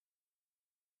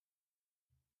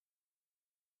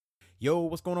Yo,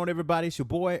 what's going on, everybody? It's your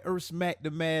boy, Earth Mac,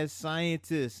 the Mad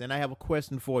Scientist, and I have a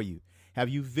question for you. Have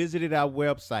you visited our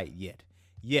website yet?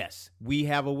 Yes, we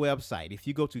have a website. If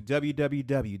you go to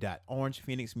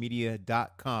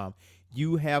www.orangephoenixmedia.com,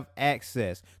 you have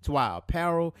access to our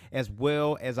apparel as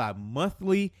well as our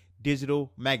monthly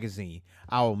digital magazine.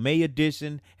 Our May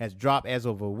edition has dropped as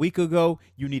of a week ago.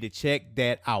 You need to check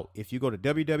that out. If you go to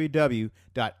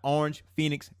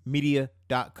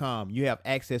www.orangephoenixmedia.com, you have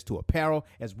access to apparel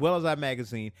as well as our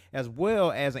magazine, as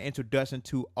well as an introduction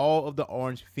to all of the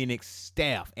Orange Phoenix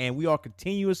staff. And we are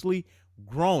continuously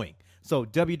growing. So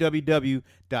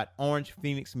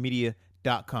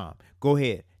www.orangephoenixmedia.com. Go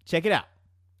ahead, check it out.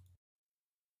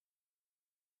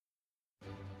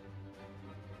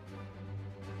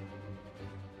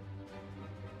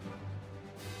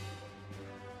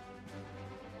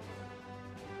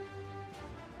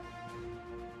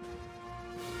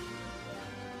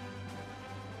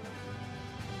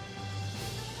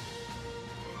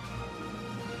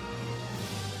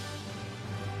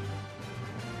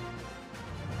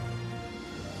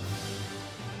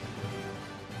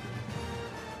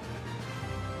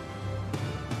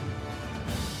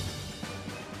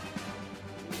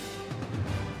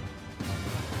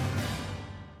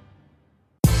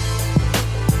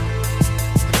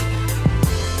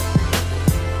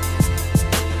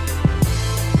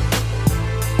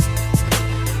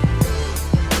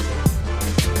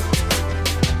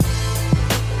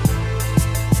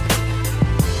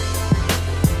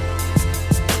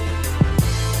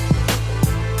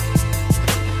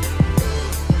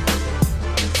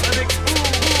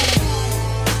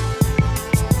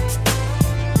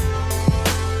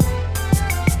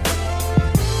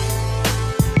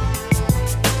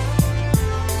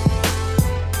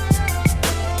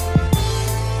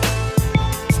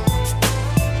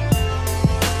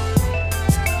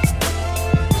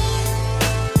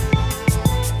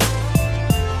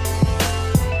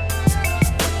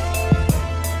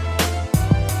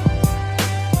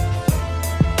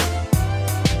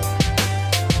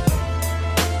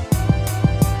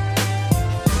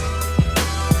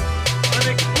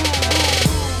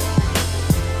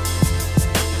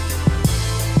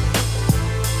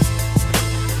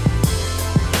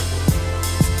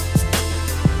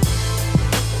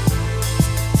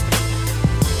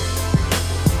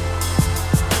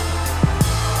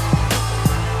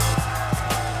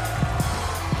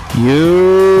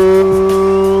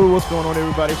 Yo, what's going on,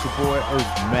 everybody? It's your boy, Earth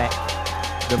Mac,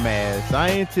 the Mad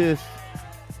Scientist.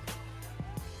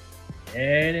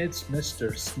 And it's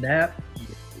Mr. Snap,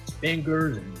 its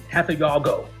fingers, and half of y'all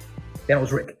go. That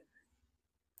was Rick.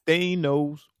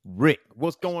 Thanos Rick.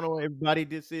 What's going on, everybody?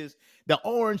 This is the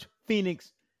Orange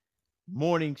Phoenix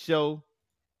Morning Show.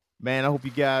 Man, I hope you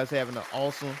guys having an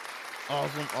awesome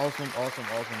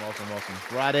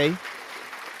Friday.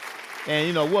 And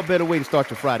you know, what better way to start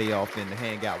your Friday off than to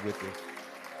hang out with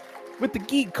the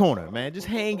Geek Corner, man. Just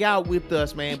hang out with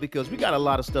us, man, because we got a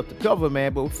lot of stuff to cover,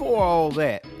 man. But before all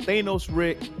that, Thanos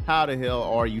Rick, how the hell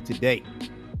are you today?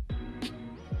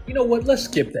 You know what? Let's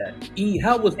skip that.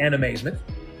 How was Animazement?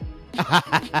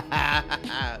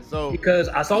 Because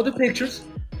I saw the pictures.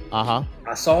 I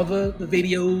saw the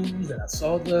videos, and I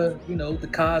saw the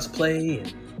cosplay,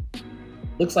 and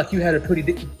looks like you had a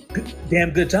pretty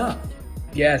damn good time.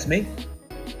 You ask me.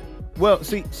 Well,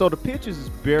 see, so the pictures is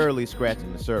barely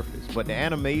scratching the surface, but the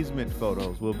Animazement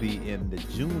photos will be in the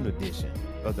June edition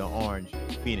of the Orange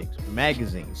Phoenix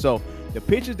magazine. So the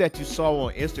pictures that you saw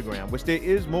on Instagram, which there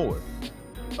is more,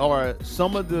 are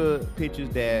some of the pictures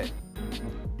that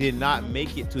did not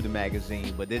make it to the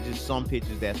magazine, but there's just some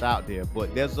pictures that's out there.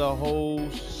 But there's a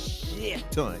whole shit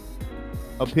ton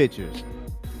of pictures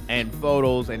and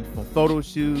photos and from photo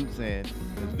shoots and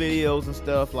videos and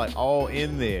stuff, like all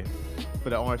in there for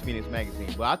the Orange Phoenix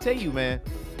magazine. But I'll tell you, man,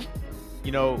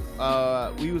 you know,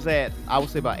 we was at, I would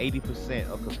say, about 80%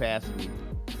 of capacity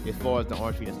as far as the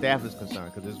Orange Phoenix staff is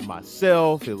concerned, because it was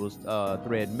myself, it was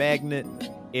Thread Magnet,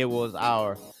 it was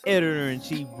our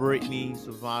editor-in-chief, Brittany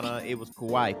Savannah, it was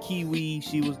Kawaii Kiwi,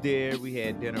 she was there. We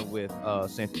had dinner with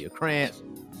Cynthia Krantz,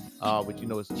 which you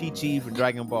know is Chi-Chi from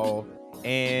Dragon Ball.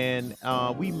 And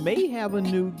we may have a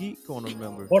new Geek Corner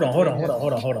member. Hold on.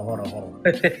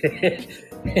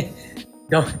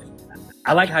 Don't.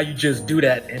 I like how you just do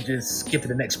that and just skip to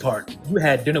the next part. You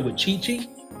had dinner with Chi-Chi?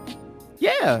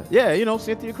 Yeah. You know,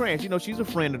 Cynthia Krantz. You know, she's a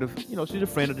friend of the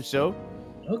show.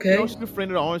 Okay. You know, she's a friend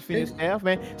of the Orange Phoenix staff,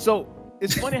 man. So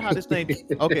it's funny how this thing.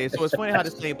 Okay, so it's funny how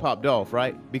this thing popped off,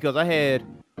 right? Because I had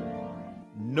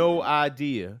no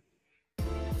idea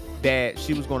that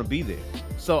she was going to be there.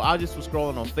 So I just was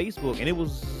scrolling on Facebook, and it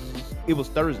was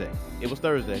Thursday.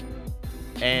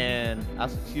 And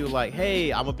she was like,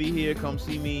 "Hey, I'm gonna be here. Come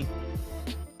see me.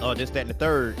 This, that, and the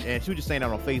third." And she was just saying that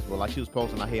on Facebook, like she was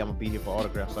posting like, "Hey, I'm gonna be here for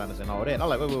autograph signings and all that." And I'm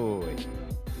like, wait.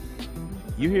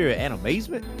 You here at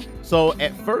Animazement? So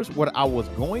at first, what I was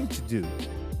going to do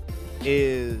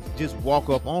is just walk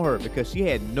up on her because she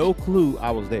had no clue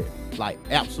I was there, like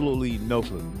absolutely no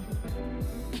clue.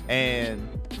 And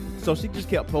so she just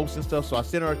kept posting stuff. So I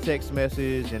sent her a text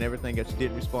message and everything, and she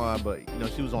didn't respond. But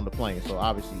she was on the plane, so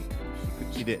obviously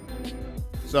she didn't.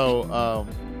 So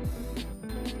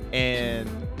and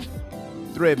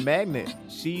Thread Magnet,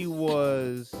 she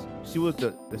was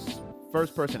the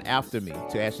first person after me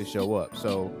to actually show up.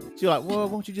 So she was like, "Well,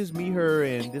 won't you just meet her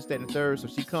and this, that, and the third?" So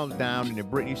she comes down, and then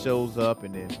Brittany shows up,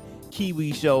 and then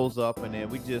Kiwi shows up, and then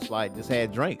we just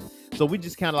had drinks. So we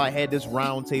just kind of like had this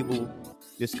round table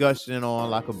discussion on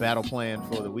like a battle plan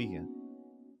for the weekend.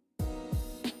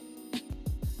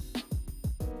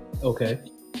 Okay.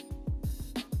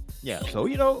 Yeah. So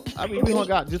we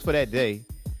hung out just for that day.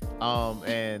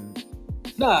 And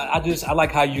I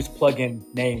like how you just plug in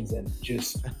names and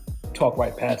just talk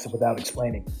right past it without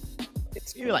explaining.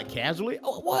 You're like casually.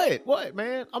 Oh, what,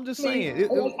 man? I'm just saying.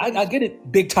 I get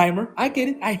it, big timer. I get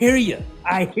it. I hear you.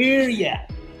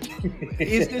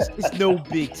 It's no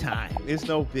big time. It's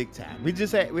no big time.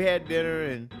 We had dinner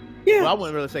and yeah. Well, I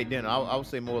wouldn't really say dinner. I would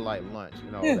say more like lunch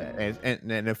and all that.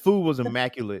 And the food was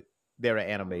immaculate there at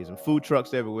Animazement. Food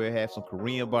trucks everywhere. Had some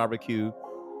Korean barbecue.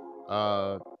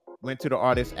 Went to the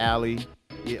Artist Alley.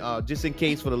 Just in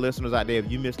case for the listeners out there,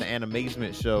 if you missed the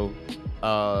Animazement show,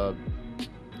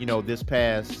 this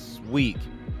past week,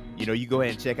 you go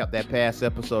ahead and check out that past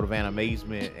episode of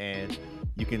Animazement, and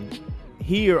you can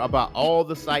hear about all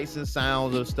the sights and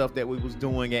sounds of stuff that we was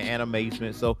doing at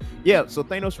Animazement. So yeah, so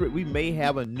Thanos, we may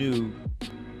have a new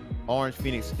Orange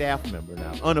Phoenix staff member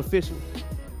now, unofficial.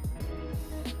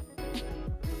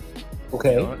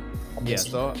 Okay. Yeah.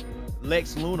 So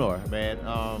Lex Lunar, man.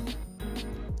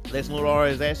 Lex Lunar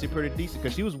is actually pretty decent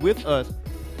because she was with us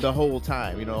the whole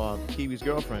time. Kiwi's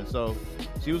girlfriend. So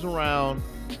she was around,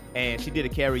 and she did a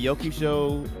karaoke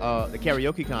show, the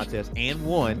karaoke contest, and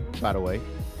won, by the way.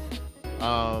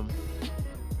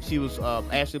 She was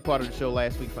actually part of the show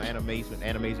last week for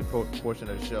Animazement portion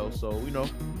of the show. So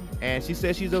and she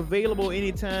said she's available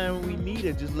anytime we need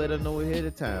her. Just let her know ahead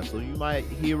of time. So you might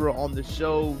hear her on the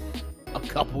show a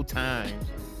couple times.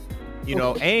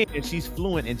 And she's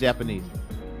fluent in Japanese.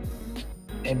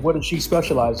 And what does she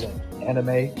specialize in?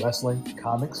 Anime, wrestling,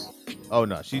 comics? Oh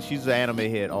no, she's an anime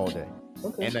head all day.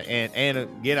 Okay. And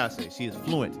again, I say she is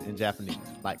fluent in Japanese,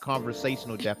 like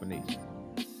conversational Japanese.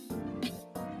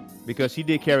 Because she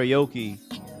did karaoke,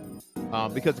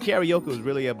 because the karaoke was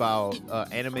really about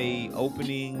anime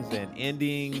openings and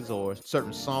endings or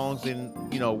certain songs in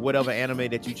whatever anime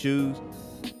that you choose.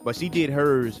 But she did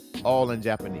hers all in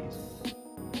Japanese.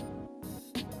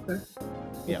 Okay.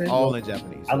 Yeah, okay. All in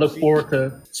Japanese. I look forward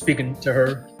to speaking to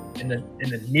her in the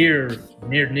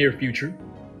near future.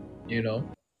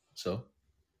 So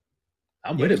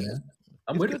I'm with it, man.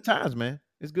 It's good times, man.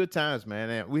 It's good times,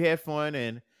 man. And we had fun,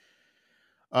 and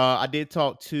I did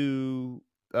talk to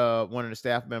one of the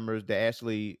staff members that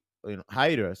actually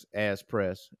hired us as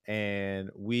press, and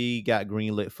we got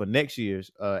greenlit for next year's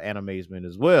Animazement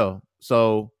as well.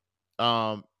 So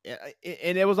and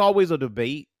there was always a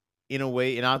debate in a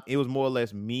way, and it was more or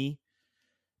less me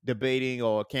debating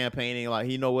or campaigning like,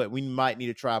 you know what, we might need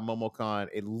to try MomoCon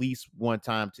at least one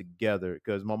time together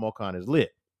because MomoCon is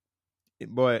lit.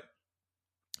 But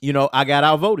I got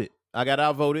outvoted,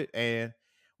 and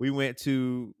we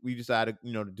decided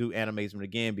to do Animazement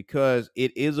again because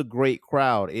it is a great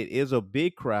crowd. It is a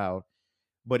big crowd,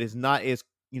 but it's not as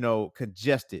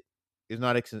congested. It's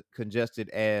not as congested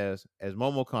as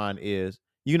MomoCon is.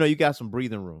 You got some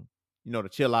breathing room to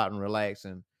chill out and relax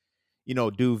and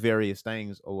do various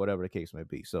things or whatever the case may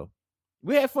be. So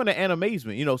we had fun at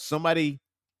Animazement. Somebody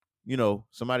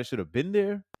should have been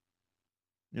there.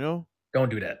 Don't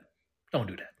do that. Don't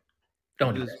do that.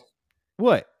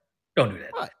 What? Don't do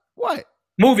that. What?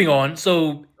 Moving on.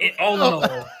 So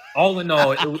all in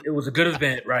all, it was a good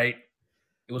event, right?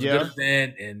 It was a good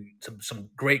event and some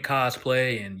great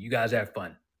cosplay, and you guys had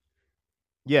fun.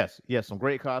 Yes, some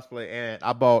great cosplay, and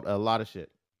I bought a lot of shit.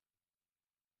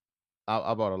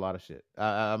 I bought a lot of shit.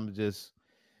 I'm just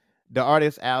the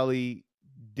Artist Alley.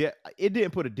 It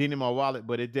didn't put a dent in my wallet,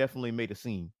 but it definitely made a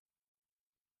scene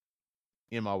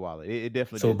in my wallet. It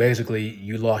definitely. So basically,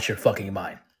 you lost your fucking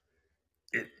mind.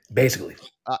 Basically.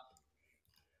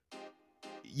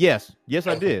 Yes,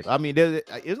 I did. I mean,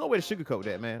 there's no way to sugarcoat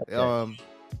that, man. Okay.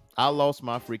 I lost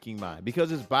my freaking mind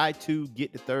because it's buy two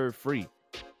get the third free.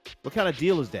 What kind of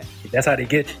deal is that? That's how they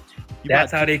get you.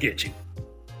 That's how they get you.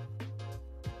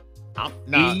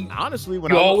 Honestly,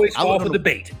 when you I always I fall look for on the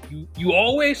bait. You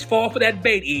always fall for that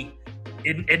bait.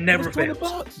 It never it was fails.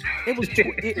 $20. It was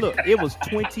it was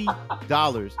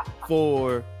 $20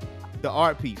 for the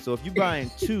art piece. So if you buying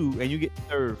two and you get the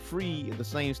third free, the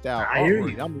same style I hear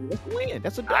artwork, you. I mean, that's a win.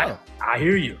 That's a dub. I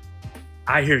hear you.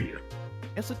 I hear you.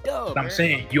 That's a dub. I'm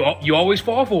saying you always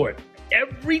fall for it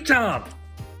every time.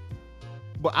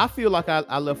 But I feel like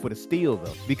I left with a steal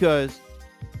though, because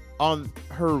on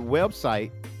her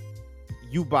website,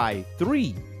 you buy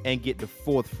 3 and get the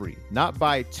 4th free, not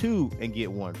buy 2 and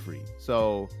get 1 free.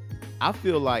 So I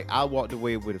feel like I walked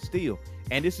away with a steal.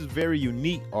 And this is very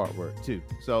unique artwork too.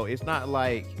 So it's not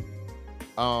like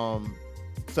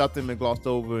something been glossed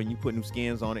over and you put new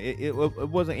skins on it. It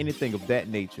wasn't anything of that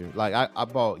nature. Like I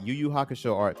bought Yu Yu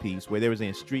Hakusho art piece where they was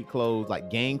in street clothes, like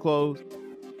gang clothes,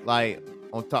 like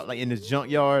on top, like in this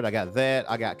junkyard. I got that.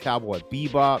 I got Cowboy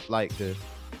Bebop. Like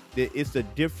it's a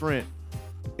different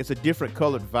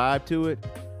colored vibe to it.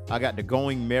 I got the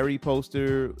Going Merry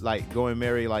poster, like Going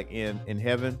Merry, like in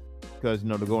heaven, because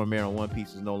the Going Merry on One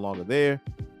Piece is no longer there.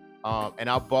 And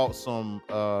I bought some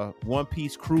One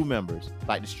Piece crew members,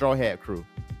 like the Straw Hat crew,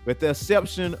 with the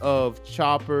exception of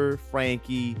Chopper,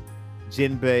 Frankie,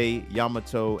 Jinbei,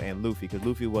 Yamato, and Luffy, because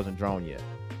Luffy wasn't drawn yet.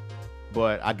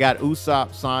 But I got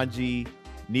Usopp, Sanji,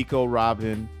 Nico,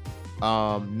 Robin,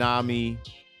 Nami,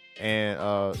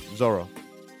 and Zoro.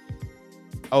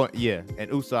 Oh yeah, and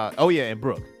Usopp. Oh yeah, and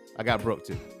Brook. I got Brook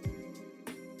too.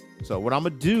 So what I'm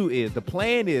gonna do is, the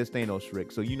plan is Thanos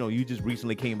Rick. So you just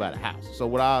recently came by the house. So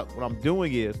what I'm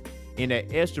doing is, in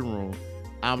that extra room,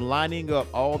 I'm lining up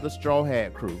all the Straw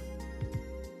Hat crew,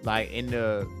 like in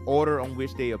the order on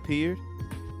which they appeared,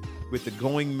 with the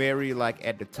Going Merry like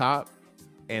at the top,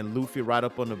 and Luffy right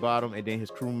up on the bottom, and then his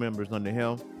crew members under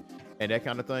him, and that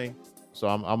kind of thing. So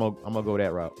I'm gonna go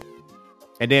that route.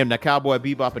 And then the Cowboy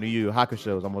Bebop and the Yu Yu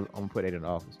Hakusho, I'm gonna put it in the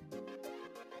office.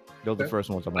 Those are the first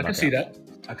ones. I can see that.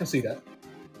 I can see that.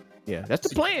 Yeah, that's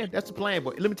the plan. That's the plan.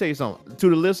 But let me tell you something. To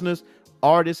the listeners,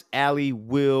 Artist Alley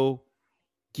will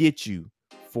get you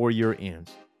for your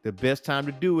ends. The best time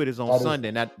to do it is on Sunday.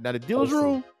 Now the dealer's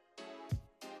room.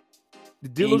 The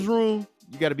dealer's room,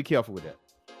 you got to be careful with that.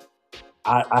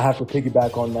 I have to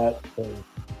piggyback on that.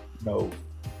 You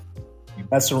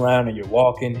mess around and you're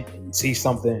walking and you see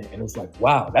something and it's like,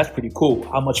 wow, that's pretty cool.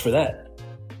 How much for that?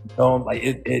 Like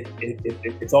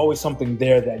it's always something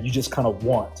there that you just kind of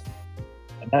want.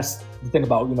 And that's the thing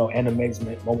about,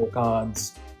 animazement,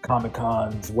 MomoCons, Comic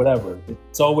Cons, whatever.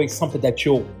 It's always something that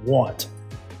you'll want.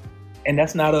 And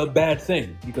that's not a bad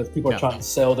thing, because people are trying to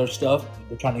sell their stuff.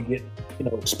 They're trying to get,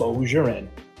 exposure, and,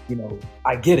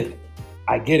 I get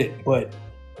it. But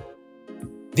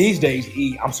these days,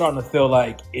 I'm starting to feel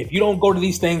like if you don't go to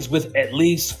these things with at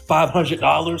least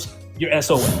 $500, you're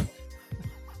SOL.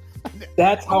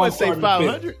 That's how I'm starting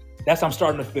to feel. That's how I'm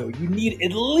starting to feel. You need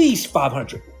at least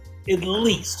 500. At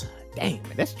least. Dang,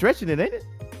 man, that's stretching it, ain't it?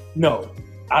 No,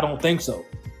 I don't think so.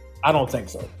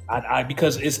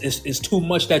 Because it's too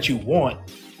much that you want.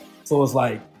 So it's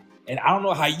like, and I don't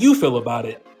know how you feel about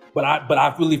it, but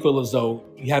I really feel as though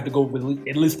you have to go with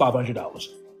at least $500.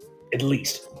 At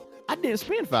least. I didn't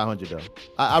spend $500 though.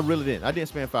 I really didn't. I didn't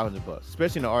spend $500,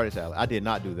 especially in the Artist Alley. I did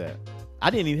not do that. I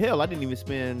didn't even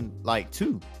spend like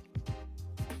 $2.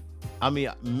 I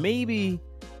mean, maybe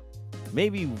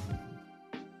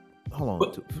hold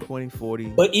on, 20, 40.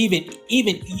 But even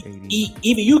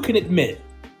you can admit.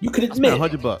 I spent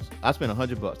 $100. I spent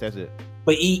 $100. That's it.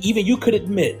 But even you could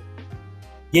admit,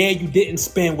 yeah, you didn't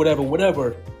spend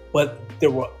whatever, but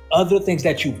there were other things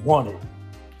that you wanted,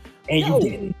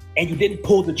 and you didn't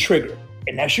pull the trigger,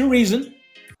 and that's your reason.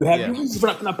 You have your reasons for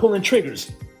not pulling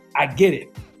triggers. I get it,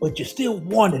 but you still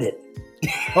wanted it.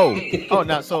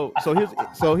 Now so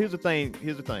here's the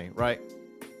thing, right?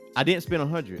 I didn't spend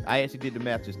 100. I actually did the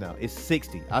math just now. It's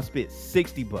 60. I spent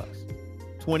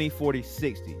 $60. 20, 40,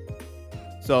 60.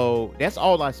 So that's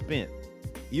all I spent.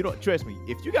 You don't trust me.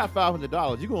 If you got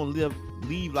 $500, you're gonna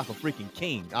leave like a freaking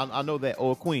king. I know that,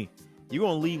 or a queen. You're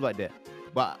gonna leave like that.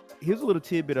 But here's a little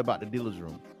tidbit about the dealer's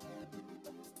room.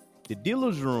 The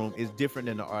dealer's room is different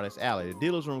than the Artist Alley. The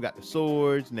dealer's room got the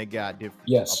swords, and they got different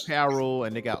apparel,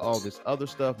 and they got all this other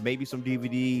stuff, maybe some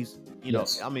DVDs.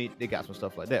 I mean, they got some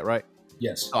stuff like that, right?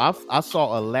 Yes. So I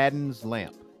saw Aladdin's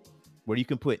lamp, where you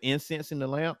can put incense in the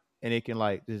lamp, and it can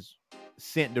like just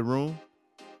scent the room.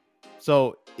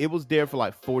 So it was there for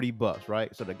like $40,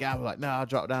 right? So the guy was like, "Nah, I'll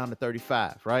drop down to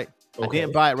 35, right?" Okay. I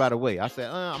didn't buy it right away. I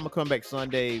said, "I'm gonna come back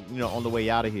Sunday, on the way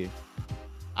out of here."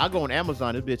 I go on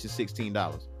Amazon, this bitch is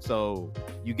 $16. So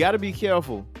you got to be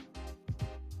careful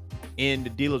in the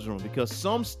dealer's room, because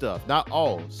some stuff, not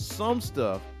all, some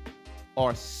stuff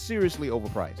are seriously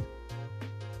overpriced.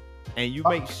 and you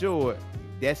make sure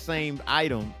that same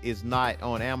item is not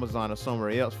on Amazon or somewhere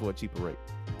else for a cheaper rate.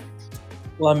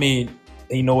 Well, I mean,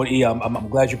 you know what, E, I'm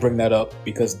glad you bring that up,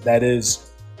 because that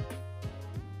is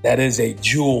a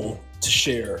jewel to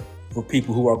share for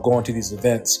people who are going to these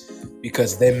events,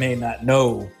 because they may not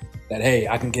know that, hey,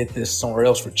 I can get this somewhere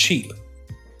else for cheap.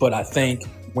 But I think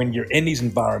when you're in these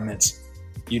environments,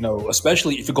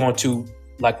 especially if you're going to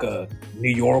like a New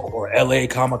York or LA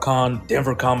Comic-Con,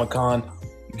 Denver Comic-Con,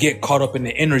 you get caught up in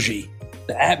the energy,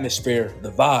 the atmosphere,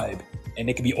 the vibe, and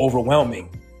it can be overwhelming.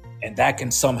 And that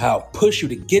can somehow push you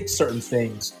to get certain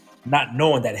things, not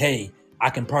knowing that, hey, I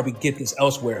can probably get this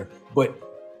elsewhere, but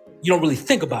you don't really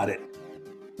think about it.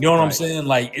 You know what I'm saying?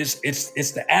 Like it's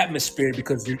the atmosphere,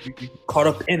 because you're caught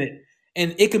up in it.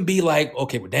 And it can be like,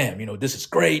 okay, well, damn, this is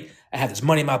great. I have this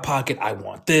money in my pocket. I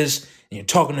want this. And you're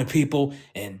talking to people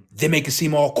and they make it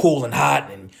seem all cool and hot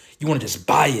and you want to just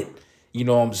buy it. You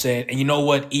know what I'm saying? And you know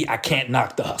what? I can't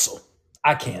knock the hustle.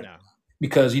 I can't. No.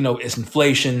 Because, it's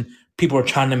inflation. People are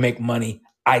trying to make money.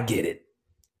 I get it.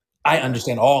 I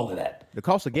understand all of that. The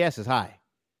cost of gas is high.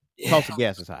 Cost of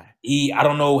gas is high. I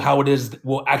don't know how it is.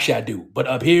 Well, actually, I do. But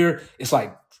up here, it's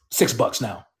like $6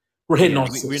 now. We're hitting on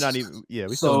 $6. We're not even. Yeah,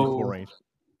 we're still in the full range.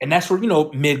 And that's for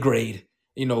mid grade.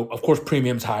 Of course,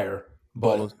 premium's higher.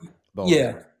 But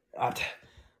yeah,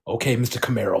 okay, Mr.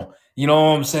 Camaro. You know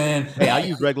what I'm saying? Hey, I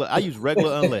use regular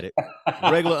unleaded.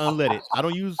 Regular unleaded. I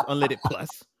don't use unleaded plus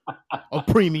or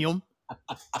premium.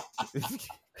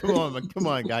 Come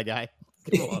on, guy.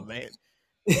 Come on, man.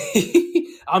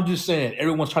 I'm just saying,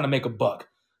 everyone's trying to make a buck.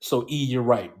 So E, you're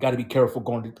right. Got to be careful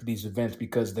going to these events,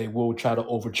 because they will try to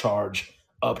overcharge,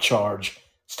 upcharge,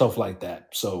 stuff like that.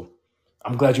 So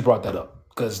I'm glad you brought that up,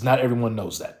 because not everyone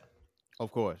knows that.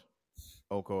 Of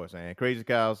course, man. Crazy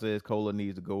Kyle says cola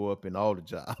needs to go up in all the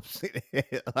jobs.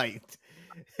 Like,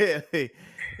 hey,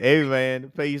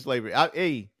 man, pay slavery.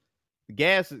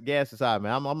 Gas is high,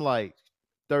 man. I'm like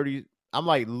 30. I'm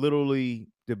like literally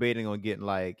debating on getting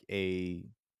like a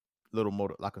little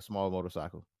motor, like a small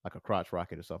motorcycle, like a crotch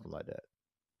rocket or something like that.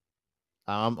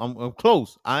 I'm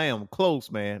close. I am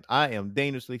close, man. I am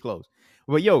dangerously close.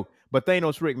 But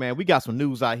Thanos Rick, man, we got some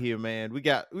news out here, man. We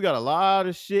got a lot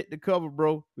of shit to cover,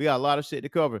 bro. We got a lot of shit to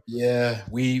cover. Yeah,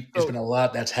 it's been a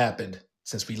lot that's happened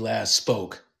since we last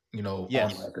spoke.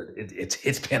 Yes. On record.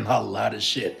 It's been a lot of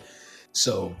shit.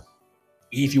 So,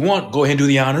 if you want, go ahead and do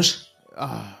the honors.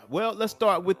 Well, let's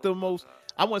start with the most.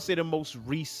 I wouldn't say the most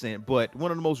recent, but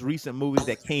one of the most recent movies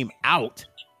that came out,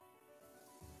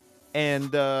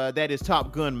 and that is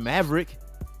Top Gun Maverick.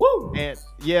 Woo! And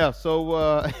yeah,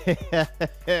 so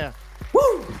yeah,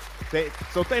 woo!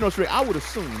 So Thanos Rick, I would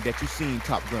assume that you've seen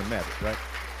Top Gun Maverick, right?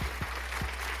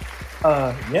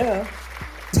 Yeah.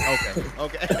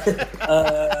 Okay.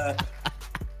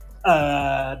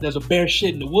 There's a bear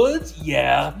shit in the woods.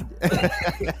 Yeah.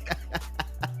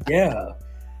 Yeah.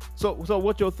 So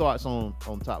what's your thoughts on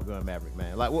Top Gun Maverick,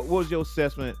 man? Like, what was your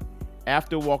assessment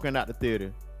after walking out the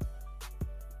theater?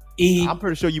 I'm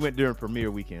pretty sure you went during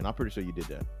premiere weekend. I'm pretty sure you did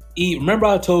that. Remember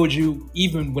I told you,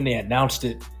 even when they announced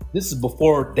it, this is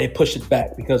before they pushed it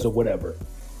back because of whatever.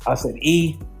 I said,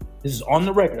 this is on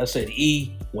the record. I said,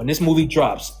 when this movie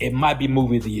drops, it might be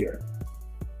movie of the year.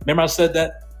 Remember I said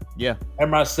that? Yeah.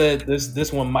 Remember I said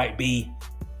this one might be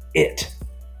it.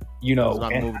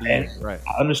 Right.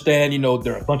 I understand,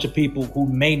 there are a bunch of people who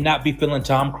may not be feeling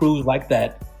Tom Cruise like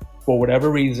that for whatever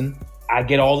reason. I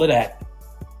get all of that,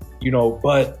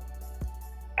 but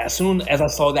as soon as I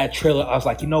saw that trailer, I was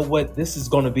like, you know what? This is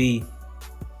going to be,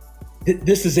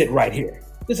 this is it right here.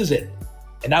 This is it.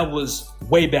 And that was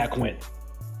way back when.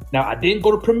 Now, I didn't go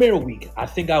to premiere week. I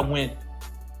think I might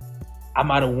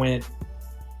have went,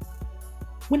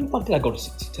 when the fuck did I go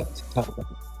to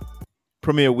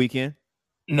premiere weekend?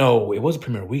 No, it wasn't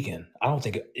premiere weekend. I don't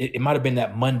think it might have been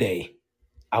that Monday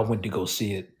I went to go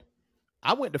see it.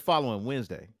 I went the following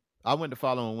Wednesday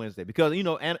because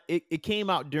and it came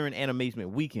out during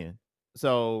Animation Weekend,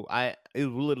 so it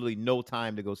was literally no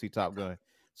time to go see Top Gun.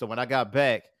 So when I got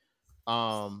back,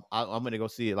 I'm gonna go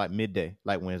see it like midday,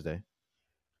 like Wednesday.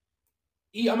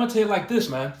 I'm gonna tell you like this,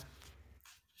 man.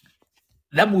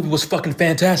 That movie was fucking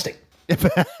fantastic.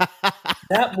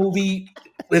 That movie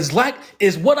is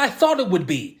what I thought it would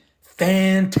be.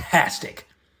 Fantastic.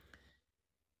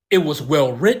 It was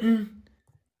well written.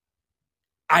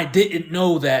 I didn't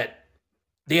know that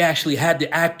they actually had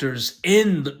the actors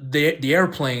in the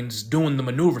airplanes doing the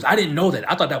maneuvers. I didn't know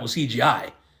that. I thought that was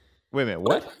CGI. Wait a minute,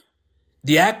 what?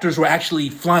 The actors were actually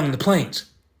flying the planes.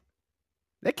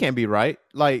 That can't be right.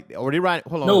 Like, were they right?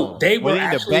 Hold on. No, they were in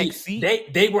actually the back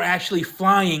seat? They were actually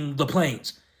flying the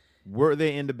planes. Were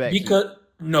they in the back seat?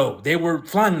 No, they were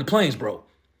flying the planes, bro.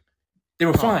 They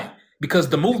were flying because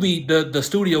the movie, the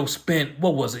studio spent,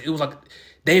 what was it? It was like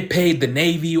they paid the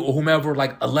Navy or whomever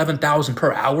like 11,000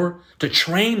 per hour to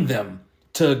train them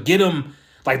to get them.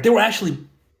 Like they were actually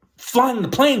flying the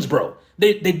planes, bro.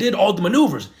 They did all the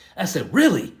maneuvers. I said,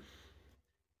 really?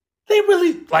 They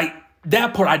really like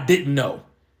that part? I didn't know.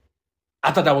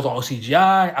 I thought that was all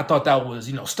CGI. I thought that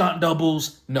was stunt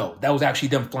doubles. No, that was actually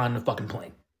them flying the fucking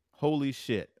plane. Holy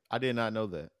shit! I did not know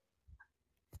that.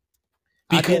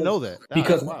 Because, I didn't know that.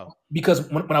 Because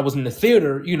when I was in the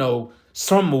theater,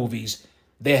 some movies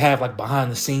they have like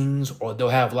behind the scenes, or they'll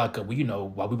have like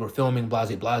while we were filming,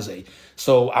 blase.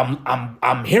 So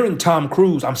I'm hearing Tom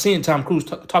Cruise. I'm seeing Tom Cruise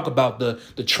talk about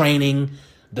the training,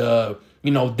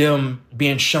 them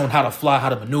being shown how to fly, how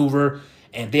to maneuver,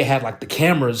 and they had like the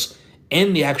cameras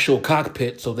in the actual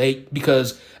cockpit. So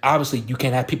because obviously you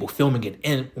can't have people filming it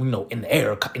in the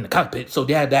air in the cockpit. So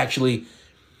they had to actually,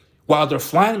 while they're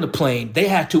flying the plane, they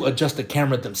had to adjust the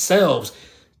camera themselves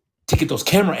to get those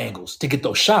camera angles, to get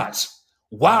those shots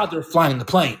while they're flying the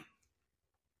plane.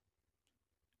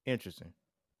 Interesting.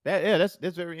 That's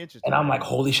very interesting. And I'm like,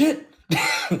 holy shit,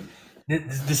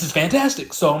 this is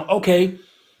fantastic. So okay,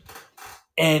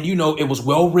 and it was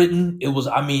well written. It was.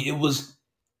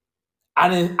 I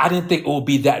didn't think it would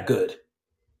be that good.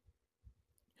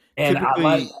 And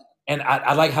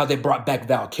I like how they brought back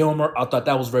Val Kilmer. I thought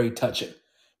that was very touching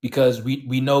because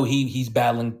we know he's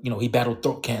battling. He battled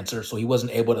throat cancer, so he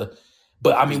wasn't able to.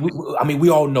 But we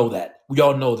all know that. We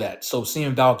all know that. So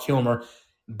seeing Val Kilmer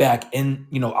back in,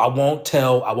 I won't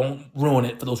ruin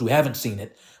it for those who haven't seen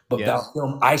it. But yes. Val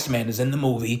Kilmer, Iceman, is in the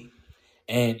movie,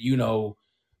 and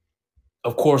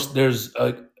of course, there's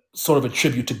a sort of a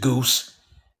tribute to Goose,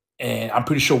 and I'm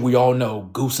pretty sure we all know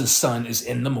Goose's son is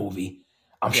in the movie.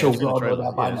 I'm sure we all know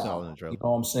that by now. You know what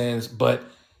I'm saying? But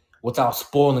without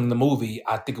spoiling the movie,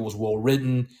 I think it was well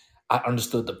written. I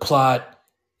understood the plot.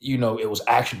 It was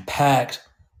action packed.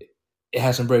 It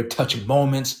had some very touching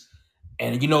moments.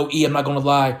 And E, I'm not gonna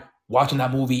lie, watching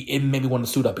that movie, it made me want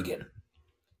to suit up again.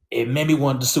 It made me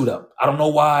want to suit up. I don't know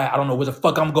why. I don't know where the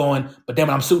fuck I'm going, but damn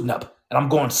it, I'm suiting up. And I'm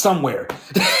going somewhere.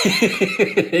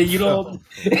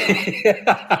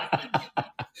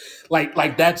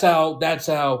 like that's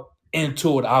how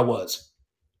into it I was.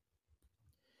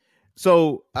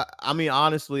 So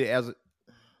honestly, as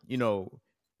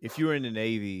if you're in the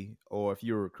Navy or if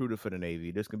you're a recruiter for the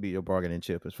Navy, this can be your bargaining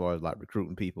chip as far as like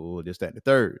recruiting people or this, that, and the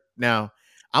third. Now,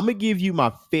 I'm gonna give you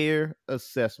my fair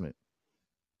assessment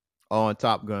on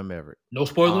Top Gun Maverick. No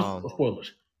spoilers. No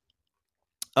spoilers.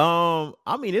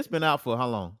 It's been out for how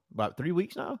long? About 3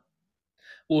 weeks now.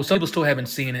 Well, some people still haven't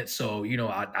seen it, so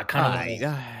I kind of,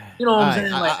 what I'm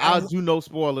saying. Like, I do no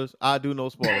spoilers. I do no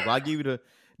spoilers. I give you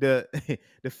the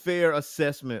fair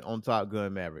assessment on Top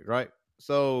Gun Maverick, right?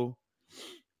 So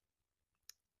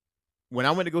when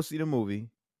I went to go see the movie,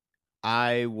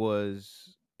 it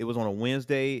was on a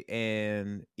Wednesday,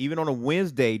 and even on a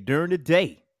Wednesday during the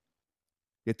day,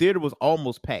 the theater was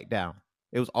almost packed down.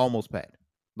 It was almost packed,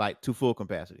 like to full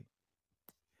capacity.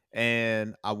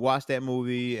 And I watched that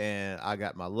movie, and I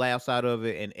got my laughs out of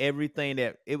it, and everything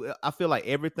I feel like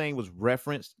everything was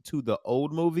referenced to the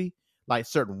old movie, like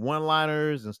certain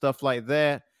one-liners and stuff like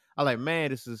that. I'm like, man,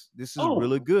 this is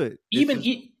really good. Even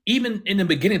in the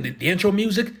beginning, the intro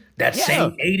music, that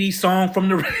same 80s song from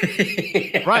the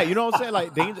right. You know what I'm saying?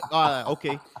 Like,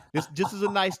 okay, this is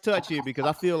a nice touch here because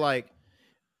I feel like,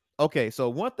 okay, so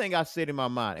one thing I said in my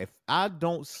mind, if I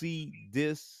don't see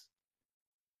this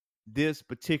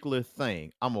particular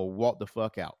thing, I'm gonna walk the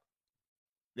fuck out.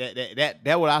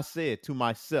 That what I said to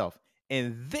myself,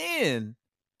 and then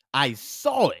I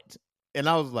saw it, and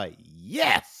I was like,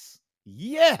 yes.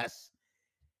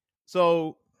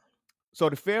 So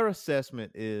the fair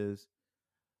assessment is,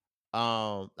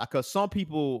 because some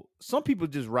people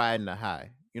just riding the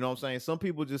high. You know what I'm saying? Some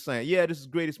people just saying, yeah, this is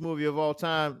the greatest movie of all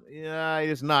time. Yeah,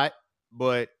 it's not,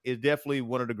 but it's definitely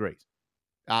one of the greats.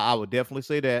 I would definitely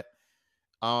say that.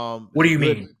 What do you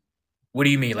mean? What do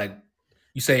you mean? Like,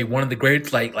 you say one of the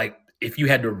greats? Like if you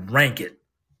had to rank it?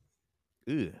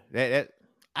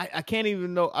 I can't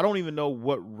even know. I don't even know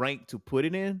what rank to put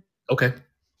it in. Okay.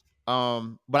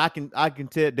 But I can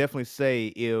definitely say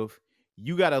if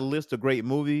you got a list of great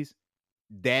movies,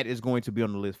 that is going to be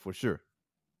on the list for sure.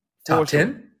 Top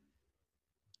 10?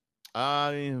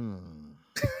 I don't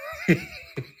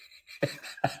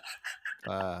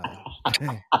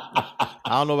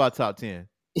know about top 10.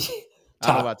 I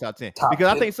don't know about top 10 because 10.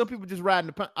 I think some people just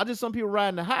riding some people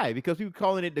riding the high because people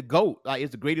calling it the GOAT, like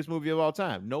it's the greatest movie of all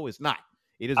time. No, it's not.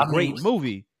 It is a great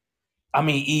movie.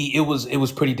 It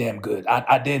was pretty damn good.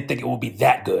 I didn't think it would be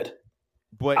that good.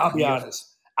 But I'll be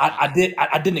honest. I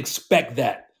didn't expect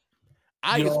that.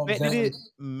 I You know what I'm expected saying? it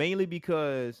mainly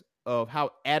because of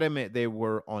how adamant they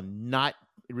were on not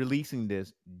releasing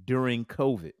this during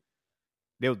COVID.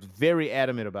 They was very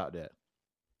adamant about that.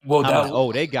 Well, I'm like,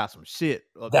 oh, they got some shit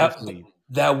up their that sleeve.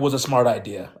 that was a smart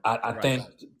idea. I Right. think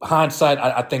hindsight,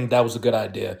 I think that was a good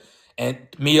idea. And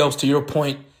Mios, to your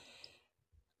point,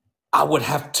 I would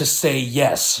have to say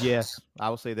yes. Yes, I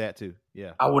would say that too.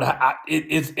 Yeah. I would.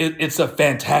 It's a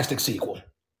fantastic sequel.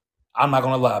 I'm not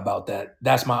gonna lie about that.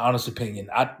 That's my honest opinion.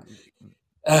 I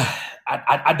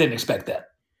didn't expect that.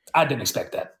 I didn't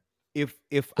expect that.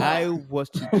 If I was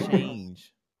to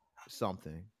change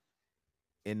something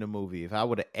in the movie, if I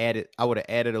would have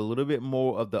added a little bit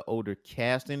more of the older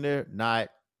cast in there, not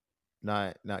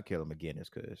Kelly McGinnis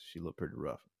because she looked pretty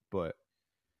rough, but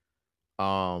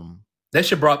um, They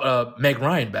should brought Meg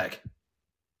Ryan back.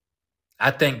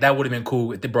 I think that would have been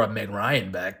cool if they brought Meg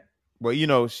Ryan back.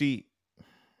 well, she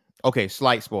okay,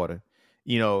 slight spoiler.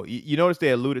 You notice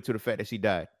they alluded to the fact that she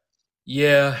died.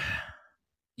 Yeah,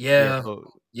 Yeah, yeah,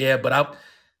 so yeah.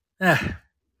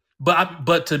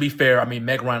 But to be fair, I mean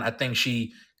Meg Ryan. I think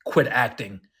she quit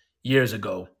acting years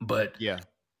ago. But yeah,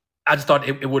 I just thought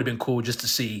it would have been cool just to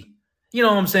see. You know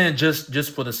what I'm saying?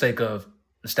 Just for the sake of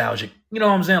nostalgic. You know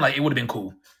what I'm saying? Like it would have been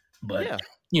cool. But yeah,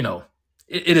 you know,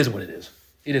 it is what it is.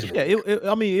 It is. What yeah. it is.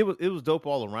 I mean, it was dope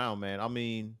all around, man. I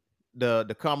mean,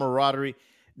 the camaraderie.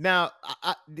 Now,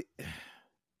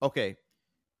 okay,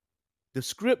 the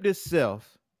script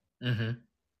itself, Mm-hmm.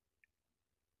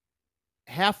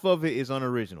 half of it is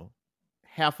unoriginal,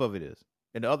 half of it is,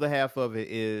 and the other half of it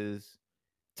is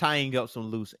tying up some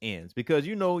loose ends because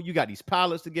you got these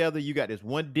pilots together. You got this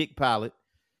one dick pilot,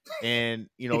 and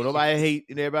everybody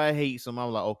hates him.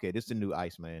 I'm like, okay, this is the new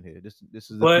Iceman here. This is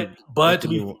the But this but the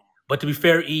to new be one. but to be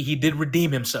fair, he did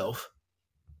redeem himself.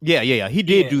 Yeah. He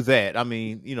did Yeah. do that. I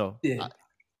mean, Yeah.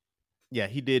 yeah,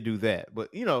 he did do that. But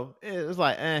it's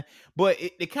like, but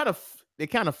they kind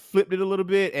of flipped it a little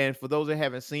bit. And for those that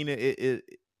haven't seen it,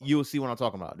 you'll see what I'm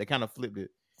talking about. They kind of flipped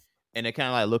it, and they kind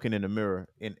of like looking in the mirror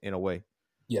in a way.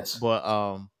 Yes. But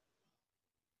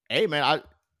hey man, I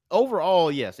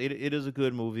overall yes, it is a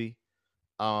good movie.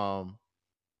 Um,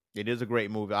 it is a great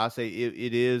movie. I say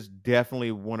it is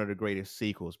definitely one of the greatest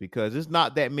sequels because it's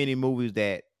not that many movies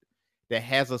that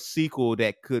has a sequel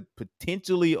that could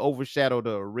potentially overshadow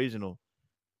the original.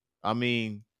 I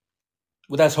mean,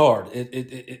 Well, that's hard.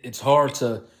 It's hard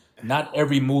to. Not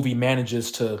every movie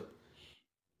manages to,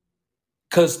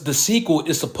 because the sequel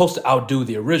is supposed to outdo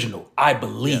the original. I yeah,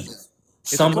 believe it's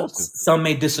supposed to. some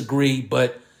may disagree,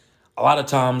 but a lot of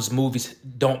times movies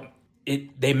don't.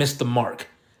 They miss the mark.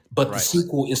 But the Right.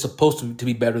 sequel is supposed to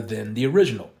be better than the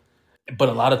original. But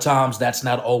a lot of times that's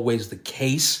not always the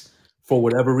case for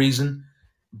whatever reason.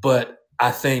 But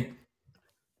I think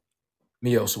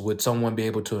Mios, would someone be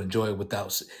able to enjoy it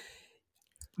without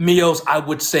Mios? I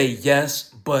would say yes,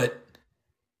 but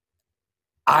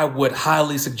I would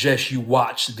highly suggest you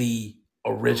watch the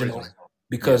original Original.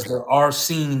 because there are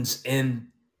scenes in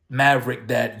Maverick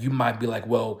that you might be like,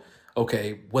 well,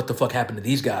 okay, what the fuck happened to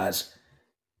these guys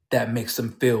that makes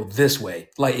them feel this way?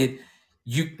 Like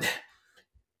you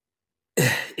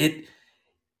it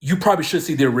you probably should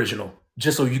see the original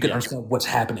just so you can Yeah. understand what's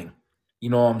happening. You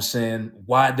know what I'm saying?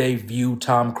 Why they view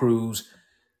Tom Cruise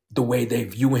the way they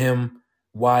view him,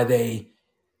 why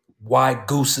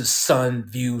Goose's son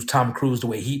views Tom Cruise the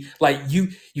way he like you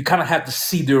kind of have to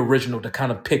see the original to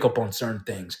kind of pick up on certain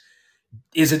things.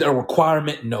 Is it a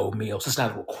requirement? No, Meals. It's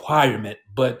not a requirement,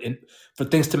 but for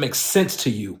things to make sense to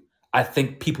you, I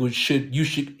think people should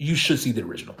see the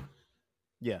original.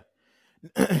 Yeah.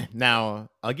 Now,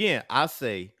 again, I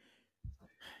say,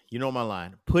 my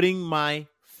line. Putting my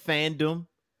fandom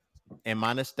and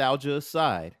my nostalgia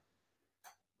aside,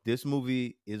 this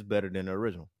movie is better than the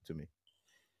original to me.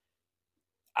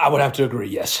 I would have to agree.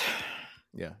 Yes,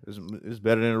 Yeah, it's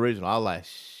better than the original. I was like,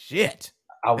 shit.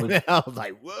 I would. I was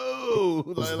like, whoa,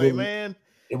 was like, really- man.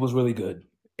 It was really good.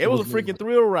 It was a really freaking good.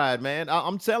 thrill ride, man.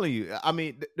 I'm telling you. I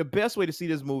mean, the best way to see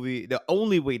this movie, the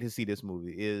only way to see this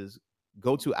movie is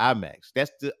go to IMAX.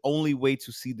 That's the only way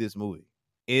to see this movie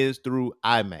is through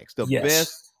IMAX. The Yes.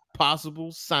 best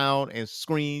possible sound and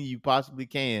screen you possibly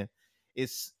can.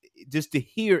 It's just to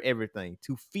hear everything,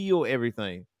 to feel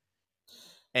everything.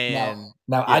 And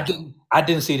Now yeah. I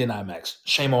didn't see it in IMAX.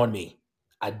 Shame on me.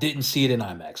 I didn't see it in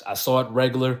IMAX. I saw it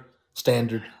regular,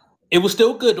 standard. It was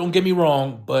still good, don't get me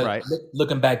wrong, but Right.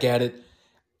 looking back at it,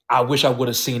 I wish I would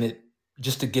have seen it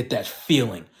just to get that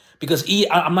feeling. Because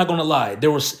I'm not gonna lie,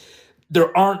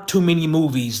 there aren't too many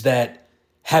movies that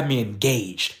have me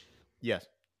engaged. Yes.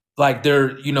 Like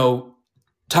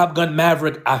Top Gun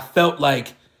Maverick, I felt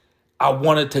like I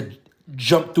wanted to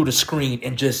jump through the screen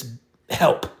and just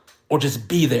help or just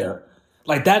be there.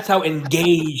 Like that's how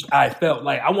engaged I felt.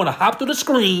 Like I want to hop to the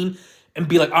screen and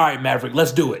be like, "All right, Maverick,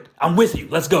 let's do it. I'm with you.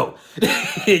 Let's go." Talk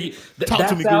to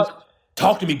That's me, how. Goose.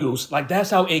 Talk to me, Goose. Like that's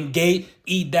how engaged.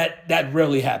 That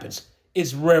rarely happens.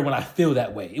 It's rare when I feel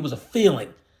that way. It was a feeling.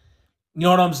 You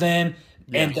know what I'm saying?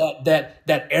 Yeah. And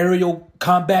that aerial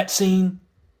combat scene,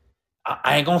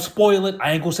 I ain't gonna spoil it.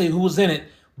 I ain't gonna say who was in it,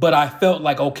 but I felt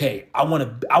like okay, I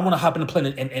wanna hop in the plane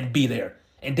and be there.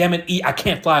 And damn it, I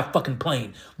can't fly a fucking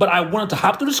plane. But I wanted to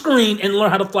hop to the screen and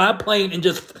learn how to fly a plane and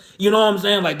just you know what I'm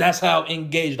saying? Like that's how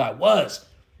engaged I was.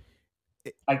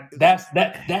 Like that's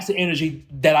the energy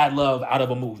that I love out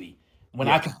of a movie. When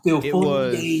I Yeah. can feel It fully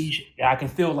was. engaged, I can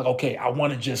feel like okay, I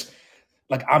want to just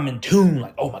like I'm in tune.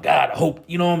 Like oh my god, I hope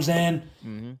you know what I'm saying.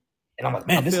 Mhm. And I'm like, I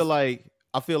man, this feel is like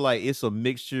I feel like it's a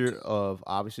mixture of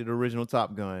obviously the original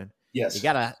Top Gun. It yes,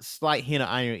 got a slight hint of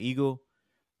Iron Eagle,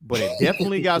 but it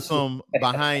definitely got some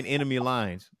behind enemy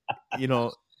lines. You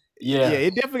know, yeah, yeah,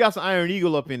 it definitely got some Iron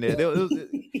Eagle up in there.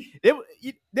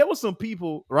 There was some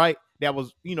people, right, that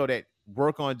was, that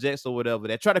work on jets or whatever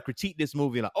that try to critique this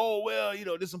movie like, oh well,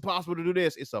 this is impossible to do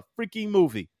this. It's a freaking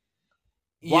movie.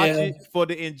 Watch yeah, it for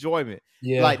the enjoyment.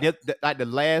 yeah. Like like the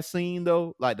last scene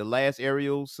though, like the last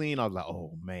aerial scene, I was like,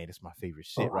 oh man, it's my favorite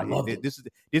Oh, shit I right here. loved it. This I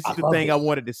is the loved thing it. I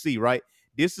wanted to see, right?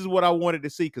 This is what I wanted to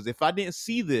see because if I didn't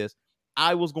see this,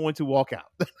 I was going to walk out.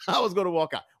 I was going to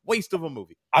walk out. Waste of a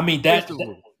movie. I mean Waste that of a that,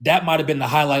 movie. that might have been the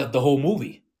highlight of the whole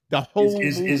movie. The Is whole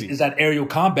is is, movie. is that aerial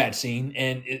combat scene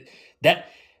and that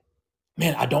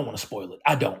man? I don't want to spoil it.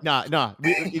 I don't. Nah.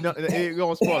 You're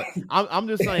gonna spoil it. I'm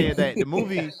just saying that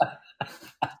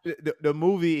the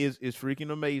movie is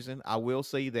freaking amazing. I will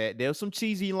say that there's some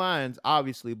cheesy lines,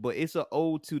 obviously, but it's an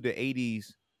ode to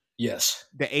Yes.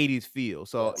 the 80s feel.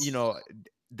 So, Yes.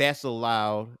 that's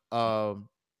allowed.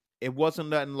 It wasn't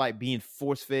nothing like being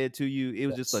force fed to you. It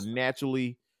was just a Yes.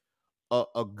 naturally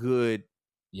a good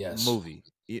Yes. movie.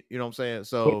 You know what I'm saying? Which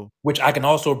So which I can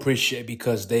also appreciate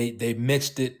because they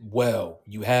mixed it well.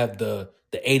 You have the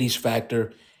 80s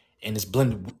factor and it's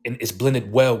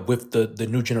blended well with the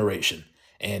new generation.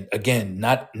 And again,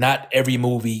 not every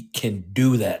movie can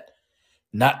do that.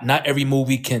 Not every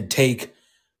movie can take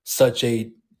such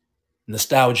a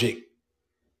nostalgic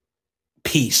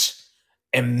piece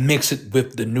and mix it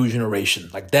with the new generation.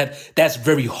 Like that's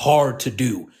very hard to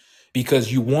do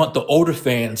because you want the older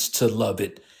fans to love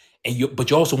it but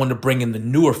you also want to bring in the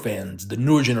newer fans, the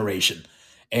newer generation.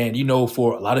 And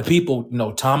for a lot of people,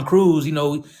 Tom Cruise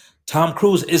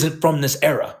isn't from this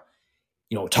era.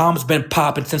 Tom's been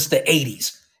popping since the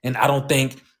 80s. And I don't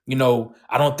think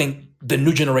the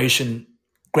new generation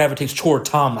gravitates toward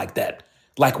Tom like that,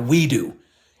 like we do.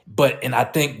 And I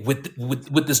think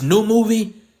with this new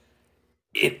movie,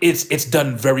 it's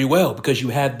done very well because you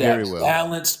have that very well.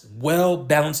 well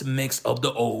balanced mix of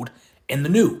the old and the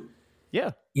new.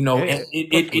 Yeah. And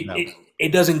Perfectly balanced.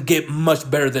 it doesn't get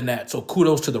much better than that. So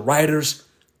kudos to the writers,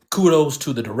 kudos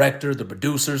to the director, the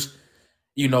producers,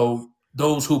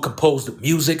 those who composed the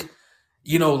music.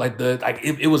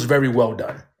 It was very well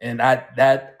done, and I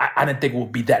didn't think it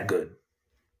would be that good.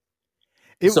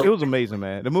 It So was amazing,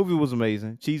 man. The movie was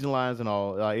amazing. Cheese and lines and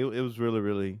all. Like, it was really,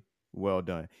 really well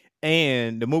done.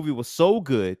 And the movie was so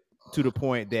good to the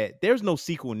point that there's no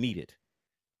sequel needed.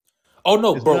 oh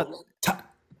no, There's not. bro,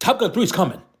 Top Gun 3 is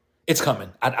coming. It's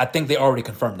coming. I think they already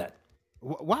confirmed that.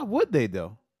 Why would they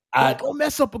though? I Don't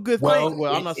mess up a good thing.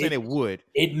 Well, I'm not saying it would.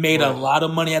 It made a But lot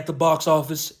of money at the box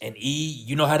office, and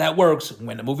you know how that works.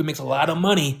 When the movie makes a lot of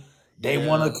money, they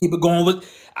want to keep it going with.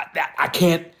 I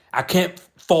can't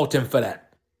fault him for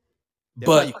that.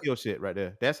 That's how But you kill shit right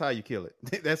there. That's how you kill it.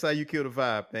 That's how you kill the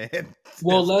vibe, man.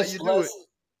 well, That's how you do it.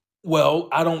 well,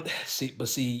 I don't see, but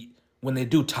see when they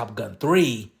do Top Gun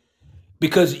 3,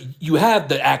 because you have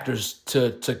the actors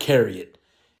to carry it.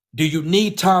 Do you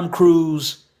need Tom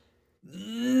Cruise?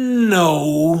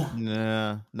 No,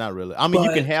 Nah, not really. I mean, you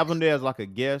can but have them there as like a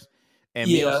guest. And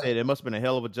Mel yeah. said it must have been a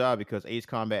hell of a job because Ace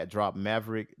Combat dropped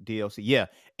Maverick DLC. Yeah,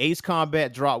 Ace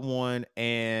Combat dropped one,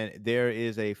 and there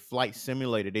is a flight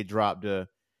simulator. They dropped a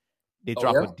Oh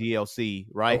yeah. DLC,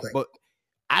 right? Okay. But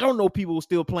I don't know people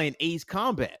still playing Ace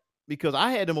Combat because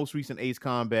I had the most recent Ace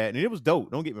Combat, and it was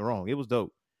dope. Don't get me wrong, it was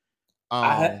dope.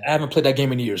 I haven't played that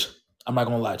game in years. I'm not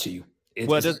gonna lie to you.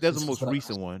 Well, there's the It's most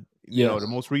recent one. yeah. The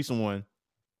most recent one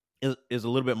is a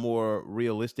little bit more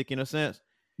realistic in a sense.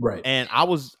 Right. And I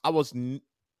was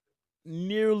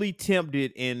nearly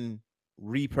tempted in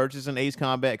repurchasing Ace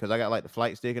Combat because I got like the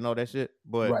flight stick and all that shit.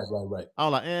 But Right. I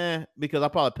was like, because I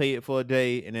probably pay it for a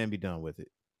day and then be done with it.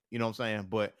 You know what I'm saying?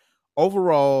 But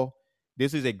overall,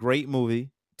 this is a great movie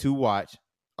to watch.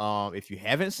 If you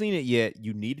haven't seen it yet,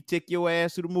 you need to take your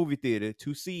ass to the movie theater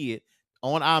to see it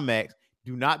on IMAX.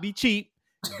 Do not be cheap.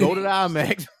 Go to the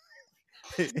IMAX.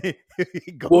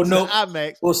 Go to the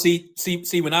IMAX. Well,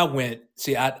 see, when I went,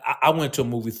 I went to a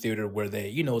movie theater where they,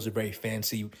 it's a very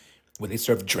fancy, where they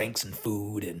serve drinks and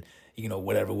food and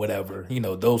whatever.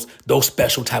 Those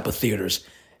special type of theaters,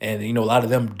 and a lot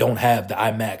of them don't have the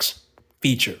IMAX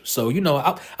feature. So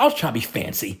I was trying to be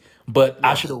fancy, but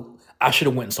I should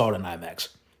have went and saw it in IMAX.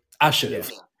 I should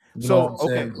have. So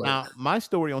okay, now my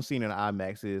story on seeing an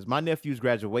IMAX is my nephew's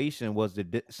graduation was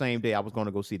the same day I was going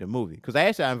to go see the movie, because I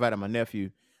invited my nephew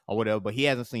or whatever, but he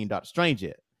hasn't seen Doctor Strange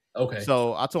yet. Okay.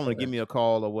 So I told him to give me a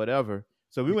call or whatever.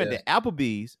 So we went to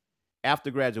Applebee's after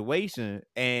graduation,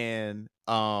 and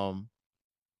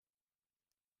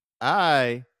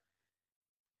I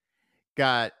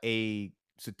got a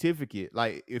certificate.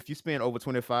 Like, if you spend over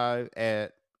 25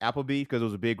 at Applebee's, because it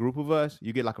was a big group of us,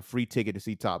 you get like a free ticket to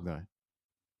see Top Gun.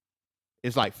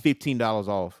 It's like $15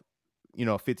 off,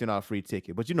 $15 free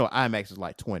ticket. But IMAX is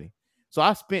like 20. So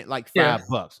I spent like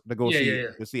 $5 to go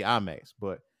to see IMAX.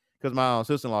 But because my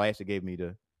sister-in-law actually gave me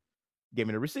the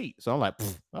receipt. So I'm like,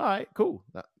 all right, cool.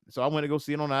 So I went to go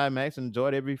see it on IMAX and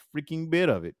enjoyed every freaking bit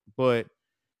of it. But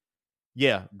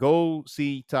yeah, go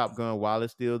see Top Gun while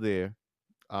it's still there.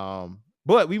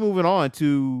 But we moving on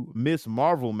to Miss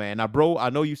Marvel, man. Now, bro,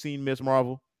 I know you've seen Miss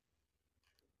Marvel.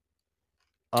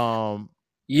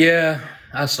 Yeah,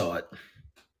 I saw it.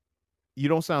 You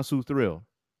don't sound so thrilled.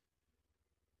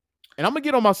 And I'm gonna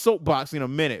get on my soapbox in a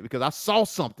minute because I saw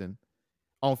something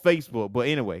on Facebook. But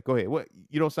anyway, go ahead. What?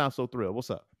 You don't sound so thrilled.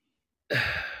 What's up?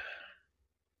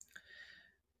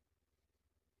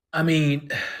 I mean,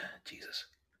 Jesus.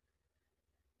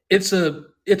 It's a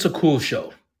cool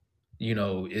show.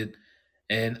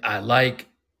 And I like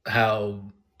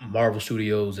how Marvel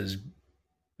Studios is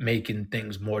making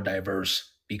things more diverse,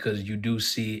 because you do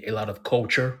see a lot of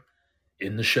culture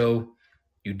in the show.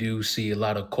 You do see a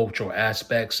lot of cultural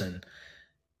aspects, and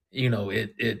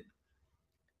it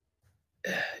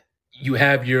you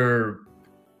have your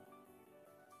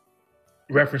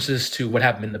references to what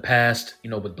happened in the past,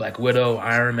 with Black Widow,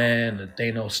 Iron Man, the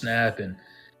Thanos snap, and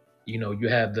you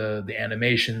have the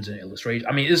animations and illustrations.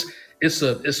 I mean, it's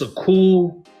a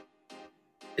cool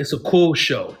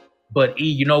show. But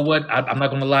you know what? I'm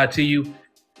not gonna lie to you.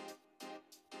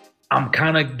 I'm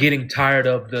kind of getting tired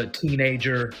of the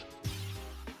teenager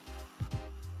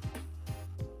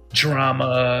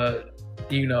drama,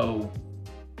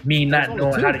 me not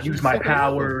knowing how to use my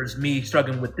powers, me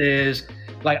struggling with this.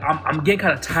 Like, I'm getting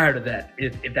kind of tired of that,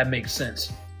 if that makes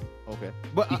sense. Okay.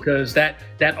 Because that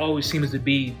always seems to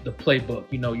be the playbook.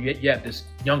 You have this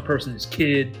young person, this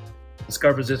kid,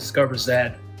 discovers this, discovers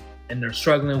that, and they're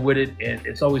struggling with it, and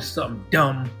it's always something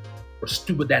dumb or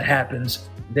stupid that happens.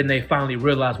 Then they finally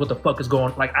realize what the fuck is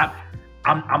going on. Like,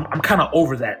 I'm kind of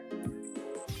over that.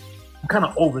 I'm kind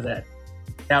of over that.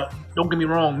 Now, don't get me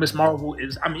wrong, Miss Marvel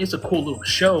it's a cool little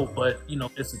show, but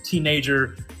it's a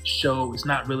teenager show. It's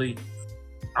not really.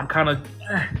 I'm kind of,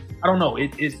 I don't know.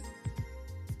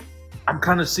 I'm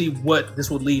kind of see what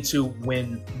this would lead to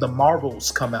when the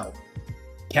Marvels come out.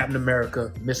 Captain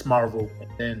America, Miss Marvel, and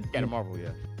then Captain Marvel, yeah.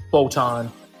 Photon.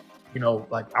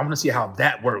 Like, I want to see how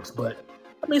that works. But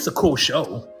I mean, it's a cool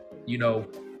show,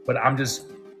 but I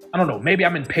don't know. Maybe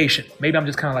I'm impatient. Maybe I'm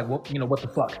just kind of like, well, what the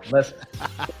fuck? Let's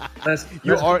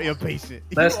You are impatient.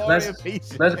 Let's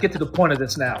get to the point of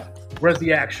this now. Where's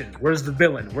the action? Where's the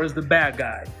villain? Where's the bad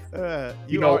guy?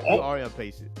 You are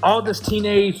impatient. All this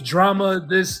teenage drama,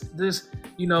 this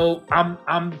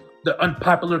I'm the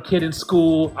unpopular kid in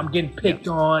school. I'm getting picked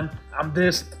on. I'm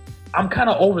kind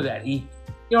of over that. You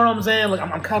know what I'm saying? Like,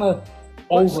 I'm kind of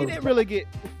over. She didn't really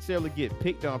necessarily get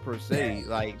picked on per se.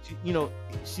 Like,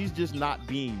 she's just not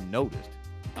being noticed.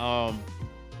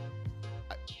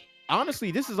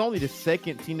 Honestly, this is only the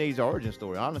second teenage origin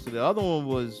story. Honestly, the other one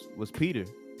was Peter,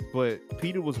 but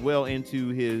Peter was well into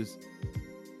his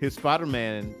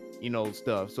Spider-Man,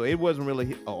 stuff. So it wasn't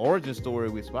really an origin story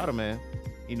with Spider-Man,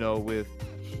 with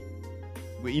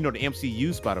the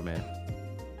MCU Spider-Man.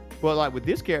 But like with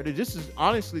this character, this is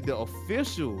honestly the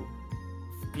official,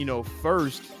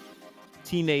 first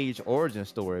teenage origin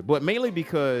story. But mainly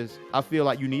because I feel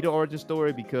like you need an origin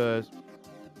story, because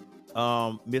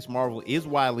Miss Marvel is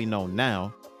widely known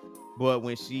now, but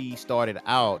when she started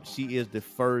out, she is the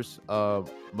first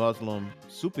Muslim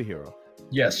superhero.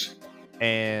 Yes.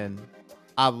 And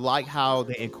I like how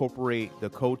they incorporate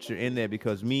the culture in there,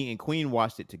 because me and Queen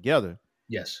watched it together.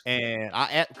 Yes. And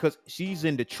because she's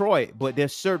in Detroit, but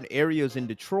there's certain areas in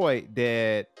Detroit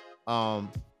that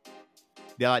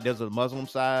there's a Muslim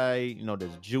side,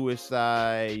 there's a Jewish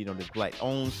side, there's black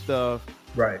owned stuff,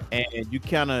 Right. and you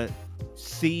kind of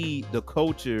see the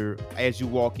culture as you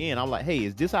walk in. I'm like, hey,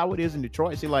 is this how it is in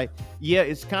Detroit? See, like, yeah,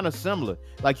 it's kind of similar.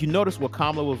 Like, you notice where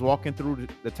Kamala was walking through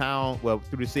the town, well,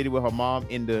 through the city with her mom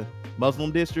in the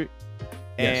Muslim district.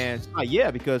 And Yes. it's like, yeah,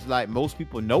 because like most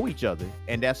people know each other,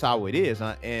 and that's how it is.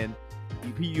 And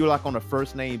you're like on a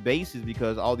first name basis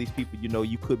because all these people,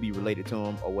 you could be related to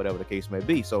them or whatever the case may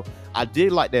be. So I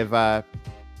did like that vibe.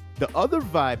 The other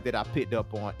vibe that I picked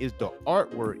up on is the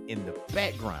artwork in the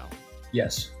background.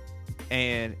 Yes.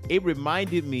 And it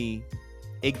reminded me,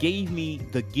 it gave me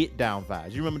the Get Down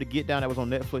vibes. You remember the Get Down that was on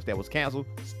Netflix that was canceled?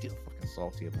 Still fucking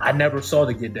salty about I never saw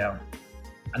the Get Down.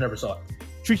 I never saw it.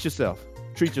 Treat yourself.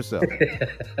 Treat yourself.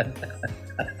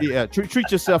 Yeah,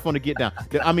 treat yourself on the Get Down.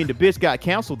 I mean, the bitch got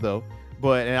canceled though,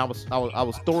 and I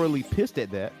was thoroughly pissed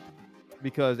at that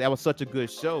because that was such a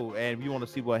good show, and you want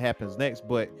to see what happens next.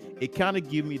 But it kind of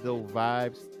give me those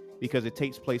vibes because it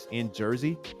takes place in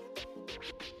Jersey,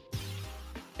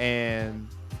 and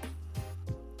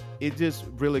it's just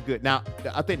really good. Now,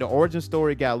 I think the origin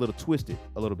story got a little twisted,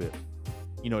 a little bit.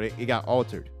 It got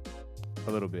altered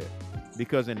a little bit.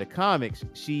 Because in the comics,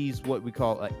 she's what we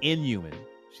call an inhuman.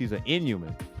 She's an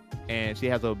inhuman, and she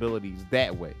has her abilities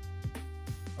that way.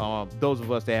 Those of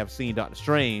us that have seen Doctor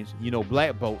Strange,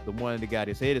 Black Bolt, the one that got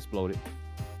his head exploded,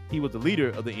 he was the leader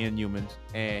of the Inhumans,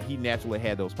 and he naturally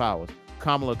had those powers.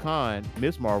 Kamala Khan,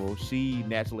 Miss Marvel, she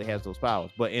naturally has those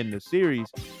powers. But in the series,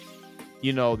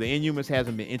 the Inhumans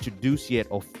hasn't been introduced yet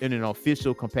in an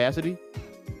official capacity.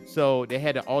 So they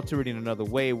had to alter it in another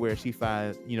way where she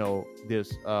finds,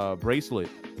 this bracelet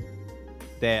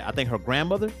that I think her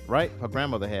grandmother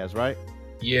has, right?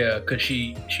 Yeah, because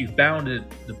she found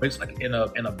the bracelet like in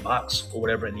a box or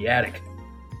whatever in the attic.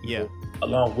 Yeah.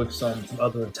 Along with some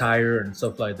other attire and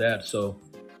stuff like that. So,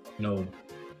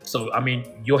 I mean,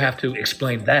 you'll have to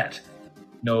explain that.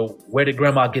 Where did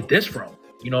grandma get this from?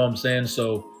 You know what I'm saying?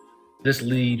 So this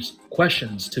leaves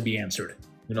questions to be answered.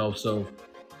 So.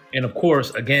 And of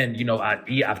course, again,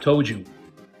 I've told you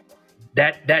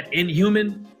that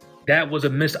Inhuman, that was a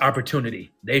missed opportunity.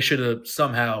 They should have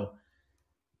somehow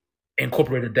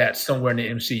incorporated that somewhere in the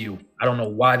MCU. I don't know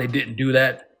why they didn't do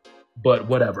that, but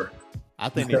whatever. I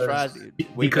think they tried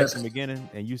way back in the beginning,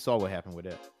 and you saw what happened with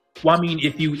that. Well, I mean,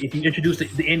 if you introduce the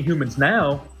Inhumans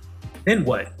now, then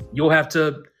what? You'll have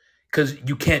to, because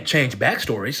you can't change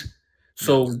backstories,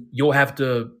 so you'll have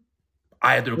to.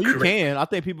 Either you can. I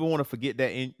think people want to forget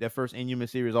that first Inhuman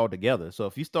series altogether. So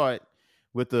if you start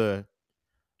with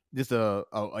just a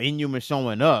Inhuman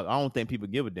showing up, I don't think people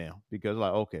give a damn because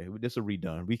like, okay, this is a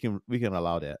redone. We can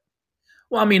allow that.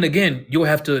 Well, I mean, again, you'll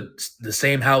have to the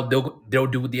same how they'll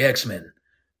do with the X-Men,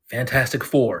 Fantastic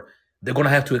Four. They're gonna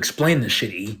have to explain this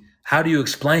shit. How do you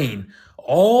explain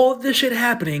all this shit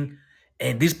happening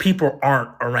and these people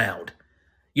aren't around?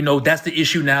 That's the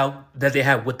issue now that they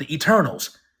have with the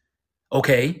Eternals.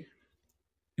 Okay,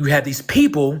 you have these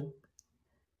people,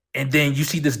 and then you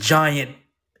see this giant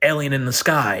alien in the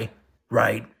sky,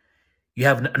 right? You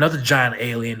have another giant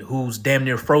alien who's damn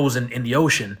near frozen in the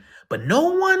ocean, but no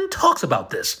one talks about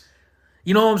this.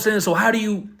 You know what I'm saying? So how do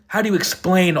you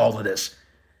explain all of this?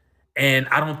 And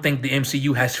I don't think the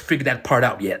MCU has figured that part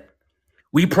out yet.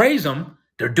 We praise them;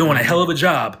 they're doing a hell of a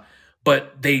job,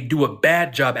 but they do a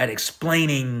bad job at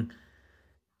explaining.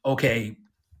 Okay.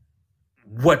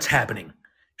 What's happening?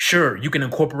 Sure, you can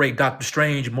incorporate Doctor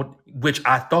Strange, which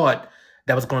I thought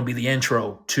that was going to be the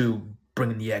intro to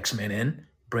bringing the X-Men in,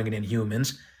 bringing in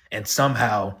humans, and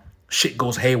somehow shit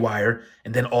goes haywire,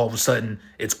 and then all of a sudden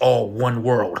it's all one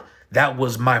world. That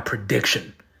was my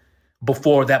prediction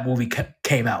before that movie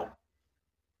came out,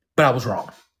 but I was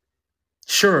wrong.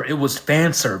 Sure, it was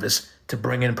fan service to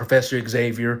bring in Professor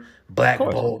Xavier, Black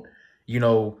Bolt,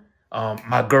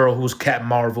 my girl who's Captain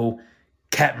Marvel,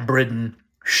 Captain Britain.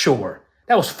 Sure,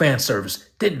 that was fan service.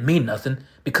 Didn't mean nothing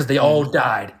because they all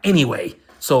died anyway.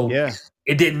 So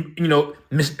it didn't,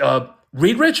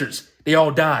 Reed Richards, they all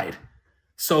died.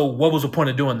 So what was the point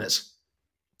of doing this?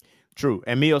 True.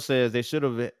 And Mio says they should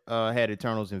have had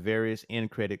Eternals in various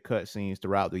end credit cutscenes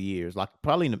throughout the years. Like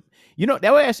probably,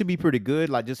 that would actually be pretty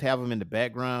good. Like just have them in the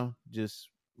background, just,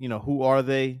 who are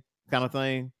they kind of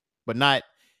thing, but not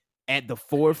at the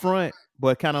forefront.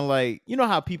 But kind of like,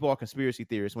 how people are conspiracy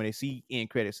theorists when they see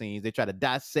end credit scenes, they try to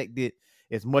dissect it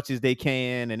as much as they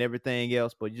can and everything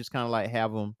else. But you just kind of like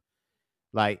have them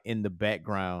like in the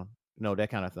background,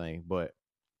 that kind of thing. But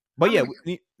yeah,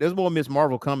 there's more Miss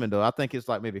Marvel coming though. I think it's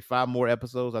like maybe 5 more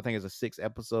episodes. I think it's a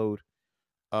 6-episode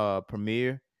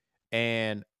premiere,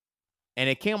 and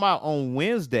it came out on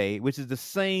Wednesday, which is the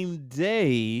same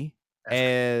day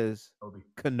as Kenobi.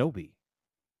 Kenobi.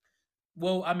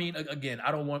 Well, I mean, again,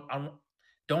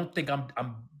 don't think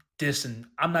I'm dissing.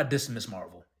 I'm not dissing Miss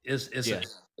Marvel. Yeah.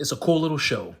 It's a cool little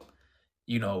show.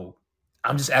 You know,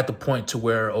 I'm just at the point to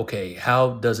where, okay,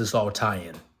 how does this all tie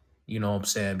in? You know what I'm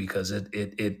saying? Because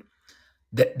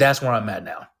that's where I'm at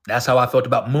now. That's how I felt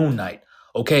about Moon Knight.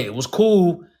 Okay, it was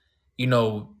cool,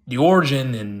 the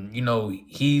origin, and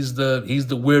he's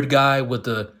the weird guy with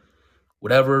the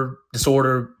whatever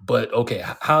disorder. But okay,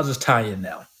 how's this tie in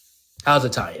now? How's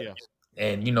it tie in? Yeah.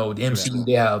 And the True that. MCU,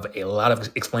 they have a lot of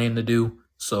explaining to do.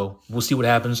 So we'll see what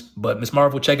happens. But Miss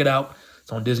Marvel, check it out.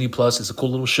 It's on Disney Plus. It's a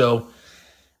cool little show.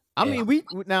 I Yeah. mean,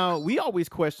 we always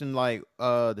question like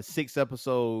the 6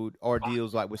 episode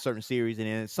ordeals like with certain series, and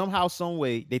then somehow, some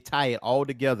way they tie it all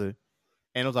together,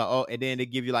 and it was like, oh, and then they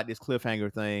give you like this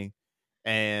cliffhanger thing,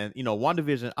 and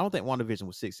WandaVision. I don't think WandaVision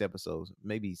was 6 episodes.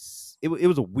 Maybe it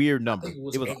was a weird I number. think it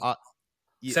was It was an eight, odd,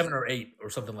 yeah, 7 or 8 or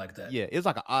something like that. yeah, it was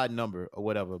like an odd number or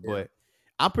whatever. Yeah. But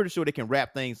I'm pretty sure they can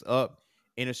wrap things up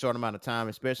in a short amount of time,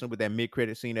 especially with that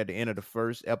mid-credit scene at the end of the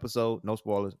first episode. No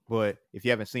spoilers, but if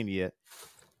you haven't seen it yet.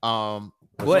 But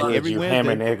Good, every you hammer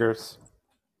Wednesday, niggers.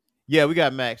 yeah, we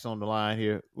got Max on the line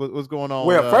here. What's going on?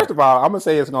 Well, first of all, I'm gonna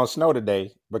say it's gonna snow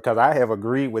today because I have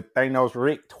agreed with Thanos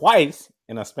Rick twice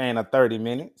in a span of 30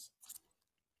 minutes.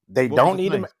 They What don't was the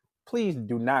need to. thing? Please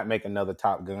do not make another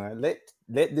Top Gun. Let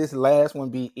this last one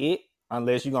be it,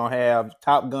 unless you're gonna have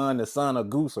Top Gun, the son of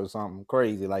Goose, or something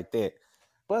crazy like that.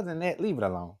 But other than that, leave it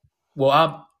alone.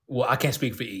 Well, I can't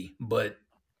speak for E, but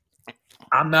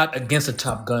I'm not against a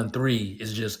Top Gun 3.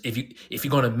 It's just if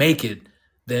you're gonna make it,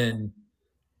 then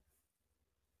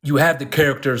you have the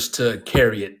characters to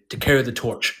carry the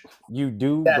torch. You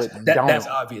do, That's but that, don't. that's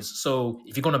obvious. So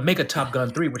if you're gonna make a Top Gun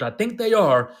 3, which I think they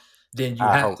are, then you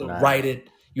I have hope to not. write it.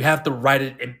 You have to write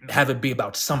it and have it be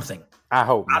about something. I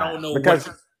hope I not. don't know because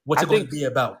what's I it going to think- be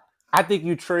about. I think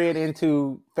you tread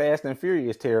into Fast and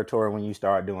Furious territory when you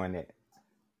start doing that.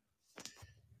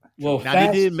 Well, Now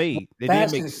they did make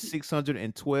Fast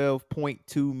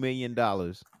 $612.2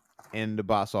 million in the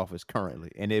box office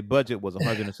currently, and their budget was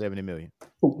 170 million.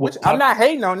 Which I'm not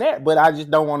hating on that, but I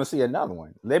just don't want to see another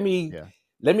one. Let me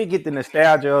get the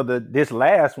nostalgia of this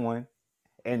last one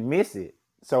and miss it.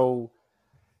 So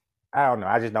I don't know.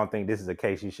 I just don't think this is a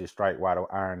case you should strike while the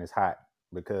iron is hot,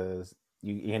 because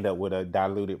you end up with a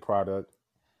diluted product.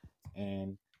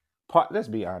 And let's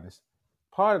be honest,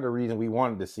 part of the reason we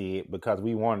wanted to see it because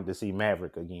we wanted to see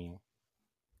Maverick again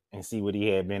and see what he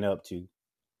had been up to.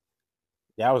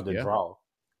 That was the draw.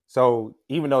 So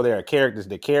even though there are characters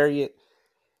that carry it,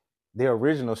 the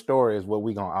original story is what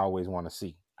we're going to always want to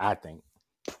see, I think.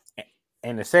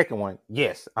 And the second one,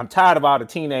 yes, I'm tired of all the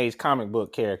teenage comic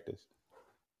book characters.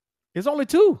 It's only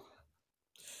 2.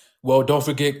 Well, don't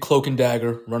forget Cloak and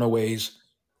Dagger, Runaways.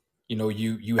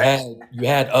 You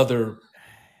had other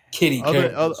kitty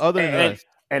characters. Other than us.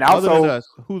 And Other also, than us,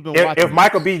 who's been watching if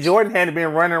Michael B. Jordan hadn't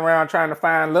been running around trying to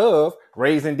find love,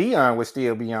 Raising Dion would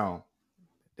still be on.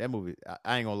 that movie?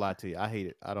 I ain't gonna lie to you. I hate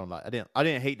it. I don't like. I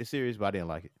didn't hate the series, but I didn't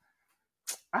like it.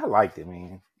 I liked it,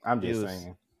 man. I'm just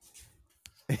saying.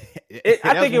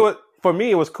 I think it was, for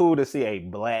me, it was cool to see a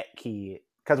black kid,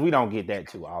 because we don't get that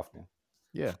too often.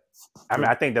 Yeah. I mean,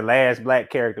 I think the last black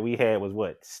character we had was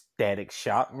what? Static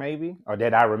Shock, maybe? Or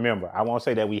that I remember. I won't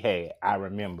say that we had. I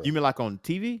remember. You mean like on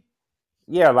TV?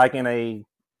 Yeah, like in a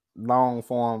long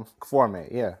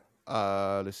format. Yeah.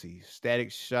 Let's see.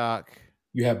 Static Shock.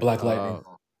 You have Black Lightning.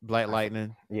 Black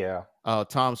Lightning. Yeah.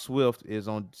 Tom Swift is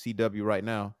on CW right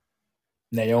now.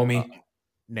 Naomi.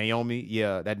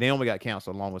 Yeah. That Naomi got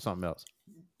canceled along with something else.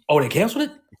 Oh, they canceled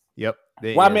it? Yep.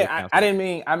 I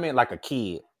meant like a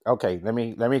kid. Okay, let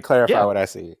me clarify what I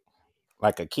said.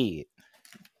 Like a kid.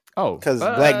 Oh, because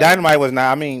Black Dynamite was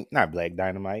not. I mean, not Black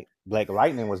Dynamite. Black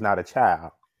Lightning was not a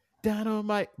child.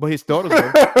 Dynamite, but his daughters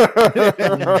were.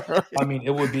 I mean,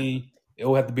 it would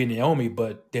have to be Naomi,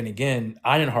 but then again,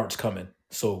 Ironheart's coming,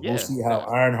 so we'll see how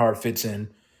Ironheart fits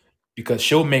in, because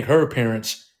she'll make her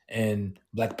appearance in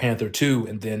Black Panther 2,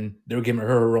 and then they're giving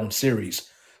her own series.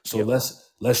 So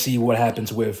let's see what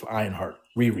happens with Ironheart,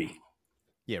 Riri.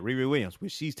 Yeah, Riri Williams,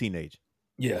 which she's teenage.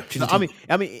 Yeah, I mean,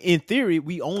 in theory,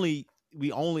 we only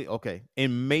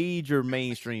in major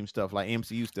mainstream stuff like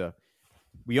MCU stuff,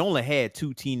 we only had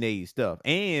 2 teenage stuff.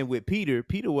 And with Peter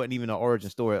wasn't even an origin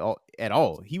story at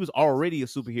all. He was already a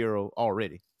superhero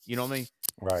already. You know what I mean?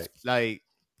 Right. Like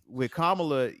with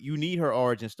Kamala, you need her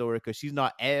origin story because she's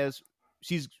not as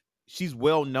she's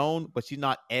well known, but she's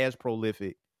not as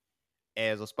prolific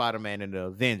as a Spider-Man in the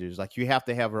Avengers. Like you have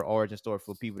to have her origin story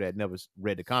for people that never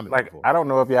read the comic Like before. I don't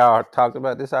know if y'all talked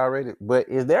about this already, but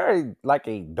is there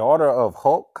a daughter of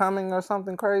Hulk coming or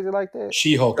something crazy like that?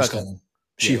 She-Hulk is coming.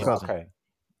 She-Hulk. Okay.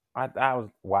 I was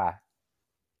why?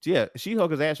 Yeah,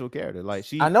 She-Hulk is an actual character. Like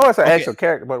I know it's an actual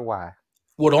character, but why?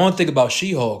 Well, the only thing about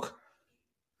She-Hulk,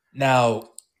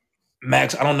 now,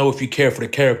 Max, I don't know if you care for the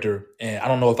character, and I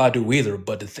don't know if I do either.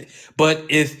 But but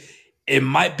if it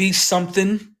might be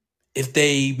something if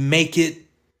they make it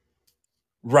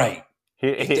right.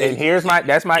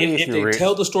 That's my issue. If they Rich.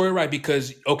 tell the story right,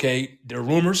 because okay, there are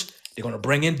rumors they're going to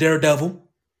bring in Daredevil,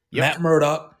 Matt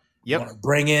Murdock. Yep.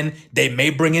 They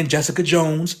may bring in Jessica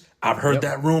Jones. I've heard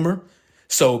that rumor.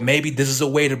 So maybe this is a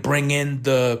way to bring in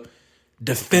the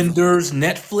Defenders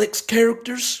Netflix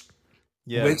characters,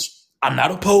 which I'm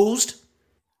not opposed.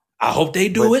 I hope they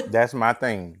do it. That's my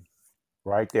thing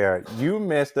right there. You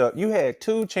messed up. You had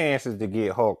 2 chances to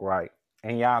get Hulk right,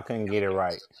 and y'all couldn't get it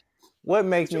right. What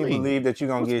makes me believe that you're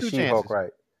going to get She-Hulk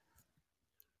right?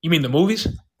 You mean the movies?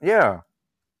 Yeah.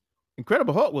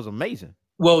 Incredible Hulk was amazing.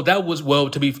 Well, that was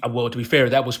to be fair,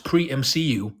 that was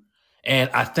pre-MCU,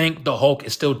 and I think the Hulk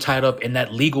is still tied up in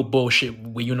that legal bullshit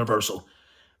with Universal,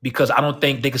 because I don't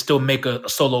think they can still make a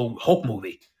solo Hulk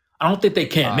movie. I don't think they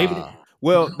can. Maybe.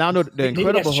 Now the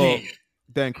Incredible Hulk,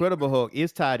 the Incredible Hulk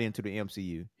is tied into the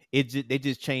MCU. They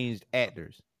just changed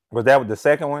actors. Was that the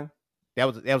second one? That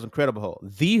was Incredible Hulk.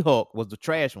 The Hulk was the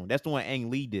trash one. That's the one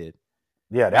Ang Lee did.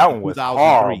 Yeah, that one was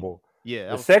horrible.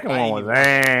 Yeah, the second one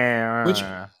was which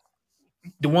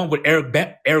the one with Eric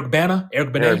Bana, yeah.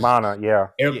 Eric Bana,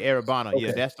 okay.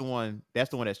 Yeah, that's the one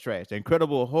that's trash. The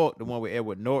Incredible Hulk, the one with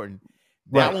Edward Norton,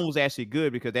 that one was actually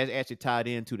good because that's actually tied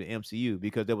into the MCU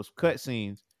because there was cut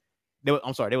scenes. There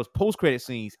was post-credit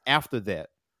scenes after that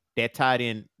tied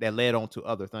in, that led on to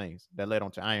other things, that led on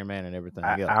to Iron Man and everything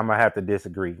else. I'm gonna have to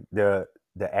disagree. The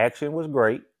action was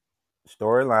great,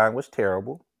 storyline was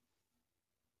terrible,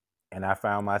 and I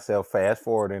found myself fast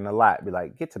forwarding a lot. Be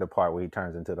like, get to the part where he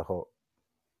turns into the Hulk.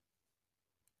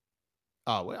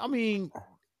 Oh well, I mean,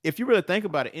 if you really think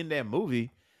about it, in that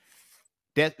movie,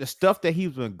 that the stuff that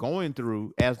he's been going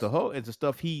through as the Hulk is the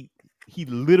stuff he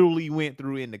literally went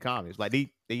through in the comics. Like they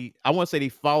I won't say they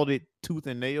followed it tooth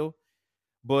and nail,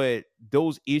 but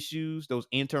those issues, those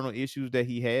internal issues that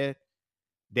he had,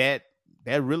 that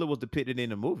really was depicted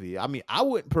in the movie. I mean, I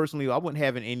wouldn't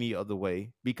have it any other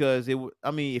way, because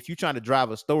if you're trying to drive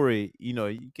a story,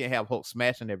 you can't have Hulk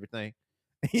smashing everything.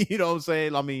 You know what I'm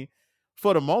saying? I mean,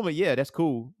 for the moment, yeah, that's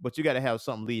cool, but you got to have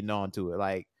something leading on to it.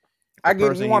 Like, I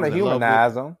get you want to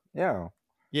humanize them. Yeah,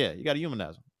 you got to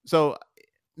humanize them. So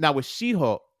now with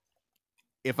She-Hulk,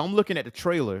 if I'm looking at the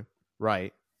trailer,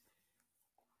 right,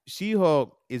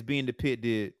 She-Hulk is being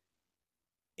depicted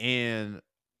in,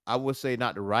 I would say,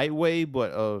 not the right way,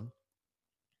 but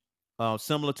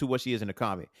similar to what she is in the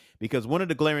comic. Because one of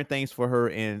the glaring things for her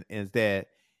is that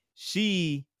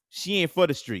she ain't for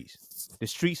the streets. The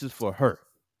streets is for her.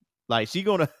 Like,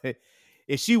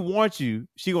 if she wants you,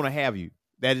 she gonna have you.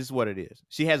 That is what it is.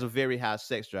 She has a very high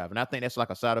sex drive, and I think that's like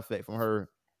a side effect from her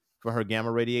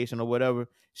gamma radiation or whatever.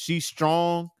 She's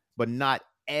strong, but not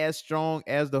as strong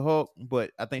as the Hulk.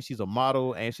 But I think she's a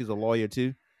model and she's a lawyer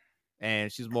too,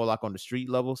 and she's more like on the street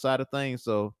level side of things.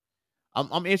 So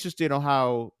I'm interested on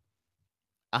how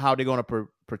they're gonna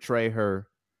portray her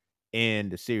in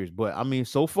the series. But I mean,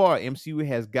 so far MCU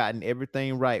has gotten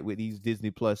everything right with these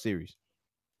Disney Plus series.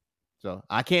 So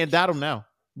I can't doubt them now.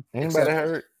 Anybody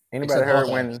heard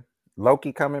when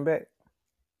Loki coming back?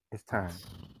 It's time.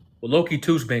 Well, Loki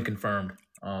 2's been confirmed,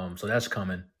 so that's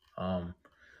coming. But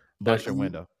that's your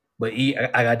window. But I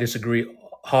gotta disagree.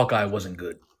 Hawkeye wasn't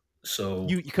good. So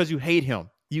because you hate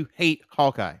him. You hate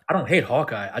Hawkeye. I don't hate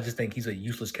Hawkeye. I just think he's a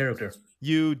useless character.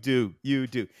 You do.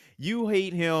 You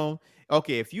hate him.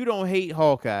 Okay, if you don't hate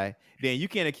Hawkeye, then you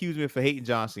can't accuse me for hating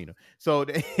John Cena. So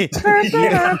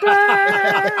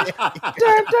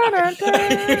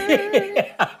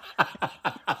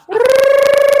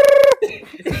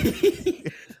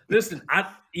listen,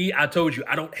 I told you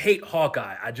I don't hate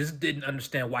Hawkeye. I just didn't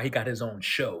understand why he got his own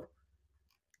show.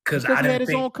 Because he had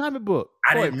his own comic book.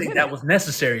 I didn't think that was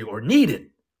necessary or needed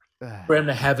for him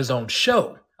to have his own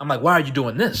show. I'm like, why are you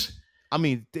doing this? I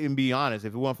mean, to be honest,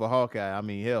 if it weren't for Hawkeye, I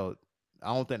mean, hell,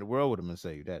 I don't think the world would have been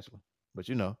saved, actually. But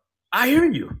I hear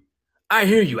you.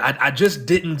 I just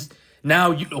didn't.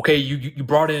 Now you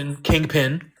brought in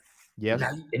Kingpin. Yes.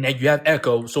 And now you have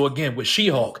Echo. So again, with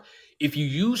She-Hulk, if you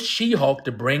use She-Hulk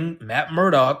to bring Matt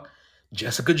Murdock,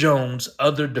 Jessica Jones,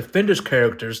 other Defenders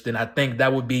characters, then I think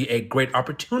that would be a great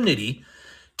opportunity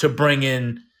to bring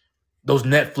in those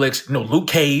Netflix, Luke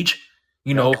Cage,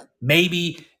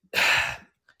 maybe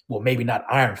well, maybe not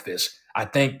Iron Fist. I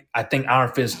think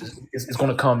Iron Fist is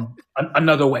going to come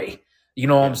another way. You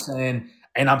know what I'm saying?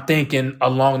 And I'm thinking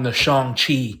along the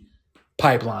Shang-Chi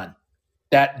pipeline.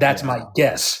 That's my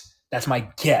guess. That's my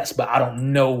guess, but I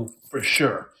don't know for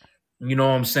sure. You know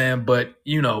what I'm saying? But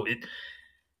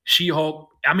She-Hulk.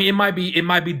 I mean, it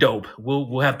might be dope.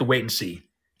 We'll have to wait and see.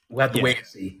 We'll have to wait and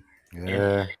see.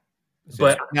 Yeah.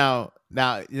 But now,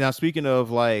 speaking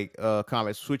of like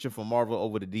comics switching from Marvel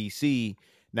over to DC,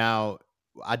 now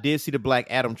I did see the Black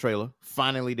Adam trailer.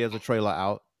 Finally, there's a trailer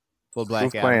out for Black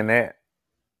Who's Adam. playing that?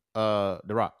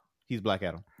 The Rock. He's Black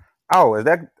Adam. Oh, is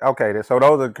that okay? So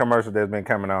those are commercials that's been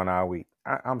coming on all week.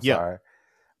 I'm sorry.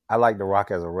 I like The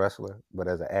Rock as a wrestler, but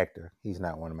as an actor, he's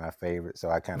not one of my favorites. So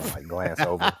I kind of like glance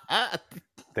over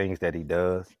things that he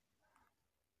does.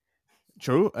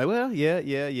 True. Well, yeah.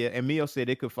 And Mio said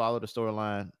they could follow the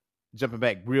storyline. Jumping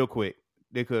back real quick,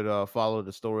 they could follow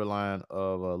the storyline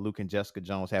of Luke and Jessica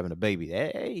Jones having a baby.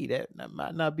 Hey, that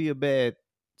might not be a bad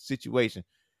situation.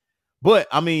 But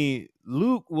I mean,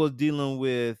 Luke was dealing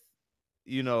with,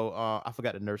 I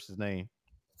forgot the nurse's name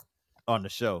on the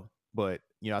show, but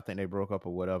I think they broke up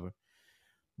or whatever.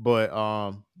 But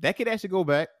that could actually go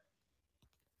back.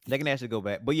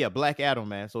 But yeah, Black Adam,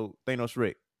 man. So Thanos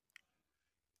Rick.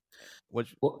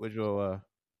 What's your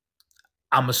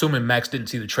I'm assuming Max didn't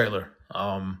see the trailer.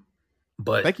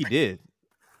 But I think he did.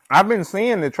 I've been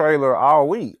seeing the trailer all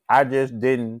week. I just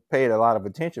didn't pay it a lot of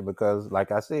attention because,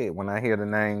 like I said, when I hear the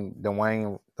name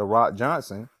Dwayne "The Rock"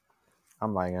 Johnson,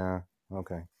 I'm like,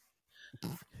 okay.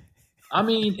 I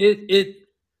mean,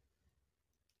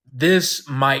 this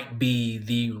might be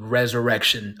the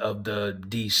resurrection of the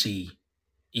DC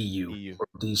EU. Or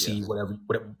DC,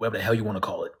 whatever the hell you want to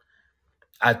call it.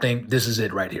 I think this is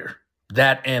it right here.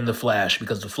 That and The Flash,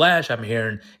 because The Flash, I'm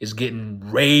hearing, is getting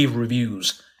rave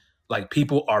reviews. Like,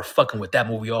 people are fucking with that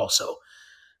movie also.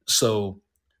 So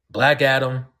Black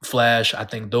Adam, Flash, I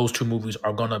think those two movies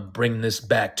are gonna bring this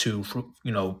back to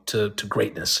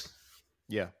greatness.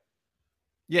 Yeah.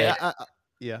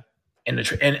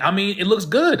 And I mean, it looks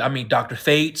good. I mean, Dr.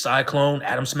 Fate, Cyclone,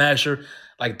 Atom Smasher,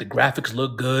 like the graphics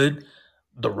look good.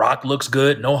 The Rock looks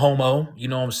good. No homo. You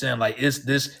know what I'm saying? Like,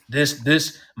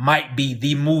 this might be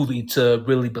the movie to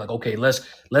really be like, okay, let's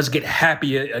get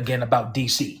happy again about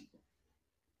DC.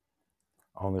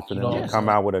 Only for them to come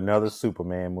out with another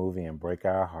Superman movie and break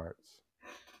our hearts.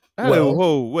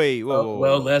 Whoa.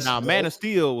 Well, Man of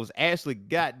Steel was actually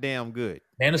goddamn good.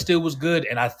 Man of Steel was good,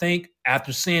 and I think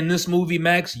after seeing this movie,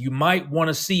 Max, you might want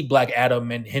to see Black Adam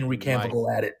and Henry Cavill go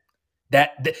at it.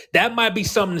 That might be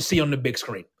something to see on the big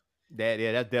screen.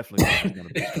 That's definitely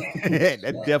something that's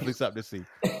definitely something to see.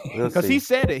 Because he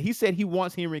said it. He said he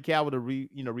wants Henry Cavill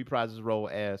to reprise his role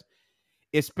as,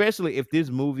 especially if this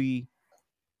movie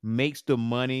makes the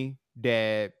money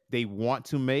that they want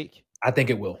to make. I think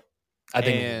it will.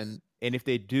 And if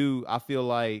they do, I feel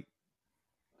like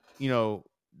The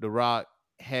Rock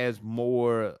has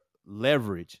more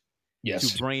leverage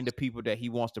to bring the people that he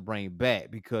wants to bring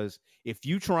back. Because if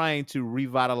you trying to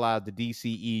revitalize the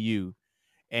DCEU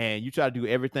and you try to do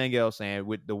everything else, and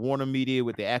with the Warner Media,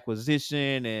 with the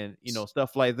acquisition and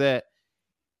stuff like that,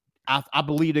 I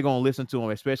believe they're gonna listen to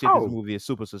him, especially if this movie is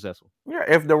super successful. Yeah,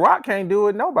 if The Rock can't do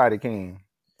it, nobody can.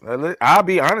 I'll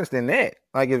be honest in that.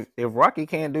 Like, if Rocky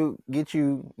can't get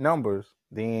you numbers,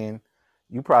 then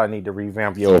you probably need to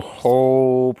revamp your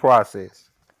whole process.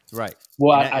 Right.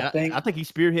 Well, I think he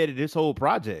spearheaded this whole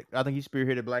project. I think he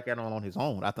spearheaded Black Adam on his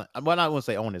own. I want to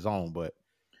say on his own, but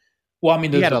I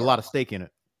mean, he had a lot of stake in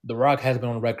it. The Rock has been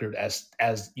on record as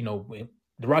The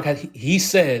Rock he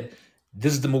said,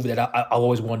 this is the movie that I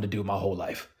always wanted to do my whole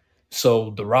life. So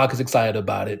The Rock is excited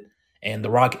about it, and The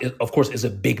Rock, of course, is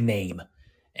a big name.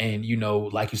 And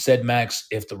like you said, Max,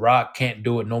 if The Rock can't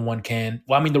do it, no one can.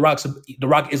 Well, I mean, The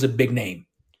Rock is a big name,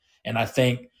 and I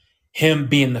think him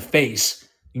being the face,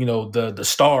 the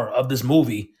star of this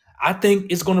movie, I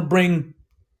think it's going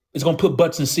to put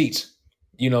butts in seats,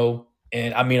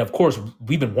 And I mean, of course,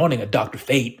 we've been wanting a Dr.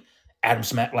 Fate, Adam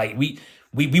Smash. Like, we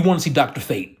want to see Dr.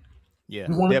 Fate. Yeah,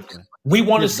 definitely. We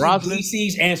want to see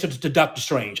DC's answer to Doctor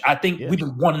Strange. I think we've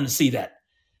been wanting to see that.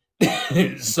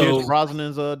 So Pierce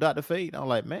Brosnan's Dr. Fate. I'm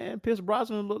like, man, Pierce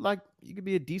Brosnan look like you could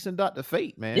be a decent Dr.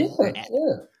 Fate, man. Yeah.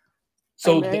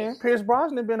 So Pierce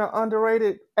Brosnan been an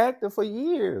underrated actor for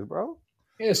years, bro.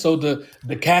 Yeah. So the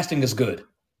casting is good.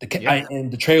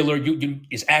 And the trailer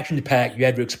is action packed. You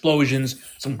have your explosions,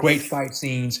 some great fight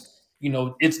scenes.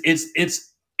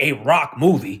 It's a Rock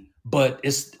movie, but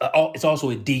it's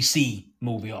also a DC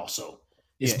movie also.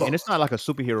 And it's not like a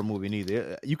superhero movie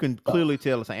neither. You can clearly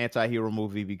tell it's an anti-hero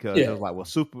movie because it was like, well,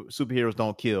 superheroes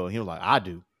don't kill. And he was like, I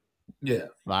do. Yeah.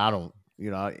 Like, I don't.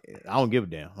 I don't give a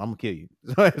damn. I'm gonna kill you.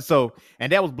 So,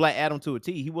 and that was Black Adam to a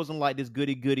T. He wasn't like this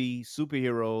goody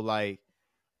superhero. Like,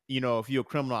 if you're a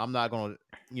criminal, I'm not gonna,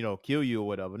 kill you or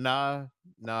whatever. Nah,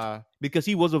 because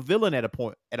he was a villain at a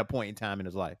point in time in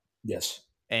his life. Yes.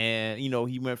 And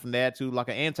he went from that to like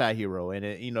an anti-hero, and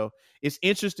it's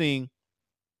interesting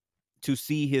to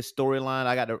see his storyline.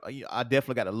 I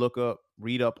definitely got to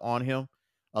read up on him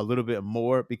a little bit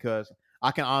more, because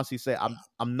I can honestly say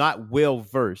I'm not well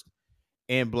versed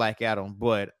in Black Adam,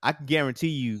 but I can guarantee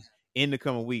you in the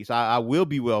coming weeks I will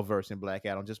be well versed in Black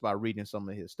Adam just by reading some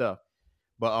of his stuff.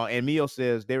 But and Mio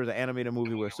says there is an animated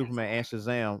movie where Superman and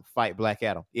Shazam fight Black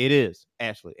Adam. It is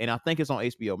actually, and I think it's on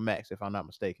HBO Max if I'm not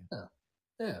mistaken.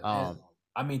 Yeah.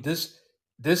 I mean, this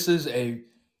is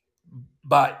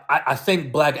but I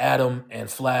think Black Adam and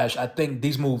Flash, I think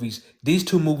these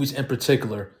two movies in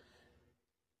particular,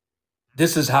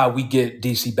 this is how we get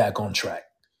DC back on track.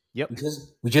 Yep.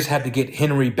 We just have to get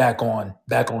Henry back on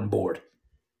board.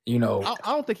 I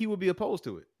don't think he would be opposed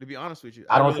to it, to be honest with you.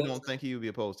 I really don't think he would be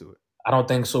opposed to it. I don't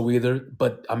think so either.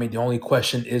 But I mean, the only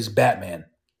question is Batman.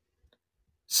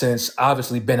 Since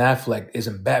obviously Ben Affleck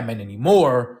isn't Batman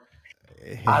anymore,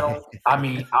 I'm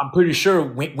pretty sure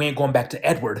we ain't going back to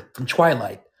Edward from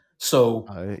Twilight. So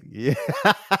yeah,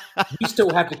 we still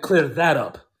have to clear that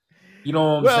up. You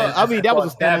know what I'm saying? I mean, that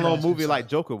was a standalone movie like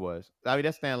Joker was. I mean,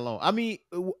 that's standalone. I mean,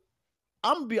 I'm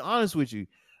gonna be honest with you.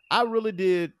 I really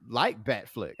did like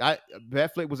Batfleck.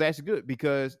 Batfleck was actually good,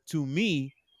 because to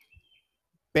me,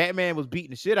 Batman was beating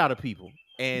the shit out of people.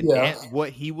 And that's what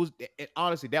he was. And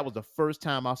honestly, that was the first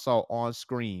time I saw on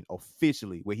screen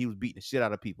officially where he was beating the shit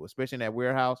out of people, especially in that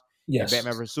warehouse. Yes.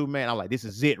 Batman vs. Superman. I'm like, this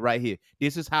is it right here.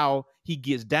 This is how he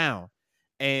gets down.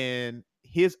 And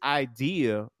his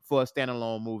idea for a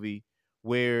standalone movie,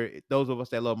 where those of us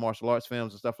that love martial arts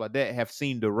films and stuff like that have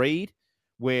seen The Raid,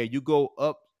 where you go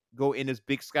in this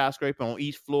big skyscraper, on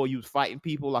each floor you was fighting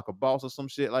people like a boss or some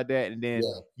shit like that, and then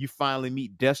you finally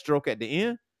meet Deathstroke at the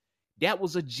end. That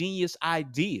was a genius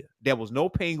idea. There was no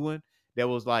Penguin. There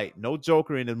was like no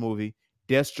Joker in the movie.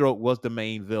 Deathstroke was the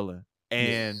main villain,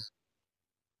 and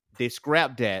they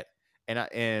scrapped that.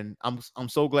 And I'm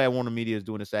so glad Warner Media is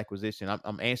doing this acquisition.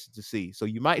 I'm anxious to see. So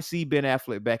you might see Ben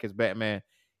Affleck back as Batman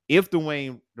if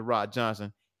Dwayne "The Rock"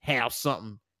 Johnson have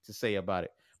something to say about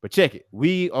it. But check it.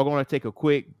 We are going to take a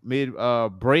quick mid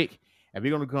break, and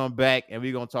we're going to come back and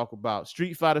we're going to talk about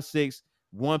Street Fighter 6.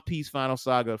 One Piece Final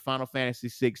Saga, Final Fantasy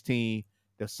 16,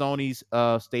 the Sony's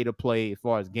state of play as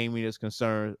far as gaming is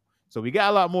concerned. So we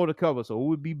got a lot more to cover. So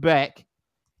we'll be back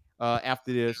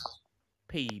after this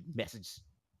paid message.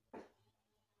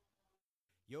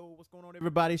 Yo, what's going on,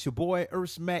 everybody? It's your boy Earth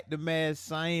Smack, the Mad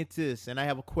Scientist, and I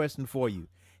have a question for you.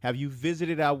 Have you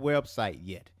visited our website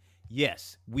yet?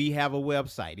 Yes, we have a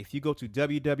website. If you go to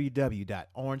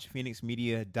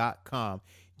www.orangephoenixmedia.com,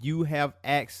 you have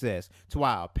access to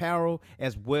our apparel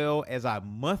as well as our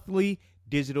monthly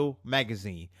digital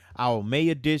magazine. Our May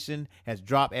edition has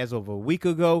dropped as of a week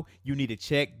ago. You need to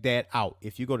check that out.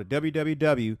 If you go to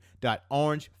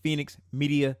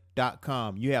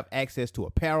www.orangephoenixmedia.com, you have access to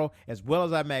apparel as well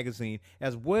as our magazine,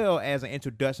 as well as an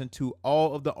introduction to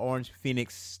all of the Orange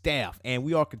Phoenix staff. And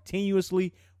we are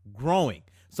continuously growing.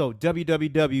 So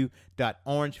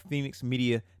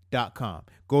www.orangephoenixmedia.com.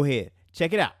 Go ahead,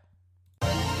 check it out.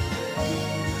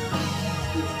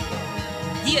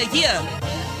 Yeah.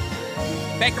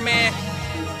 Baker Man,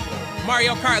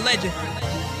 Mario Kart legend.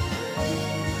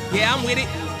 Yeah, I'm with it.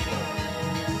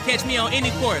 Catch me on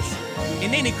any course,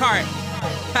 in any kart.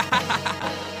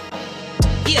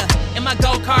 Yeah, in my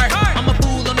go-kart, I'm a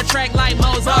fool on the track like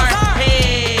Mozart.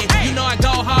 Hey, you know I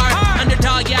go hard.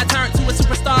 Underdog, yeah, I turn to a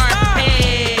superstar.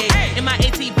 Hey, in my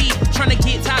ATV, trying to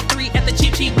get top 3 at the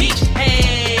Cheap Cheap Beach.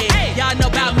 Hey, y'all know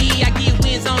about me, I get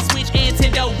wins on Switch and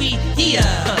Nintendo Wii.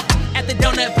 Yeah, at the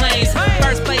Donut Plains,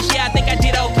 first place, yeah, I think I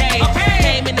did okay.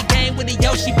 Came in the game with a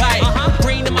Yoshi bite.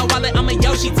 Green in my wallet, I'm a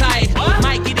Yoshi type.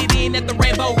 Might get it in at the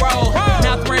Rainbow Road.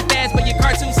 Mouth run fast, but your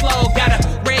car too slow. Got a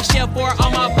red shell for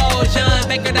all my foes. Young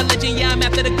Baker, the legend, yeah, I'm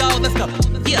after the goal. Let's go.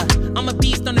 Yeah, I'm a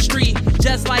beast on the street.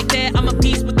 Just like that, I'm a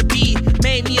beast with the beat.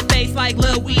 Made me a face like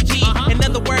Lil Ouija. In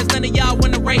other words, none of y'all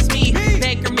wanna race me.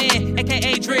 Baker Man,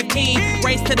 aka Drift King.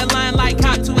 Race to the line like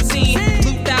cop to a scene.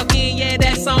 Blue Falcon, yeah,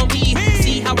 that's on me.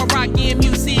 See how I rock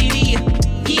MUCD.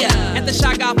 Yeah, at the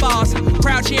Shot Got Falls.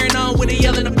 Crowd cheering on with a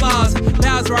yelling applause.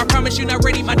 Bowser, I promise you not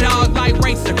ready, my dog like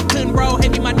racer. Couldn't roll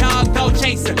heavy, my dog, go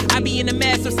chaser. I be in the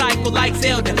master cycle like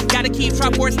Zelda. Gotta keep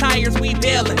Tri-Force tires, we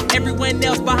bailing. Everyone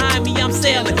else behind me, I'm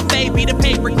sailing. Baby, the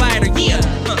paper glider, yeah.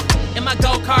 In my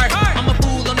go-kart, I'm a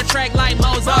fool on the track like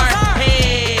Mozart.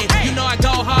 Hey, you know I go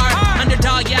hard.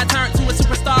 Underdog, yeah, I turn to a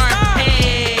superstar.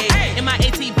 Hey, in my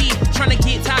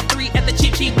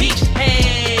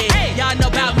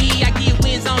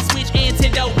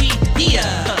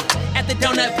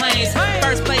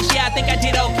think I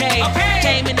did okay.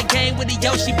 Came in the game with a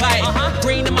Yoshi bite.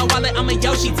 Green in my wallet, I'm a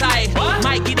Yoshi type.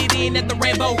 Might get it in at the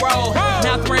Rainbow Road.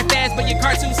 Mouth run fast, but your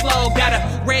car too slow. Got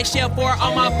a red shell for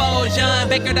all my foes. John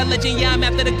Baker, the legend, yeah, I'm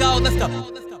after the goal. Let's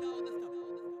go.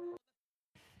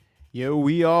 Yo,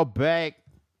 we are back.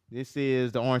 This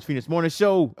is the Orange Phoenix Morning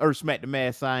Show. Earth Smack the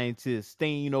Mad Scientist,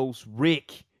 Thanos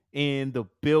Rick in the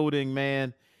building,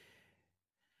 man.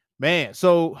 Man,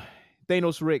 so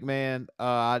Thanos Rick, man,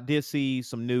 I did see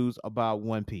some news about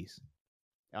One Piece.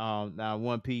 Now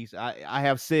One Piece, I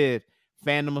have said,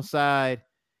 fandom aside,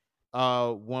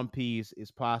 One Piece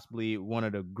is possibly one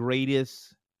of the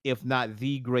greatest, if not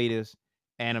the greatest,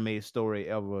 anime story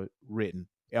ever written,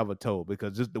 ever told,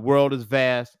 because the world is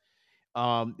vast.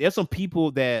 There's some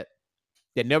people that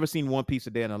never seen One Piece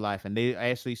a day in their life, and they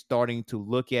actually starting to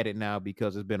look at it now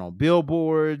because it's been on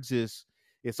billboards.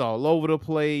 It's all over the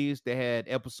place. They had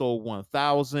episode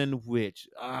 1000, which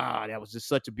that was just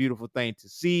such a beautiful thing to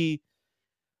see.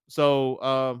 So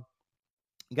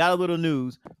got a little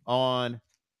news on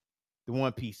the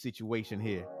One Piece situation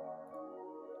here.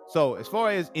 So as far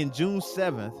as in June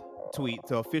 7th tweet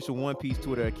to official One Piece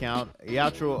Twitter account,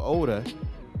 Yatro Oda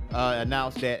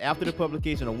announced that after the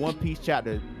publication of One Piece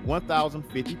chapter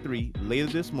 1053 later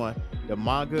this month, the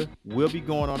manga will be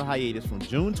going on a hiatus from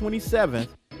June 27th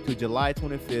to July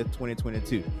 25th,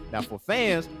 2022. Now, for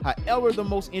fans, however, the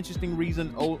most interesting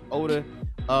reason Oda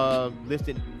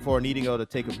listed for needing to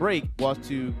take a break was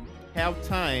to have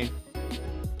time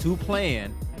to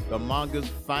plan the manga's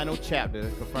final chapter,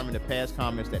 confirming the past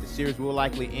comments that the series will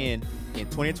likely end in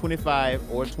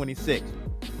 2025 or 26.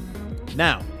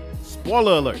 Now,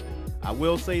 spoiler alert. I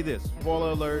will say this.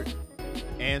 Spoiler alert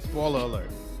and spoiler alert.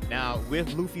 Now,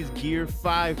 with Luffy's Gear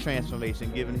 5 transformation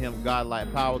giving him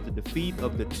godlike power, the defeat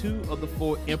of the 2 of the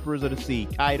 4 Emperors of the Sea,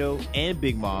 Kaido and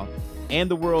Big Mom, and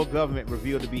the world government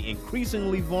revealed to be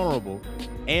increasingly vulnerable,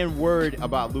 and word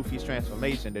about Luffy's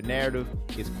transformation, the narrative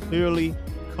is clearly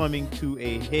coming to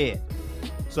a head.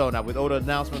 So now with Oda's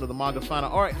announcement of the manga's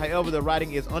final arc, however, the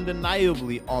writing is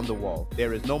undeniably on the wall.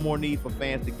 There is no more need for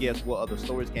fans to guess what other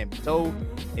stories can be told.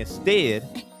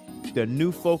 Instead, the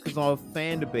new focus on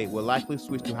fan debate will likely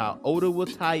switch to how Oda will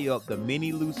tie up the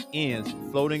many loose ends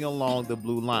floating along the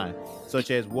blue line,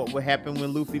 such as what will happen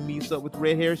when Luffy meets up with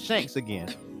red-haired Shanks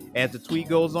again. As the tweet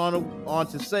goes on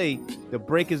to say, the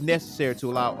break is necessary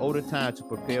to allow Oda time to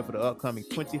prepare for the upcoming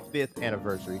 25th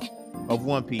anniversary of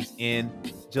One Piece in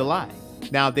July.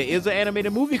 Now, there is an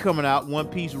animated movie coming out, One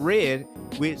Piece Red,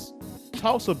 which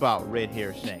talks about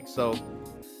red-haired Shanks. So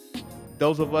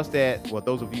those of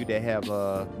you that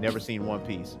have never seen One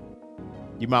Piece,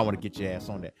 you might want to get your ass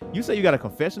on that. You say you got a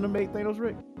confession to make, Thanos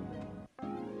Rick?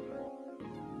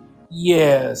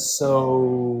 Yeah,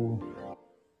 so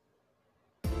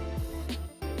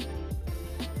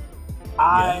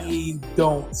I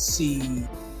don't see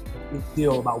the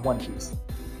deal about One Piece.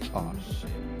 Oh shit!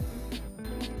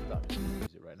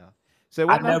 Right now, say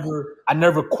what? I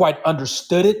never quite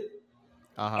understood it,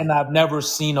 and I've never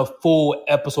seen a full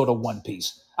episode of One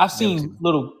Piece. I've seen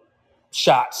little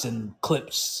shots and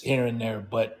clips here and there,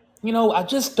 but I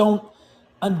just don't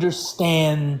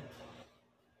understand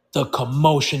the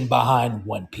commotion behind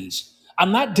One Piece.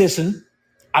 I'm not dissing,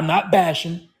 I'm not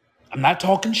bashing, I'm not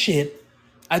talking shit.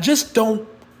 I just don't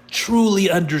truly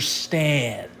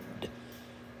understand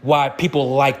why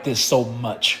people like this so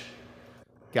much.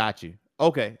 Got you.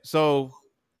 Okay, so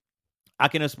I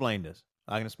can explain this.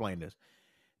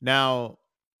 Now,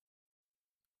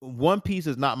 One Piece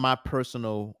is not my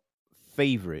personal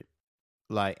favorite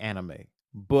anime,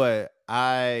 but when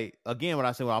I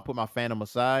put my fandom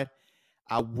aside,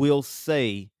 I will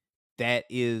say that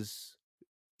is,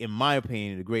 in my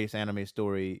opinion, the greatest anime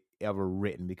story ever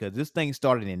written, because this thing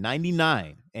started in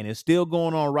 99 and it's still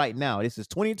going on right now. This is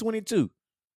 2022.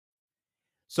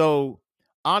 So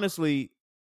honestly,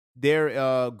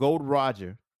 Gold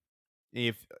Roger,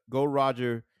 if Gold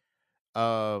Roger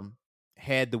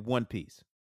had the One Piece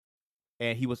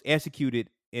and he was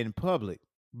executed in public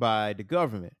by the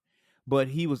government, but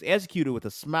he was executed with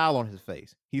a smile on his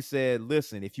face. He said,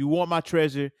 listen, if you want my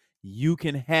treasure, you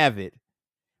can have it,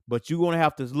 but you're going to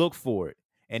have to look for it.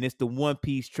 And it's the One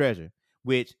Piece treasure,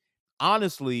 which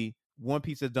honestly, One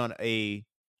Piece has done a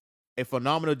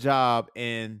phenomenal job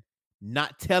in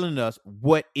not telling us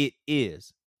what it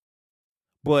is.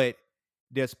 But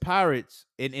there's pirates,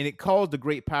 and it caused the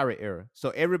Great Pirate Era. So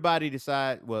everybody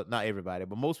not everybody,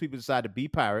 but most people decide to be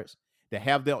pirates,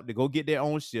 to go get their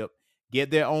own ship,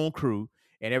 get their own crew,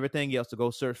 and everything else to go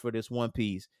search for this One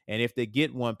Piece. And if they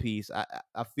get One Piece,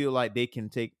 I feel like they can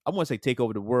I wouldn't say take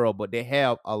over the world, but they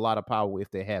have a lot of power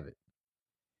if they have it.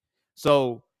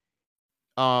 So,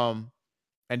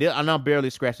 and I'm barely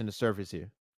scratching the surface here,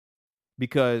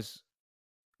 because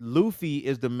Luffy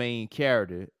is the main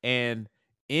character, and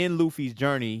in Luffy's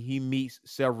journey, he meets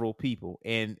several people,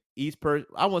 and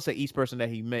I won't say each person that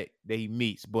he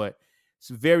meets, but it's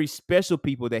very special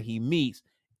people that he meets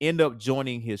end up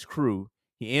joining his crew.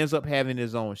 He ends up having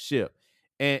his own ship,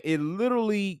 and it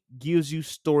literally gives you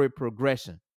story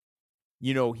progression.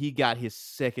 You know, he got his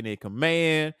second in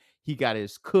command, he got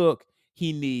his cook,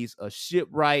 he needs a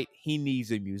shipwright, he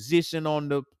needs a musician on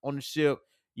the ship.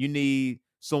 You need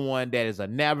someone that is a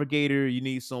navigator, you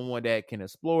need someone that can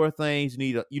explore things,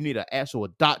 you need an actual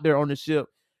doctor on the ship.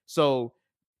 So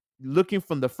looking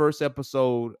from the first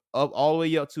episode up all the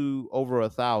way up to over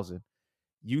 1,000,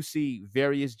 you see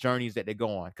various journeys that they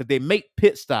go on, because they make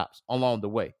pit stops along the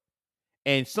way.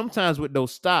 And sometimes with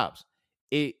those stops,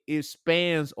 it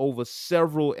spans over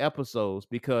several episodes,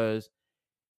 because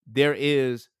there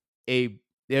is a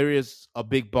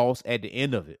big boss at the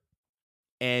end of it.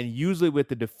 And usually with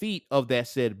the defeat of that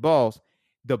said boss,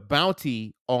 the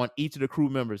bounty on each of the crew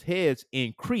members' heads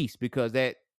increase, because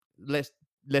that lets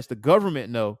the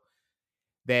government know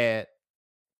that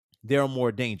they're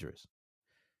more dangerous.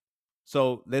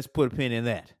 So let's put a pin in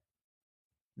that.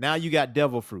 Now you got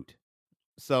devil fruit.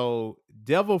 So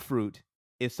devil fruit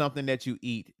is something that you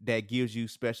eat that gives you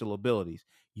special abilities.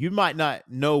 You might not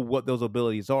know what those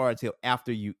abilities are until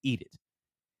after you eat it.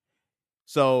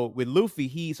 So with Luffy,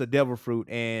 he eats a devil fruit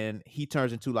and he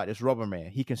turns into like this rubber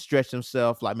man. He can stretch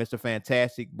himself like Mr.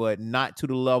 Fantastic, but not to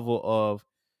the level of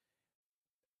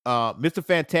Mr.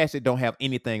 Fantastic don't have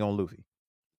anything on Luffy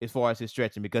as far as his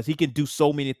stretching, because he can do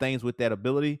so many things with that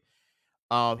ability.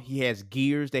 He has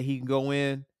gears that he can go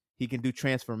in. He can do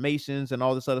transformations and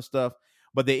all this other stuff.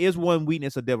 But there is one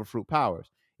weakness of devil fruit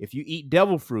powers. If you eat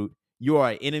devil fruit, you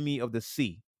are an enemy of the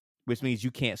sea, which means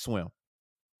you can't swim.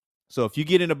 So if you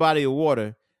get in a body of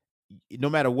water, no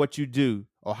matter what you do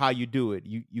or how you do it,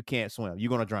 you can't swim. You're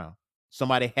going to drown.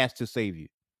 Somebody has to save you.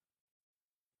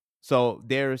 So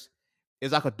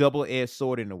it's like a double-edged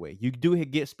sword in a way. You do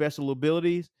get special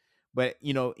abilities, but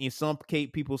you know, in some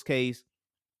people's case,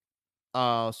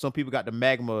 some people got the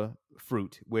magma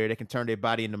fruit where they can turn their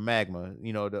body into magma.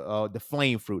 You know, the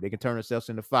flame fruit, they can turn themselves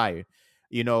into fire.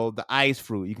 You know, the ice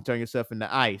fruit, you can turn yourself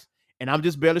into ice. And I'm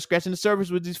just barely scratching the surface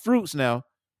with these fruits now,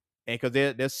 and because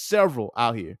there's several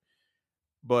out here.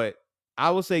 But I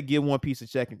would say give One Piece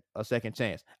a second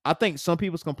chance. I think some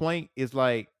people's complaint is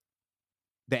like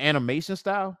the animation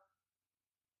style,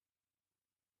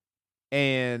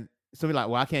 and something like,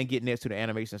 well, I can't get next to the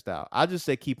animation style. I just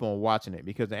say keep on watching it,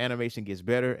 because the animation gets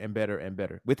better and better and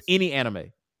better with any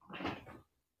anime.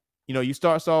 You know, you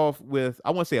start off with,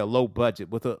 I won't say a low budget,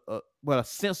 with a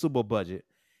sensible budget,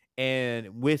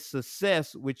 and with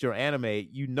success with your anime,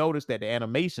 you notice that the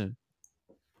animation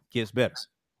gets better.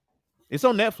 It's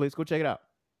on Netflix. Go check it out.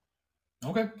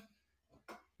 Okay.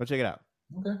 Go check it out.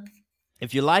 Okay.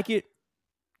 If you like it,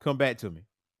 come back to me.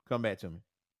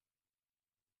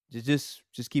 Just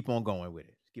keep on going with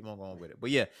it. But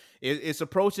yeah, it's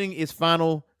approaching its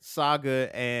final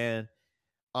saga, and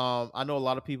I know a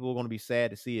lot of people are going to be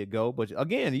sad to see it go. But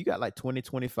again, you got like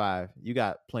 2025. You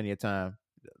got plenty of time.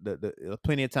 The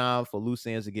plenty of time for loose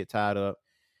ends to get tied up,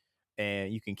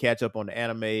 and you can catch up on the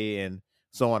anime and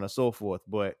so on and so forth.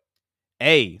 But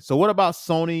hey, so what about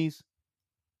Sony's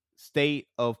state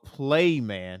of play,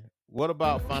 man? What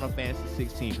about Final Fantasy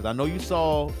 16? Because I know you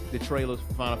saw the trailers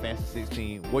for Final Fantasy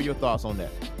 16. What are your thoughts on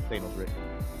that? Thanos, Rick.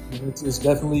 It's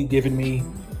definitely giving me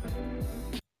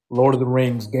Lord of the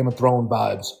Rings, Game of Thrones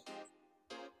vibes.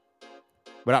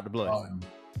 Without the blood.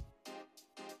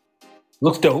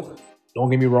 Looks dope. Don't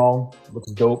get me wrong.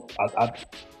 Looks dope. I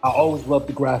always love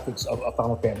the graphics of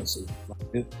Final Fantasy.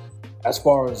 As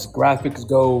far as graphics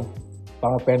go,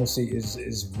 Final Fantasy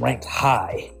is ranked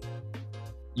high.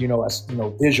 You know,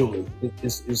 visually,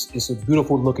 it's a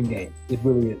beautiful looking game. It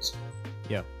really is.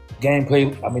 Yeah. The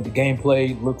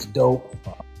gameplay looks dope.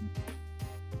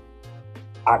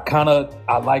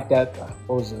 I like that.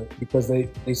 What was it? Because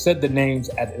they said the names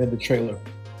at the end of the trailer,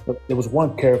 but there was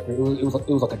one character. It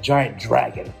was like a giant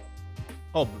dragon.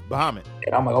 Oh, Bahamut.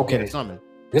 And I'm like, okay,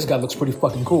 this guy looks pretty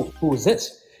fucking cool. Who is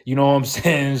this? You know what I'm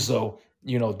saying? So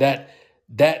you know that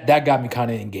got me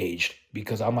kind of engaged,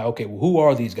 because I'm like, okay, well, who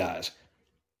are these guys?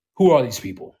 Who are these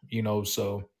people? You know,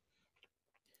 so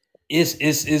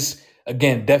it's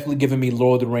again definitely giving me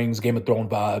Lord of the Rings, Game of Thrones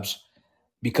vibes,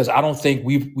 because I don't think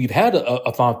we've had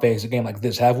a Final Fantasy game like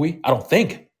this, have we? I don't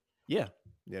think. Yeah,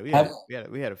 we had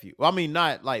a few. Well, I mean,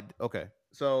 not like, okay,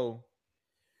 so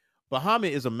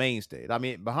Bahamut is a mainstay. I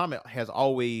mean, Bahamut has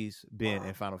always been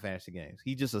in Final Fantasy games.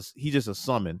 He's just a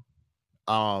summon.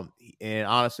 And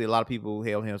honestly, a lot of people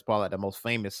hail him as probably like the most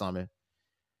famous summon.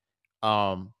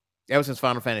 Ever since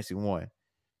Final Fantasy 1.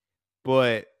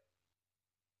 But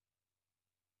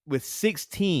with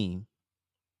 16,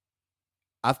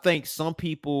 I think some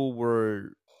people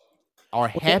are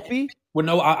happy. Well,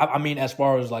 no, I mean, as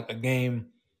far as like a game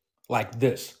like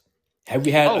this, have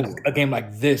we had a game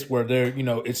like this where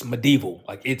it's medieval,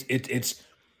 like it's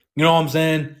you know what I'm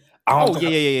saying?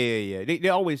 Yeah. They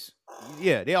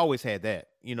always had that.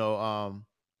 I'm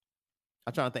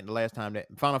trying to think the last time that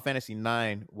Final Fantasy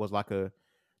 9 was like a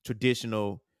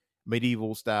traditional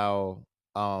medieval style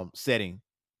setting.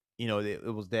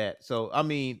 It was that. So I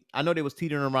mean, I know they was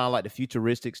teetering around like the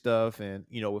futuristic stuff and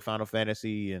with Final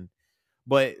Fantasy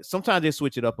but sometimes they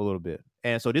switch it up a little bit.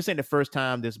 And so this ain't the first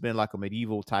time there's been like a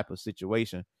medieval type of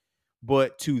situation.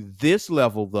 But to this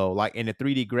level though, like in the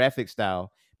 3D graphic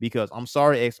style, because I'm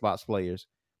sorry, Xbox players,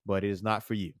 but it is not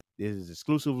for you. This is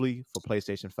exclusively for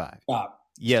PlayStation 5. Stop.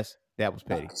 Yes, that was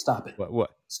petty. Stop it.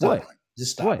 What? Stop what? it.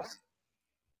 Just stop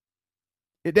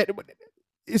it.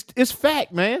 It's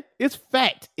fact, man. It's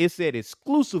fact. It said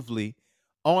exclusively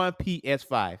on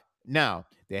PS5. Now,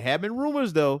 there have been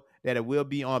rumors though that it will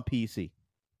be on PC.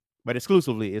 But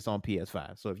exclusively it's on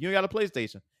PS5. So if you ain't got a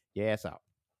PlayStation, your ass out.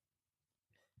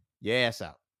 Your ass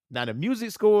out. Now the music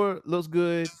score looks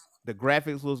good. The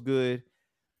graphics looks good.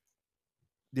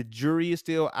 The jury is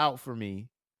still out for me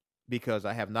because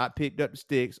I have not picked up the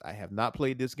sticks. I have not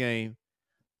played this game.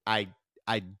 I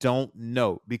don't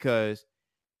know because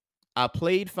I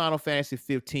played Final Fantasy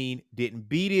 15, didn't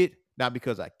beat it, not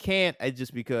because I can't, it's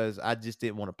just because I just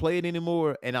didn't want to play it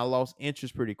anymore, and I lost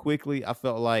interest pretty quickly. I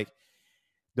felt like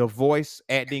the voice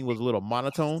acting was a little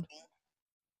monotone,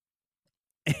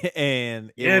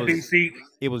 and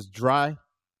it was dry.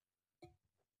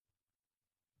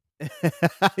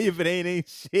 If it ain't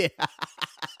shit.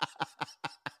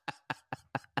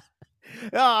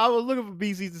 No, I was looking for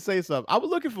BC to say something. I was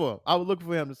looking for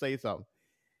him to say something.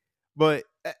 But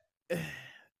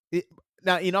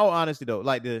now, in all honesty, though,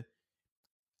 like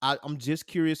I'm just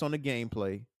curious on the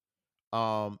gameplay.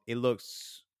 It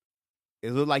looks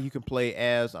like you can play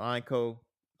as Anko,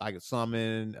 like a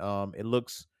summon. It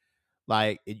looks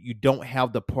like you don't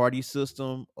have the party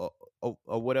system or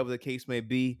whatever the case may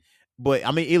be. But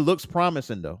I mean, it looks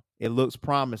promising though. It looks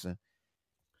promising.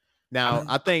 Now,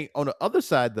 I think on the other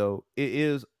side though,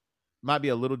 might be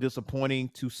a little disappointing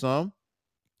to some.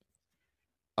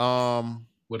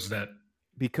 What's that?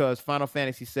 Because Final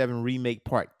Fantasy VII Remake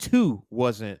Part 2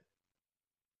 wasn't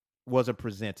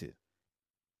presented.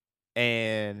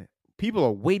 And people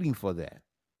are waiting for that.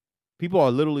 People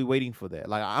are literally waiting for that.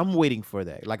 Like I'm waiting for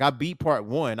that. Like I beat Part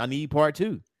 1, I need Part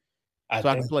 2 I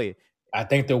can play it. I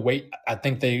think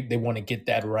they want to get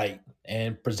that right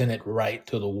and present it right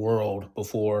to the world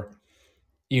before,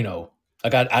 like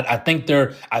I think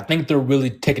they're really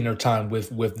taking their time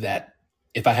with that,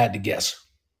 if I had to guess.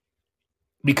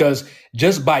 Because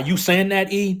just by you saying that,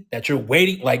 that you're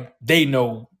waiting, like they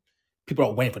know people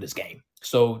are waiting for this game.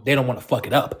 So they don't want to fuck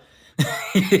it up.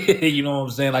 You know what I'm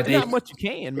saying? Like it's not much you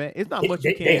can, man. It's not much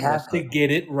you can. They have to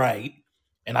get it right.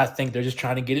 And I think they're just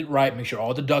trying to get it right, make sure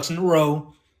all the ducks in a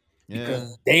row.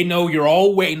 Because they know you're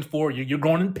all waiting for it. You're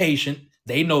growing impatient.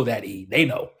 They know that, They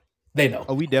know.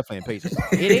 Oh, we definitely impatient.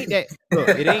 It ain't that look,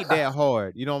 it ain't that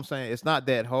hard. You know what I'm saying? It's not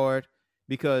that hard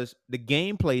because the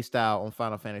gameplay style on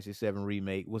Final Fantasy VII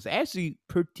Remake was actually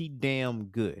pretty damn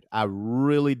good. I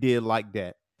really did like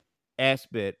that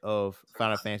aspect of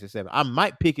Final Fantasy VII. I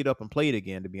might pick it up and play it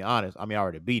again, to be honest. I mean, I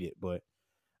already beat it, but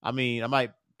I mean, I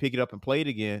might pick it up and play it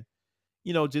again.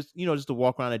 Just to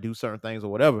walk around and do certain things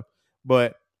or whatever.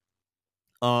 But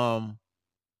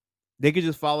they could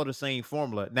just follow the same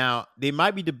formula. Now, they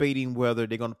might be debating whether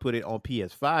they're going to put it on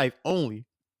PS5 only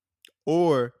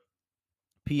or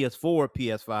PS4,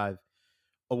 PS5,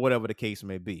 or whatever the case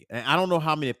may be. And I don't know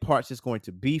how many parts it's going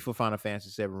to be for Final Fantasy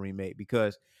VII Remake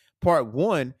because Part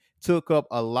 1 took up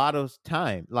a lot of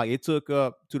time. Like it took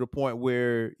up to the point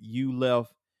where you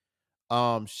left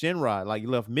Shinra, like you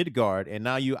left Midgard, and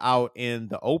now you're out in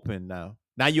the open now.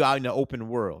 Now you're out in the open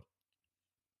world.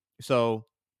 So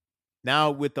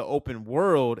now with the open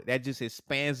world, that just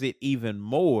expands it even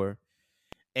more.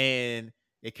 And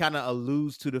it kind of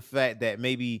alludes to the fact that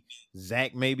maybe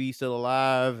Zack may be still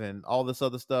alive and all this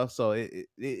other stuff. So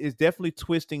it's definitely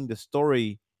twisting the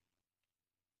story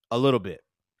a little bit.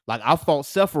 Like I fought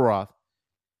Sephiroth,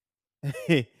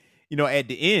 at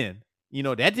the end,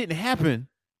 that didn't happen.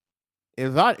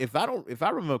 If I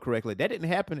remember correctly, that didn't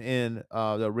happen in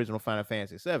the original Final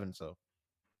Fantasy VII. So,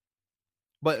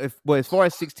 but as far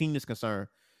as 16 is concerned,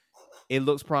 it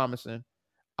looks promising.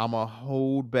 I'm gonna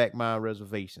hold back my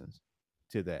reservations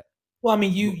to that. Well, I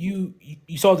mean,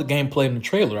 you saw the gameplay in the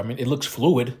trailer. I mean, it looks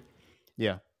fluid.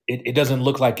 Yeah. It doesn't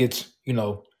look like it's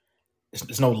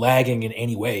it's no lagging in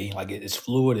any way. Like it's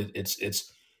fluid.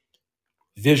 It's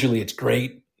visually it's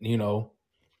great. But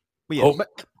yeah,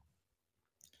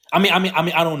 I mean,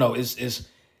 I don't know.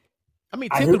 I mean,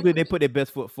 typically they put their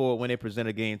best foot forward when they present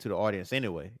a game to the audience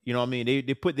anyway. You know what I mean?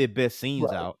 They put their best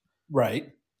scenes out.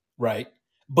 Right.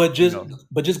 But just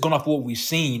going off what we've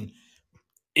seen,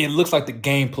 it looks like the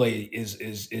gameplay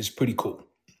is pretty cool.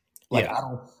 Like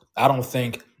I don't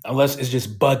think, unless it's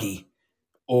just buggy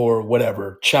or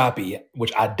whatever, choppy,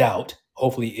 which I doubt.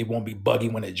 Hopefully it won't be buggy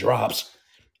when it drops,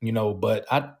 but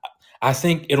I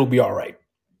think it'll be all right.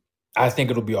 I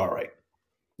think it'll be all right.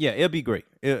 Yeah, it'll be great.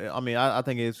 I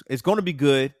think it's going to be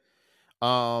good.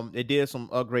 It did some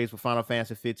upgrades for Final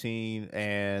Fantasy 15,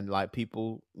 and like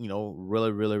people,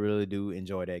 really, really, really do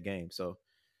enjoy that game. So,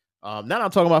 now that I'm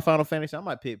talking about Final Fantasy, I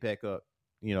might pick back up,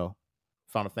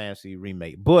 Final Fantasy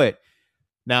remake. But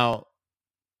now,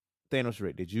 Thanos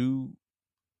Rick, do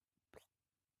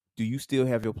you still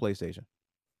have your PlayStation?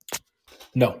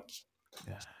 No.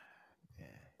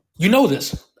 You know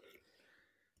this.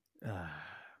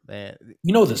 Man,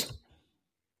 you know this.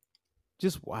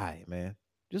 Just why, man?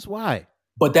 Just why?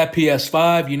 But that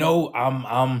PS5,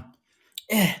 I'm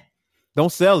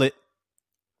Don't sell it.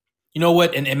 You know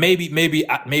what? And maybe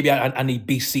I need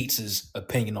B Seats'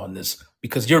 opinion on this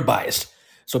because you're biased.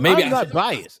 So maybe I'm not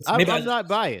biased. I'm not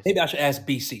biased. Maybe I should ask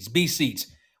B Seats. B Seats,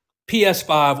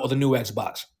 PS5 or the new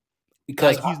Xbox?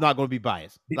 Because he's not going to be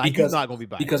biased. He's not going to be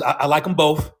biased. Because I like them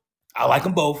both. I like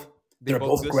them both. They're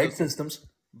both great systems.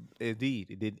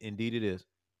 Indeed, indeed it is.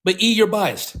 But you're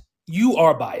biased. You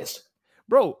are biased.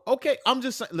 Bro, okay, I'm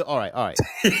just saying. All right.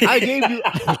 I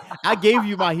gave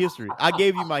you my history. I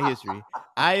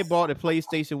bought a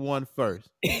PlayStation 1 first.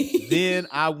 Then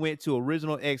I went to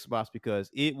original Xbox because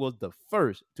it was the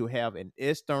first to have an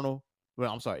external.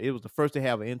 Well, I'm sorry, it was the first to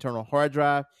have an internal hard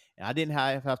drive, and I didn't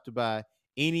have to buy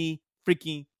any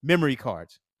freaking memory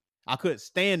cards. I couldn't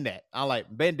stand that. I'm like,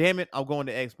 damn it, I'm going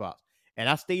to Xbox. And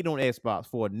I stayed on Xbox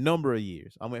for a number of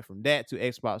years. I went from that to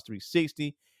Xbox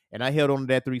 360, and I held on to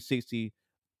that 360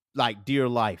 like dear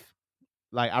life.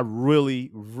 Like I really,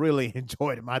 really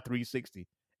enjoyed my 360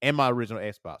 and my original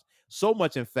Xbox. So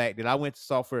much, in fact, that I went to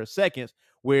software seconds,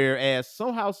 whereas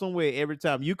somehow, somewhere, every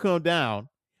time you come down,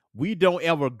 we don't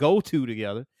ever go to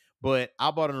together. But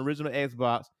I bought an original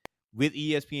Xbox with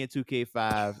ESPN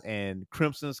 2K5 and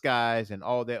Crimson Skies and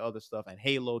all that other stuff and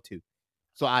Halo 2.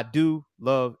 So I do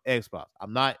love Xbox.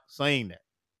 I'm not saying that.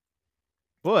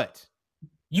 But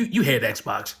you hate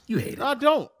Xbox. You hate it. I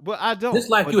don't. Just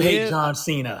like you hate John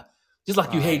Cena. Just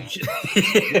like you hate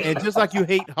and just like you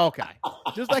hate Hawkeye.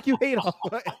 Just like you hate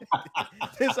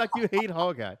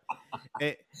Hawkeye.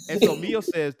 And so Mio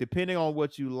says, depending on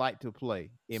what you like to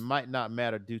play, it might not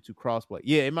matter due to crossplay.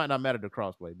 Yeah, it might not matter to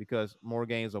crossplay because more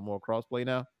games are more crossplay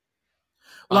now.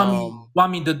 Well, I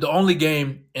mean, the only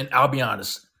game, and I'll be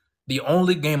honest, the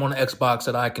only game on the Xbox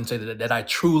that I can say that I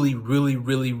truly, really,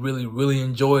 really, really, really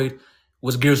enjoyed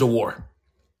was Gears of War.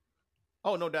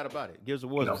 Oh, no doubt about it. Gears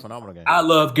of War is a phenomenal game. I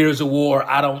love Gears of War.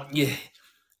 I don't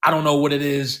know what it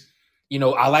is.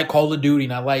 I like Call of Duty,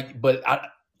 and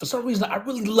for some reason, I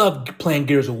really love playing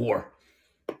Gears of War.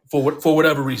 For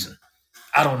whatever reason,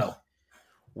 I don't know.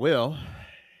 Well,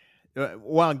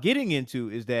 what I'm getting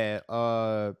into is that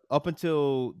up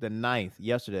until the 9th,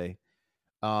 yesterday,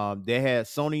 they had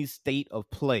Sony's State of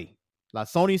Play. Like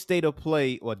Sony's State of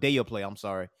Play, or Day of Play, I'm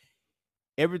sorry.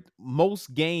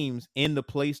 Most games in the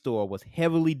Play Store was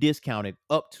heavily discounted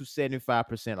up to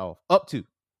 75% off. Up to.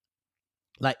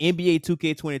 Like NBA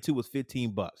 2K22 was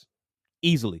 $15.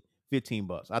 Easily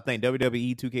 $15. I think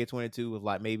WWE 2K22 was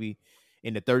like maybe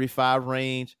in the 35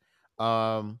 range.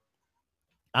 I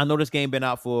know this game been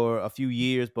out for a few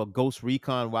years, but Ghost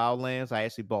Recon Wildlands, I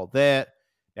actually bought that.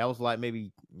 That was like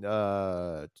maybe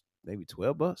 $12,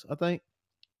 I think.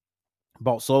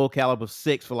 Bought Soul Calibur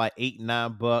 6 for like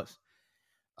 $8-9.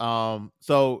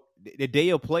 So the Day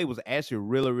of Play was actually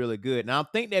really, really good. Now I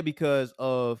think that because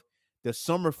of the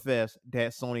Summerfest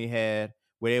that Sony had,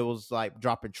 where it was like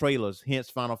dropping trailers, hence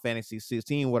Final Fantasy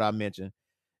 16, what I mentioned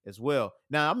as well.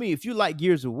 Now, I mean, if you like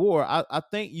Gears of War, I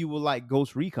think you will like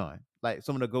Ghost Recon, like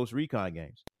some of the Ghost Recon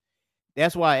games.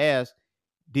 That's why I asked,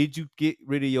 did you get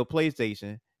rid of your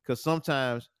PlayStation? Because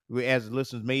sometimes, as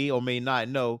listeners may or may not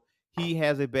know, he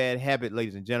has a bad habit,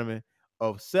 ladies and gentlemen,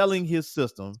 of selling his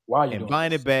system and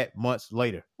buying it back months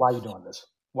later. Why are you doing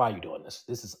this?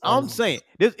 This is. I'm saying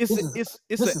this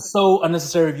is so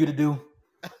unnecessary of you to do.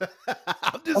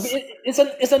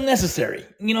 It's unnecessary.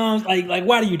 Like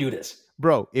why do you do this,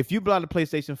 bro? If you bought a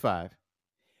PlayStation 5,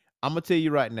 I'm gonna tell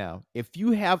you right now, if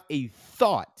you have a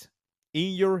thought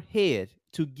in your head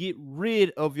to get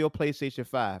rid of your PlayStation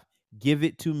 5, give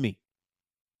it to me.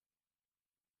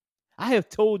 I have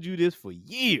told you this for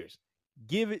years.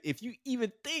 Give it, if you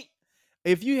even think,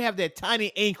 if you have that tiny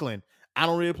inkling, I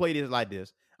don't really play this like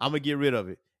this, I'm gonna get rid of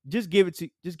it. Just give it to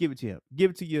him.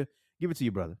 Give it to your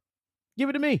brother. Give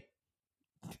it to me.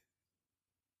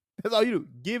 That's all you do.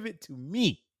 Give it to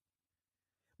me.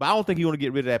 But I don't think you want to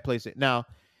get rid of that PlayStation. Now,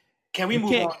 can we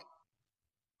move on?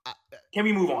 Can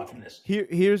we move on from this?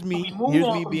 Here's me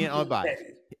being unbiased.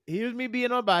 Here's me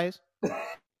being unbiased.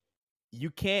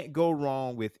 You can't go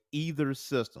wrong with either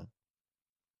system,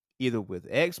 either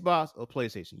with Xbox or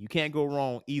PlayStation. You can't go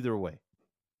wrong either way.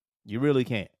 You really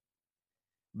can't.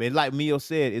 But like Mio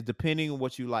said, it's depending on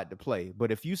what you like to play.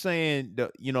 But if you're saying,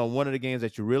 one of the games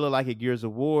that you really like is Gears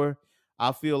of War,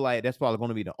 I feel like that's probably going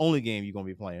to be the only game you're going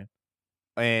to be playing.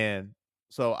 And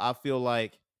so I feel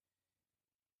like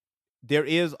there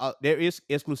is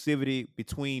exclusivity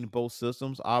between both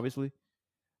systems, obviously.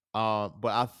 But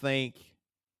I think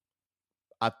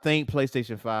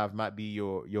PlayStation 5 might be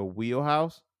your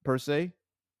wheelhouse per se.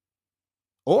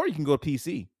 Or you can go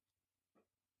PC.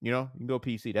 You can go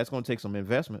PC. That's going to take some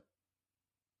investment.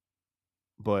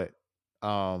 But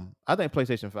I think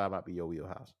PlayStation 5 might be your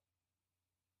wheelhouse.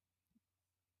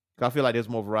 I feel like there's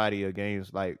more variety of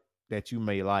games like that you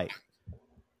may like.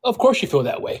 Of course you feel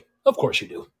that way. Of course you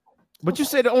do. But you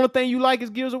said the only thing you like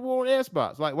is Gears of War and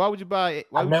Xbox. Like, why would you buy it?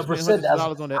 I never said that.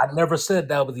 I never said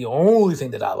that was the only thing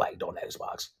that I liked on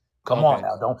Xbox. Come on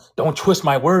now, don't twist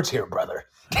my words here, brother.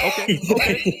 Okay.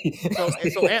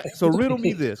 So riddle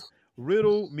me this.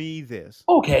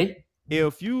 Okay.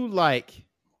 If you like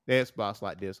the Xbox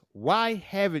like this, why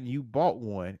haven't you bought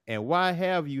one? And why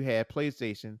have you had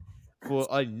PlayStation for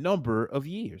a number of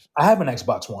years? I have an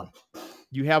Xbox One.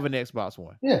 You have an Xbox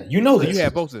One. Yeah, you know this. You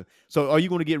have both of them. So are you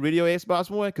going to get rid of your Xbox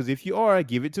One? Because if you are,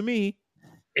 give it to me.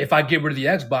 If I get rid of the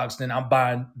Xbox, then I'm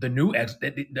buying the new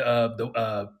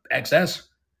XS.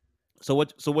 So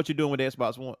what you doing with the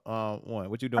Xbox One?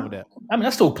 What you doing with that? I mean,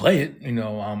 I still play it.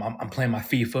 I'm playing my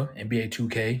FIFA, NBA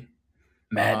 2K,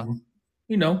 Madden.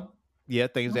 Yeah,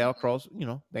 things out cross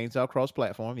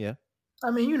platform. Yeah.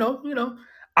 I mean,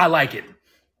 I like it.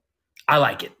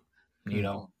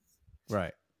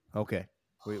 Right. Okay.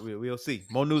 We'll see.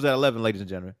 More news at 11, ladies and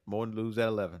gentlemen. More news at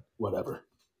 11. Whatever.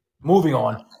 Moving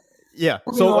on. Yeah.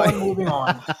 Moving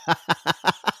on.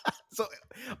 So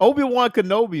Obi-Wan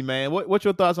Kenobi, man. What's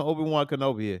your thoughts on Obi-Wan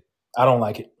Kenobi here? I don't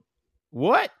like it.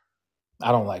 What?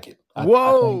 I don't like it. I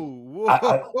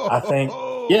think.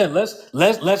 Yeah.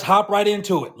 Let's hop right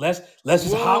into it. Let's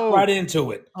just hop right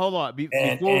into it. Hold on.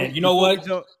 And you know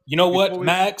what?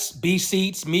 Max, B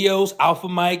Seats, Mios, Alpha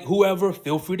Mike, whoever,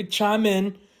 feel free to chime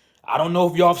in. I don't know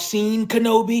if y'all have seen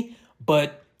Kenobi,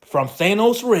 but from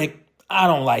Thanos Rick, I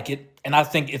don't like it, and I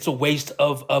think it's a waste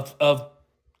of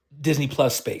Disney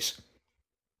Plus space.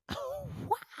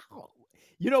 Wow.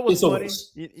 You know what's funny?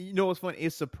 You know what's funny?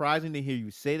 It's surprising to hear you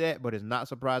say that, but it's not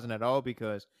surprising at all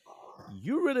because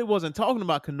you really wasn't talking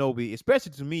about Kenobi,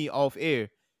 especially to me off air,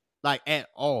 like at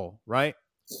all, right?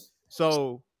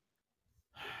 So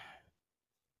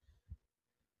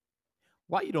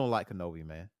why you don't like Kenobi,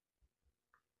 man?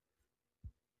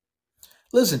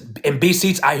 Listen, and B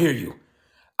Seats, I hear you.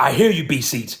 I hear you, B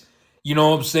Seats. You know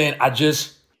what I'm saying?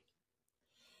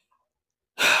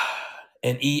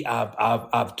 And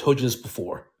I've told you this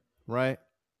before. Right.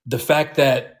 The fact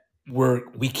that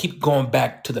we keep going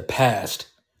back to the past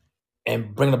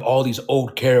and bringing up all these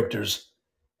old characters,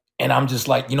 and I'm just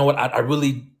like, you know what? I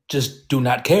really just do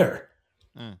not care.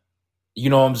 You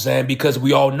know what I'm saying? Because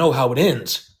we all know how it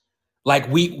ends. Like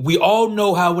we all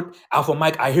know how it. Alpha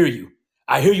Mike, I hear you.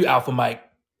 I hear you, Alpha Mike.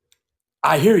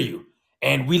 I hear you.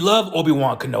 And we love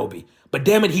Obi-Wan Kenobi. But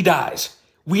damn it, he dies.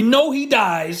 We know he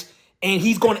dies, and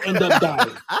he's going to end up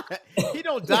dying. He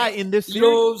don't die in this series. You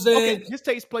know what I'm saying? Okay, this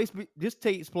takes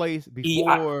place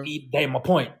before my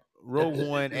point. Rogue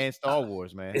One and Star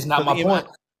Wars, man. It's not my point.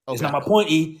 It's not my point,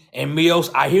 E. And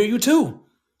Mios, I hear you too.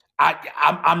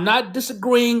 I'm not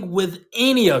disagreeing with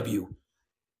any of you.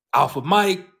 Alpha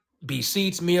Mike, B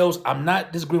Seats, Mios, I'm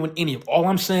not disagreeing with any of you. All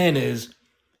I'm saying is,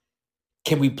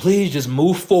 can we please just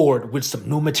move forward with some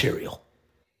new material?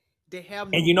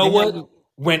 And you know what?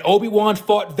 When Obi-Wan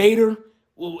fought Vader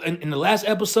in the last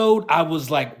episode, I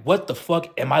was like, what the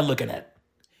fuck am I looking at?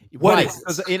 What is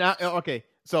this? Okay,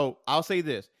 so I'll say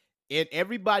this. In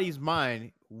everybody's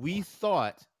mind, we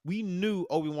knew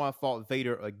Obi-Wan fought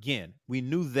Vader again. We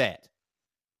knew that,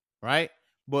 right?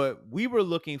 But we were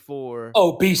looking for...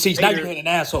 Oh, B Seats, now you're being an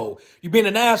asshole. You're being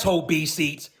an asshole, B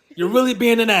Seats. You're really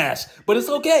being an ass, but it's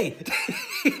okay.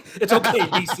 It's okay,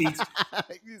 DC.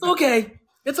 It's okay.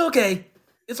 It's okay.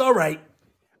 It's all right.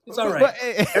 It's all right.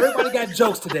 Everybody got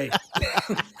jokes today.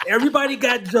 Everybody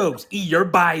got jokes. E, you're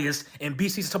biased, and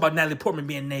BC's talking about Natalie Portman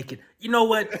being naked. You know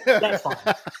what? That's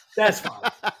fine. That's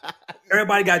fine.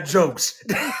 Everybody got jokes.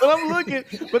 But I'm looking.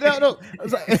 But no.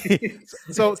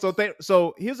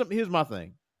 So here's my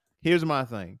thing. Here's my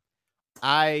thing.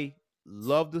 I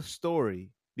love the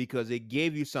story because it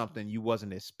gave you something you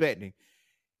wasn't expecting.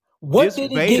 What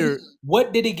did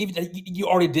it give you that you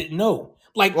already didn't know?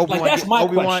 Like that's my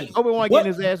question. Obi-Wan getting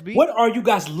his ass beat. What are you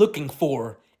guys looking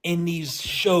for in these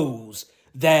shows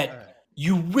that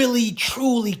you really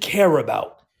truly care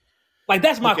about? Like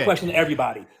that's my question to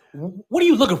everybody. What are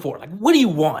you looking for? Like, what do you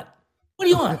want? What do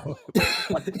you want?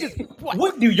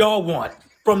 What do y'all want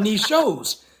from these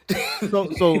shows? So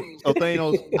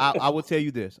Thanos, I will tell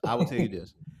you this.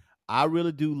 I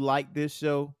really do like this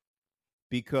show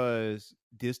because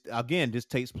this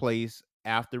takes place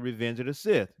after Revenge of the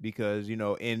Sith. Because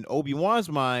in Obi-Wan's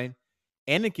mind,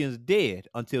 Anakin's dead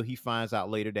until he finds out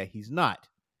later that he's not.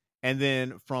 And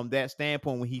then from that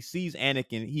standpoint, when he sees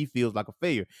Anakin, he feels like a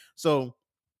failure. So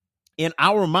in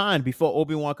our mind, before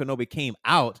Obi-Wan Kenobi came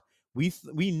out, we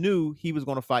knew he was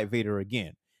going to fight Vader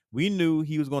again. We knew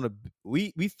he was going to.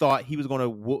 We thought he was going to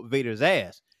whoop Vader's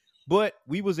ass, but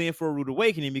we was in for a rude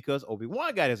awakening because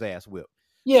Obi-Wan got his ass whipped.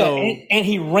 Yeah, and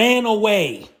he ran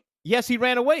away. Yes, he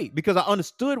ran away because I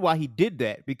understood why he did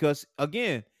that. Because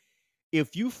again,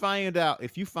 if you found out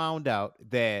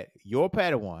that your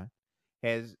Padawan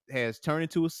has turned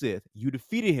into a Sith, you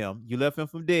defeated him, you left him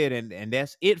for dead, and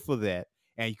that's it for that.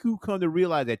 And you come to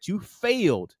realize that you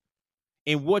failed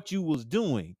in what you was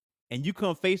doing, and you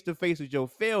come face to face with your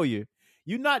failure,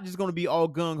 you're not just gonna be all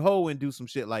gung ho and do some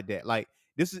shit like that. Like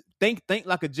this is think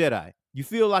like a Jedi. You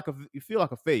feel like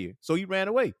a failure, so he ran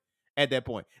away at that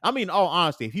point. I mean, in all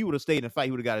honesty, if he would have stayed in the fight,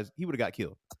 he would have got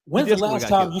killed. When's the last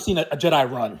time you seen a Jedi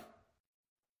run?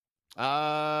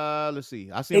 Let's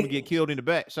see. I seen him get killed in the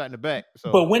back, shot in the back.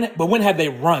 So, but when have they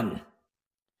run?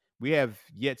 We have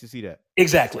yet to see that.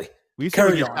 Exactly. We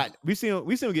seen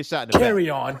him get shot in the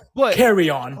back. Carry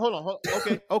on. Hold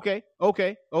on.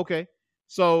 Okay.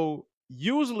 So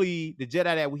usually the Jedi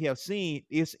that we have seen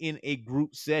is in a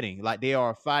group setting, like they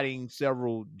are fighting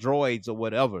several droids or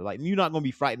whatever. Like you're not going to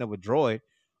be fighting of a droid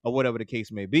or whatever the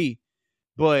case may be.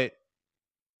 But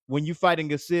when you're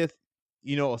fighting a Sith,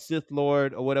 a Sith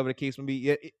Lord or whatever the case may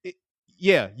be,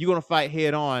 you're going to fight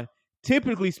head on.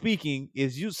 Typically speaking,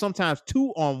 is you sometimes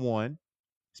 2-on-1.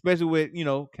 Especially with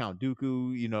Count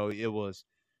Dooku, it was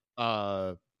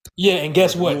and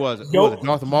guess what? Who was it?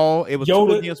 Darth Maul. It was Yoda,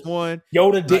 2 against 1.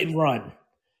 Yoda didn't run.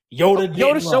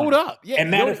 Yoda showed up. Yeah,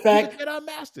 and matter of fact, Jedi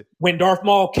Master. When Darth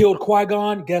Maul killed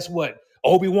Qui-Gon, guess what?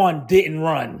 Obi-Wan didn't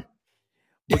run.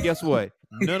 But guess what?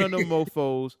 None of them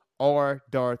mofos are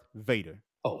Darth Vader.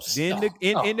 Oh, in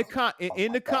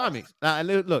the comics. Now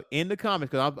look in the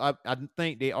comics, because I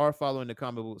think they are following the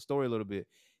comic book story a little bit.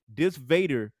 This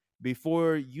Vader,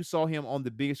 before you saw him on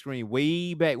the big screen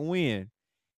way back when,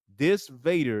 this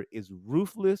Vader is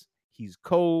ruthless. He's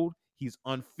cold. He's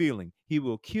unfeeling. He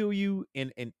will kill you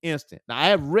in an instant. Now, I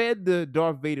have read the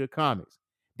Darth Vader comics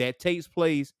that takes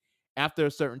place after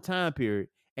a certain time period,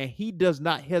 and he does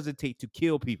not hesitate to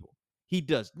kill people. He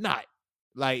does not.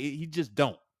 Like, he just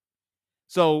don't.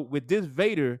 So with this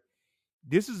Vader,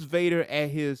 this is Vader at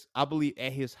his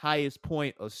highest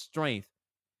point of strength.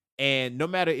 And no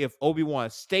matter if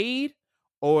Obi-Wan stayed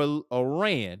or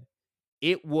ran,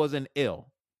 it was an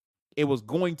L. It was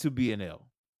going to be an L.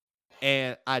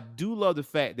 And I do love the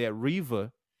fact that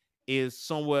Reva is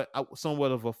somewhat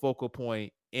of a focal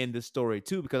point in the story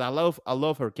too, because I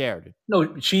love her character.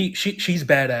 No, she's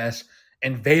badass,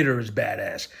 and Vader is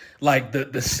badass. Like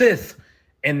the Sith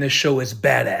in this show is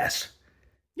badass.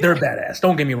 They're badass.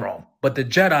 Don't get me wrong, but the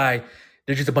Jedi,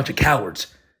 they're just a bunch of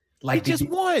cowards. Like it's just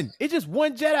one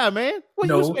Jedi, man. What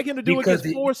do you expect him to do against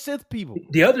 4 Sith people?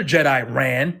 The other Jedi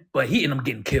ran, but he ended up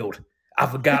getting killed. I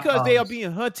forgot because they are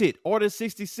being hunted. Order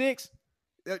 66.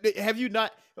 Have you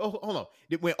not? Oh, hold on.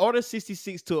 When Order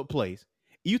 66 took place,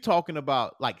 you talking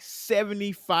about like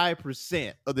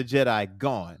 75% of the Jedi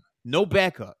gone, no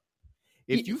backup.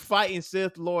 If you fighting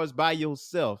Sith Lords by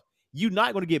yourself, you're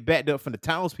not going to get backed up from the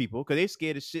townspeople because they're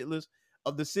scared of shitless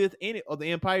of the Sith of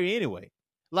the Empire anyway.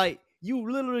 Like you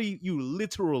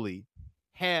literally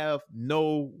have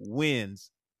no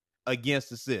wins against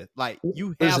the Sith. Like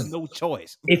you have no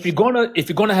choice. If you're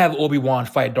gonna have Obi-Wan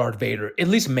fight Darth Vader, at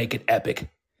least make it epic.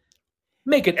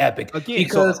 Make it epic. Again,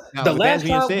 because the last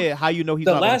time said, how you know he's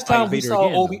not last time we Vader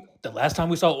saw again, the last time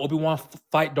we saw Obi-Wan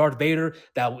fight Darth Vader,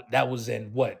 that was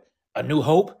in what? A New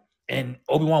Hope. and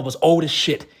Obi-Wan was old as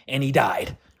shit, and he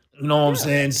died. You know what I'm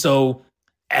saying? So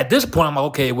at this point, I'm like,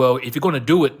 okay, well, if you're going to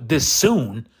do it this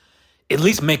soon, at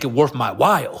least make it worth my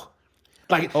while.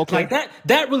 Like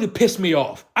that really pissed me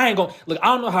off. I ain't gonna look. I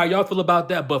don't know how y'all feel about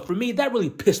that, but for me, that really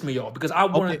pissed me off because I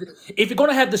wanted. If you're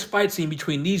gonna have this fight scene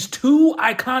between these two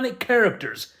iconic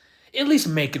characters, at least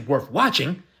make it worth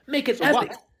watching. Make it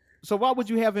epic. So why would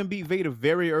you have him beat Vader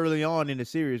very early on in the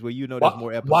series where you know there's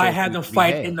more episodes? Why have them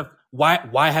fight in the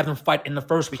why have them fight in the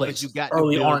first place? Because you got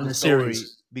early on in the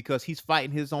series. Because he's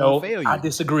fighting his own failure. I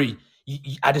disagree.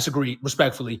 I disagree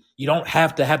respectfully. You don't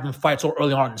have to have them fight so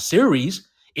early on in the series.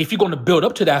 If you're going to build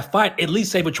up to that fight, at least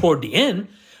save it toward the end.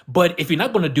 But if you're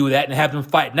not going to do that and have them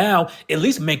fight now, at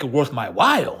least make it worth my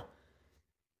while.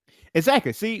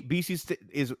 Exactly. See, BC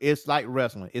it's like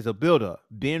wrestling. It's a build-up.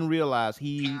 Ben realized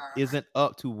he isn't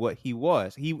up to what he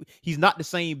was. He's not the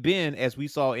same Ben as we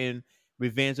saw in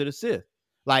Revenge of the Sith.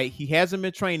 Like, he hasn't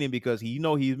been training because he's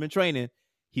been training.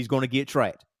 He's going to get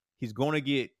tracked. He's going to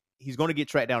get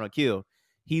tracked down and killed.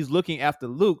 He's looking after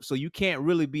Luke, so you can't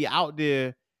really be out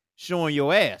there showing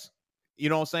your ass. You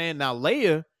know what I'm saying? Now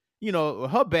Leia,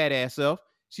 her badass self,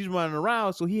 she's running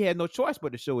around, so he had no choice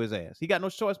but to show his ass. He got no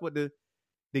choice but to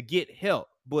get help.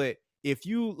 But if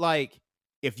you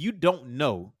don't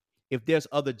know if there's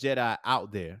other Jedi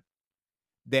out there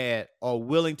that are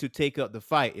willing to take up the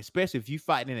fight, especially if you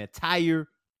fight an entire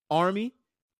army,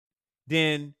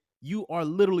 then you are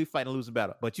literally fighting a losing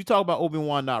battle. But you talk about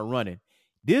Obi-Wan not running.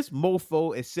 This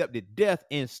mofo accepted death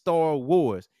in Star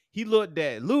Wars. He looked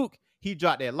at Luke. He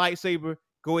dropped that lightsaber.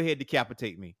 Go ahead,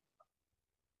 decapitate me.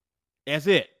 That's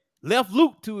it. Left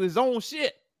Luke to his own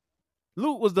shit.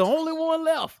 Luke was the only one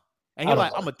left. And he's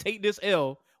like, I'm going to take this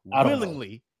L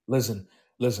willingly. Listen.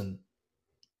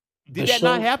 Did that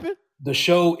not happen? The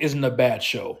show isn't a bad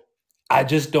show. I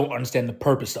just don't understand the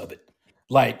purpose of it.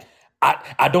 Like,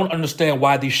 I don't understand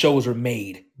why these shows are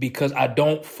made because I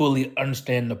don't fully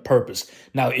understand the purpose.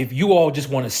 Now, if you all just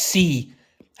want to see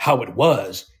how it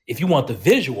was, if you want the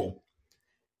visual,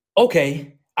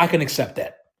 okay, I can accept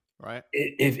that. Right.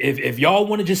 If y'all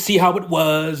want to just see how it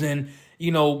was and,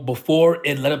 before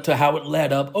it led up to how it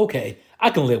led up, okay, I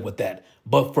can live with that.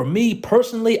 But for me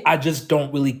personally, I just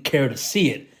don't really care to see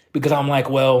it because I'm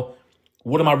like, well,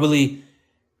 what am I really?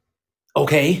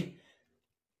 Okay.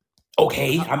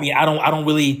 I mean,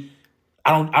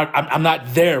 I'm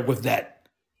not there with that.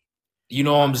 You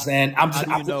know what I'm saying? I'm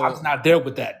just not there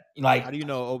with that. Like, how do you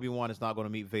know Obi-Wan is not going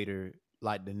to meet Vader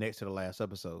like the next to the last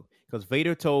episode? Because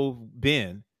Vader told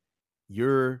Ben,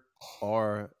 "You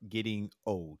are getting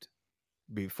old."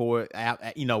 Before,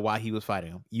 while he was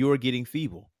fighting him, you are getting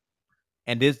feeble,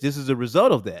 and this is a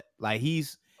result of that. Like,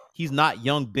 he's not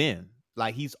young Ben,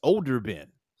 like he's older Ben.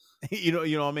 you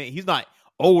know what I mean? He's not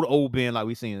old Ben like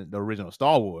we seen in the original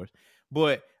Star Wars.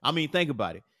 But I mean, think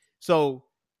about it. So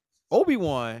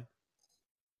Obi-Wan,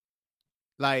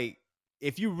 like,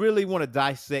 if you really want to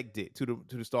dissect it to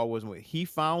the Star Wars movie, he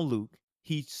found Luke,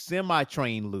 he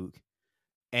semi-trained Luke,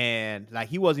 and like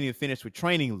he wasn't even finished with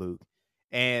training Luke.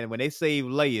 And when they saved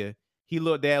Leia, he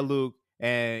looked at Luke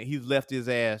and he left his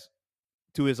ass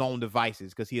to his own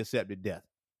devices because he accepted death.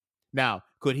 Now,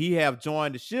 could he have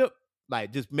joined the ship?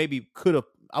 Like, just maybe could have,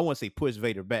 I wouldn't say push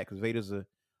Vader back because Vader's a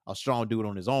strong dude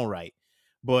on his own right.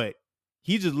 But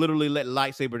he just literally let the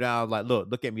lightsaber down, like,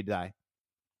 look at me die.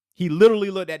 He literally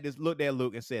looked at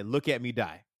Luke and said, look at me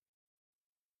die.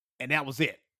 And that was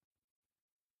it.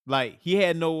 Like, he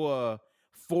had no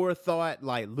forethought,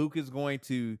 like Luke is going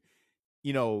to,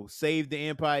 save the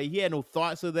Empire. He had no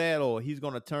thoughts of that, or he's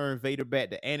going to turn Vader back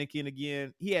to Anakin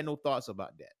again. He had no thoughts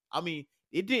about that. I mean,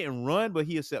 it didn't run, but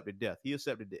he accepted death. He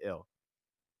accepted the L.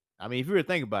 I mean, if you were to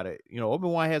think about it,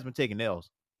 Obi-Wan has been taking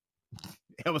L's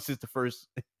ever since the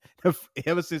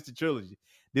trilogy.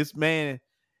 This man,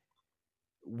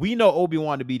 we know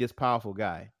Obi-Wan to be this powerful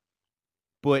guy.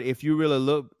 But if you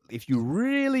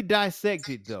really dissect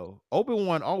it, though,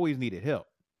 Obi-Wan always needed help.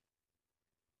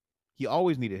 He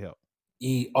always needed help.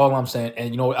 All I'm saying,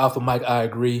 and Alpha Mike, I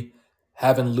agree.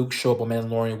 Having Luke show up on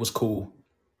Mandalorian was cool,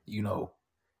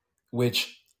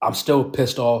 which I'm still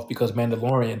pissed off because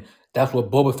Mandalorian, that's what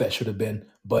Boba Fett should have been.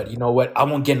 But you know what? I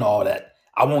won't get into all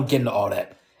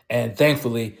that. And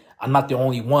thankfully, I'm not the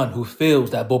only one who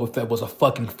feels that Boba Fett was a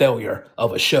fucking failure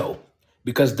of a show,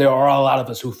 because there are a lot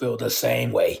of us who feel the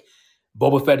same way.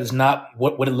 Boba Fett is not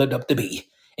what it lived up to be.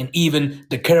 And even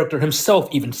the character himself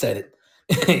even said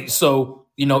it. So,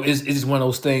 it's one of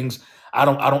those things. I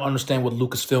don't understand what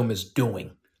Lucasfilm is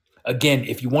doing. Again,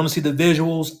 if you want to see the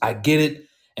visuals, I get it.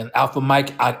 And Alpha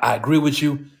Mike, I agree with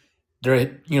you.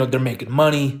 They're making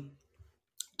money.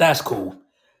 That's cool.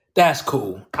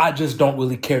 I just don't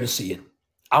really care to see it.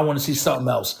 I want to see something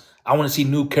else. I want to see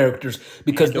new characters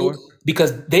because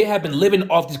they have been living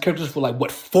off these characters for like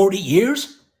what 40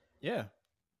 years. Yeah.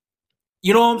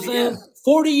 You know what I'm saying?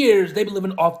 40 years they've been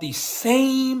living off these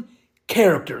same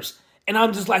characters. And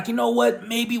I'm just like, you know what?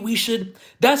 Maybe we should.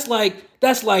 That's like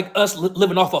us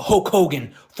living off of Hulk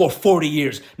Hogan for 40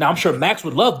 years. Now I'm sure Max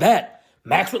would love that.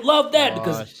 Max would love that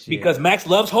because Max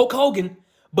loves Hulk Hogan.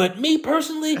 But me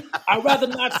personally, I'd rather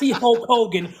not see Hulk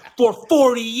Hogan for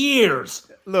 40 years.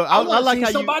 Look, I like how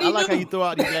you throw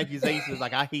out these accusations.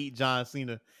 Like I hate John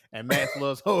Cena and Max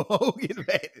loves Hulk Hogan.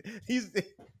 Man.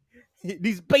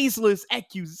 These baseless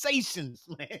accusations,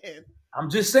 man. I'm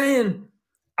just saying.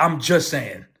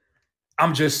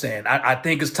 I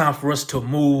think it's time for us to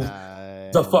move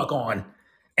the fuck on.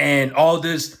 And all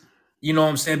this, you know what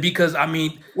I'm saying? Because I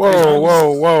mean, whoa,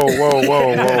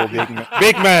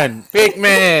 big man.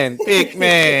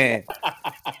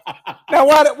 Now,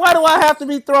 why do I have to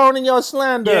be thrown in your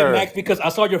slander? Yeah, Max, because I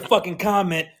saw your fucking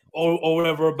comment or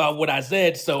whatever about what I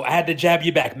said, so I had to jab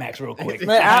you back, Max, real quick.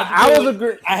 Man, I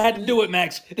had to do it,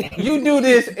 Max. You do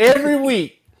this every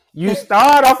week. You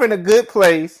start off in a good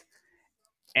place,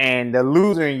 and the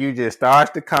loser in you just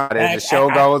starts to come as the show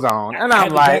goes on. And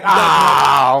I'm like,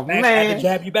 oh, man. I had to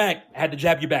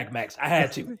jab you back. Max. I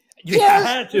had to.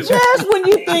 Just when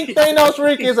you think Thanos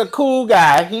Rick is a cool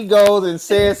guy, he goes and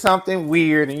says something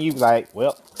weird, and you like,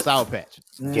 well, Sour Patch.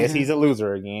 Guess he's a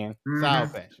loser again. Sour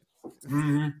Patch.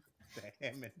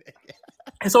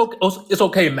 It's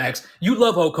okay, Max. You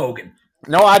love Hulk Hogan.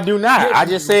 No, I do not. Yeah, I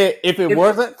just said if it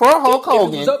wasn't for Hulk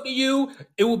Hogan, if it was up to you,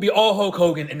 it would be all Hulk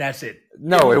Hogan, and that's it.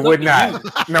 No, it would not.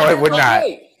 No, it would not.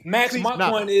 Max, my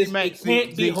point is, it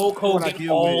can't be Hulk Hogan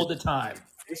all the time.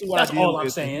 That's all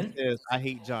I'm saying. I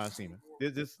hate John Cena.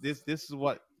 This is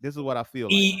what I feel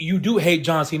like. You do hate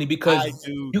John Cena because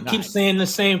you keep saying the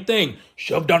same thing.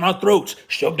 Shoved down our throats.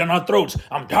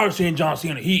 I'm tired of saying John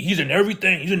Cena. He's in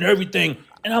everything.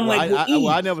 And I'm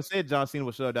I never said John Cena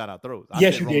was shoved down our throats.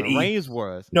 Yes, you did. Reigns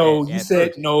was. No, you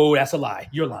said no. That's a lie.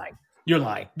 You're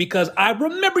lying because I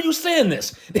remember you saying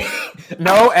this.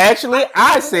 No, actually,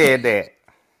 I said that.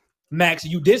 Max,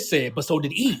 you did say it, but so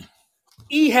did E.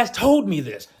 E has told me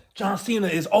this. John Cena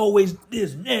is always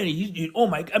this, man. Oh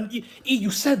my God, E,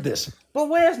 you said this. But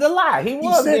where's the lie? He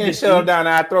was being shoved down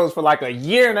our throats for like a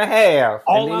year and a half,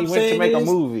 and then he went to make a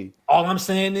movie. All I'm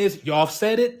saying is, y'all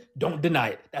said it. Don't deny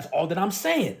it. That's all that I'm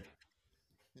saying.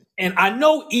 And I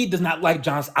know E does not like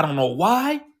John. I don't know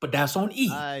why, but that's on E.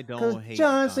 I don't hate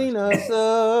John Cena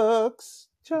sucks.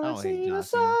 John Cena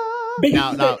sucks.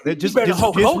 Now, just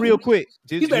real quick.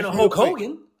 You better than Hulk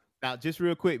Hogan. Now, just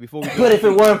real quick before we go. But if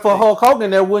it wasn't for Hulk Hogan,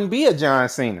 there wouldn't be a John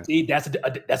Cena. See, that's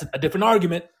a different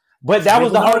argument. But that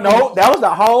was the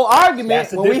whole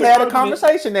argument when we had a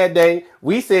conversation that day.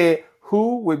 We said,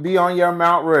 who would be on your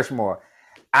Mount Rushmore?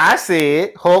 I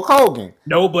said Hulk Hogan.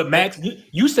 No, but Max,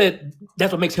 you said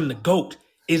that's what makes him the GOAT.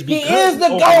 Is because he is the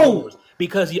GOAT.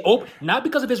 Because he opened, not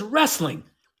because of his wrestling.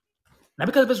 Not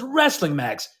because of his wrestling,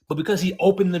 Max, but because he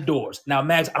opened the doors. Now,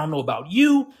 Max, I don't know about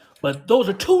you, but those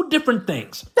are two different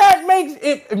things. That makes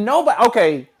it nobody.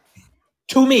 Okay,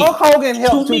 to me, Hulk Hogan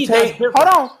helped to take. Hold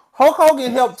on, Hulk Hogan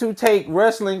helped to take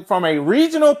wrestling from a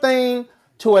regional thing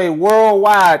to a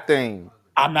worldwide thing.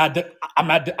 I'm not denying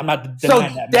so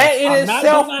that. That in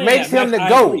itself makes him the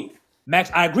GOAT. Max,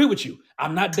 I agree with you.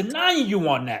 I'm not denying you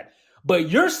on that. But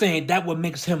you're saying that what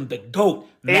makes him the GOAT.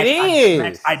 Max,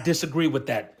 Max, I disagree with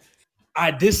that. I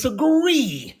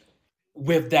disagree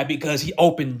with that because he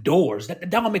opened doors. That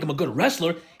don't make him a good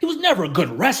wrestler. He was never a good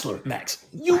wrestler, Max.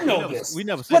 You know this. We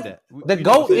never said that. The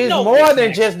GOAT is more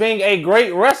than just being a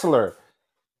great wrestler.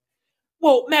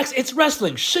 Well, Max, it's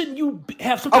wrestling. Shouldn't you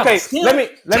have some type of skill? let me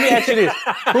ask you this.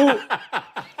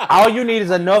 All you need is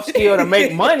enough skill to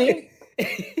make money.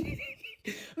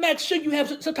 Max, shouldn't you have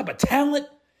some type of talent?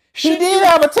 He did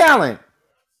have a talent.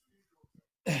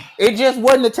 It just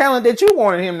wasn't the talent that you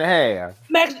wanted him to have.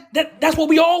 Max, that's what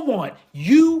we all want.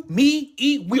 You, me,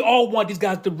 E, we all want these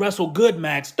guys to wrestle good,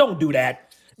 Max. Don't do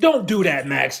that. Don't do that,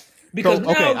 Max. Because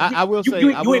I will say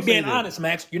you ain't being honest,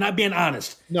 Max. You're not being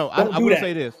honest. No, I will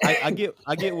say this. I get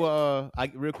what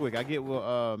real quick. I get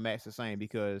what Max is saying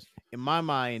because in my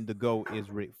mind the GOAT is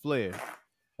Ric Flair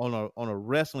on a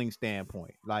wrestling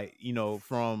standpoint. Like, you know,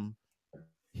 from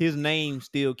his name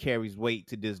still carries weight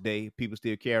to this day. People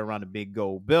still carry around a big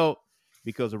gold belt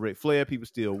because of Ric Flair. People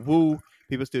still woo.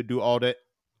 People still do all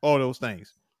those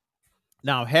things.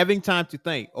 Now, having time to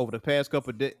think over the past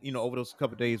couple of days, over those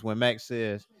couple of days when Max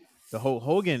says the Hulk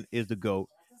Hogan is the GOAT,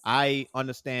 I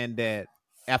understand that.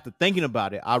 After thinking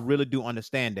about it, I really do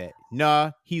understand that.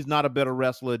 Nah, he's not a better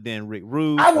wrestler than Rick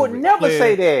Rude. I would never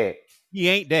say that. He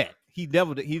ain't that. he's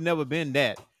never been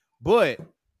that. But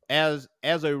as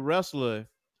a wrestler,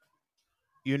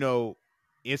 you know,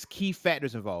 it's key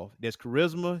factors involved. There's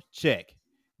charisma, check.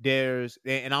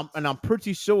 I'm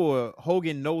pretty sure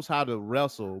Hogan knows how to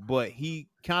wrestle, but he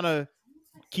kind of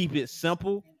keep it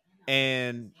simple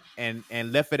and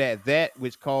left it at that,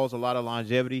 which caused a lot of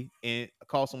longevity and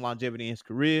caused some longevity in his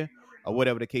career or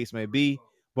whatever the case may be.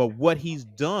 But what he's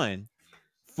done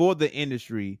for the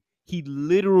industry, he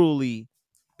literally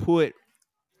put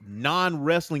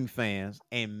non-wrestling fans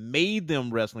and made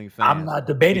them wrestling fans. I'm not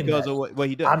debating because that. of what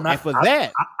he does. And for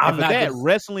that,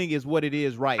 wrestling is what it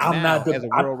is right now as a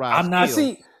worldwide skill.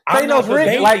 See, Thanos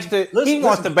Rick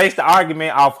wants to base the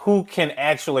argument off who can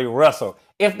actually wrestle.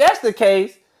 If that's the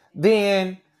case,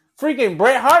 then freaking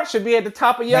Bret Hart should be at the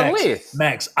top of your list.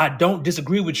 Max, I don't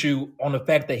disagree with you on the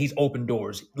fact that he's opened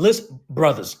doors. Listen,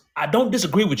 brothers, I don't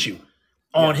disagree with you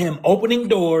on him opening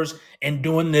doors and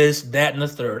doing this, that, and the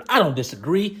third. I don't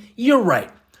disagree. You're right.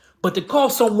 But to call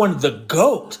someone the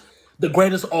GOAT, the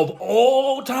greatest of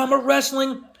all time of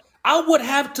wrestling, I would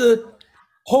have to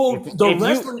hold the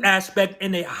wrestling aspect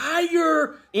in a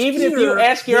higher Even if you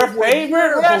ask your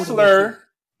favorite wrestler,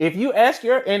 if you ask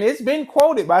and it's been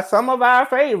quoted by some of our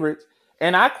favorites,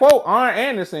 and I quote Arn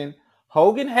Anderson,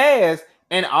 Hogan has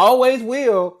and always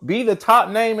will be the top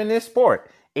name in this sport.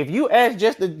 If you ask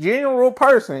just the general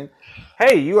person,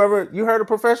 hey, you heard of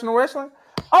professional wrestling?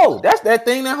 Oh, that's that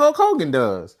thing that Hulk Hogan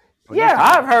does. Yeah,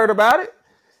 I've heard about it.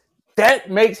 That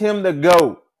makes him the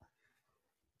GOAT.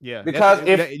 Yeah, because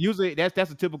usually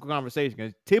that's a typical conversation.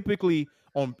 Because typically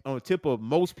on the tip of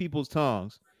most people's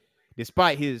tongues,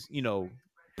 despite his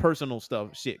personal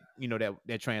shit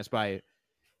that transpired,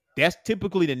 that's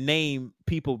typically the name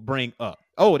people bring up.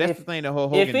 Oh, that's the thing that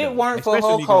Hulk Hogan. If it weren't for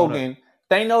Hulk Hogan,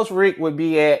 Thanos Rick would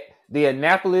be at the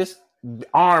Annapolis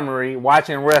Armory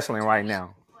watching wrestling right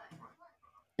now,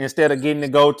 instead of getting to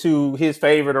go to his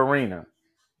favorite arena.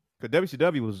 Because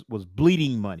WCW was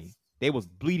bleeding money. They was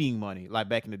bleeding money like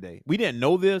back in the day. We didn't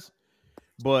know this,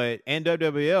 but and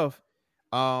WWF,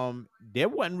 there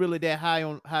wasn't really that high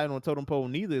on the totem pole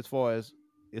neither as far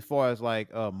as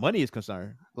like money is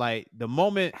concerned. Like the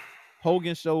moment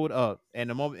Hogan showed up, and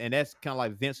that's kind of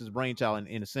like Vince's brainchild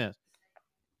in a sense.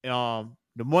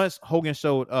 The once Hogan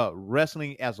showed up,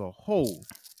 wrestling as a whole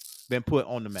been put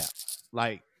on the map.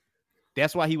 Like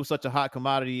that's why he was such a hot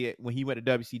commodity when he went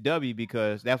to WCW,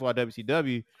 because that's why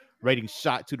WCW ratings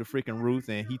shot to the freaking roof,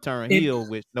 and he turned heel,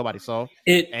 which nobody saw.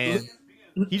 And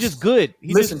he's just good.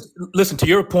 Listen to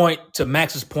your point, to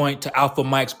Max's point, to Alpha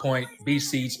Mike's point,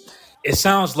 BC's. It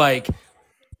sounds like,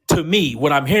 to me,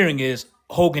 what I'm hearing is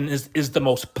Hogan is the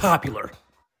most popular,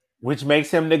 which makes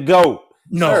him the GOAT.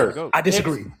 No, I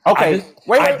disagree. Okay,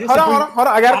 wait, hold on.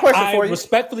 I got a question for you. I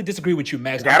respectfully disagree with you,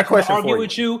 Max. I got a question for you.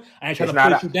 With you. I ain't trying to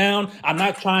put you down. I'm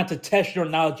not trying to test your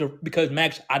knowledge because,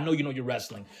 Max, I know you know your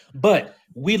wrestling. But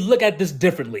we look at this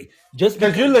differently. Just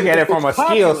because you look at it from a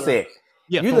skill set.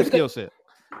 Yeah, from a skill set.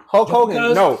 Hulk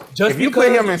Hogan, no. If you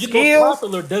put him in skills,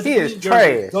 he is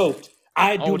trash.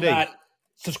 I do not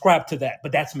subscribe to that,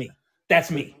 but that's me.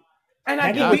 And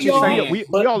I get what you're saying.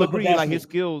 We all agree, like his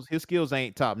skills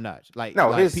ain't top notch. Like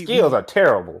his skills are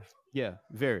terrible. Yeah,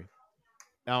 very.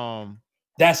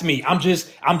 That's me. I'm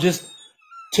just.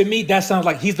 To me, that sounds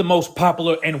like he's the most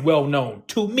popular and well known.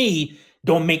 To me,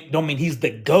 don't mean he's the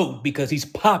GOAT because he's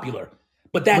popular.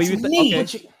 But that's me.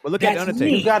 Okay. But look at the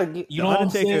Undertaker. You gotta get. The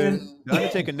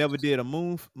Undertaker never did a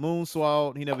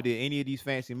moonsault. He never did any of these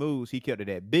fancy moves. He kept it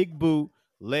that big boot,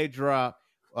 leg drop.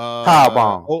 Power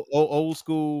bomb, old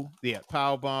school,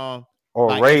 power bomb, or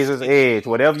like razor's edge,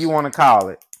 whatever you want to call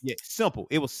it. Yeah, simple.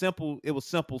 It was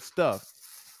simple stuff,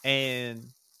 and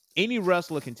any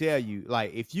wrestler can tell you,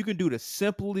 like, if you can do the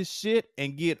simplest shit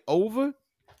and get over,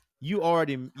 you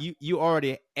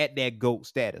already at that GOAT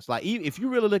status. Like, if you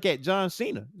really look at John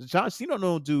Cena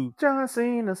don't do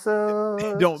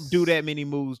that many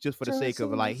moves just for the sake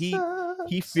of it. Like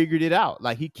he figured it out.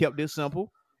 Like he kept it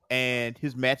simple. And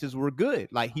his matches were good.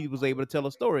 Like he was able to tell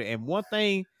a story. And one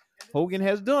thing Hogan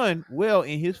has done well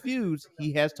in his feuds,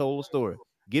 he has told a story.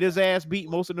 Get his ass beat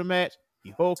most of the match.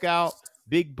 He Hulk out,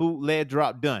 big boot, leg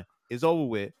drop, done. It's over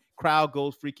with. Crowd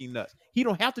goes freaking nuts. He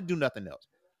don't have to do nothing else.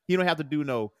 He don't have to do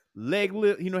no leg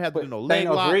lift. He don't have to do no leg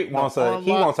lock. He wants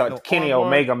a Kenny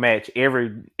Omega match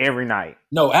every night.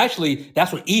 No, actually,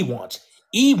 that's what E wants.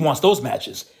 E wants those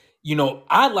matches.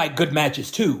 I like good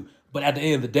matches too. But at the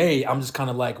end of the day, I'm just kind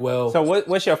of like, well. So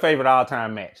what's your favorite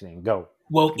all-time match then? Go.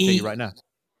 Well, E. Right now.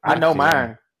 I know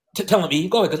mine. Tell him E.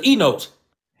 Go ahead, because E knows.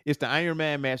 It's the Iron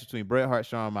Man match between Bret Hart,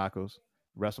 Shawn Michaels,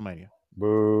 WrestleMania.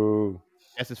 Boo.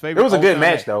 That's his favorite. It was a good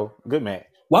match, though. Good match.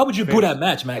 Why would you boo that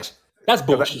match, Max? That's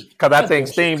bullshit. Because I think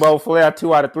Steamboat Flair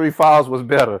 2 out of 3 falls was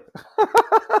better.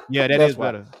 Yeah, that is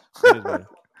better. That is better.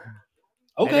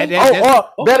 Okay.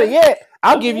 Better yet,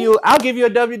 I'll give you a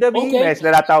WWE match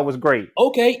that I thought was great.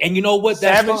 Okay, and you know what?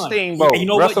 That's Savage fine. Steamboat, you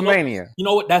know WrestleMania. You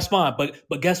know what? That's fine.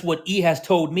 But guess what? E has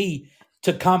told me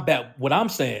to combat what I'm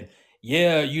saying.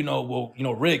 Yeah,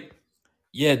 Rick.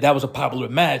 Yeah, that was a popular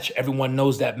match. Everyone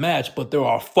knows that match, but there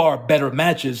are far better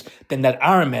matches than that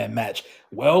Iron Man match.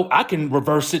 Well, I can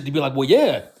reverse it to be like, well,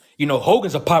 yeah,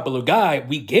 Hogan's a popular guy.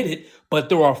 We get it, but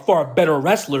there are far better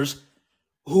wrestlers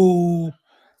who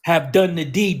have done the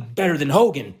deed better than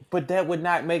Hogan. But that would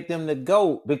not make them the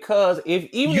GOAT, because even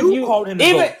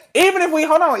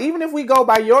if we go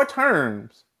by your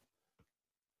terms,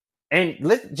 and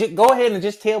let's just go ahead and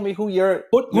just tell me who your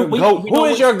GOAT. Who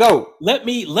is your GOAT? Let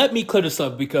me clear this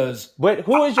up, because. But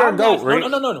who is your GOAT, Rick?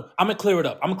 No. I'm gonna clear it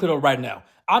up. Right now.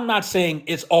 I'm not saying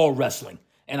it's all wrestling,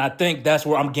 and I think that's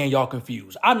where I'm getting y'all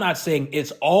confused. I'm not saying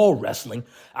it's all wrestling.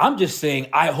 I'm just saying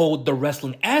I hold the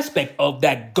wrestling aspect of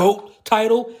that GOAT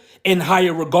title in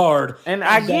higher regard. And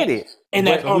I get it. And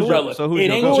that umbrella. So who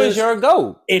is your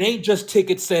GOAT? It ain't just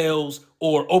ticket sales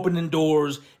or opening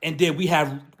doors, and then we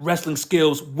have wrestling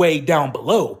skills way down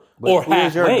below or halfway. Who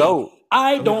is your GOAT?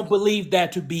 I don't believe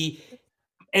that to be,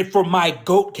 and for my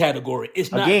GOAT category,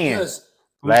 it's not just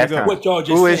what y'all just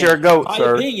said. Who is your GOAT,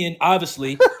 sir? My opinion,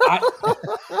 obviously,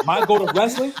 my GOAT of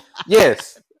wrestling?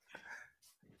 Yes.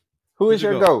 Who is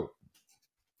your GOAT?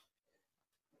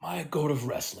 My GOAT of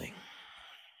wrestling.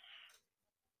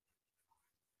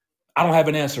 I don't have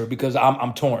an answer, because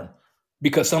I'm torn.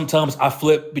 Because sometimes I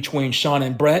flip between Shawn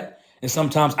and Brett, and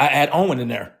sometimes I add Owen in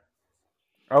there.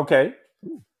 Okay.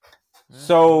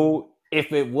 So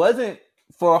if it wasn't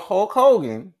for Hulk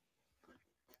Hogan,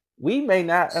 we may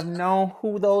not have known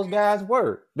who those guys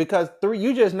were. Because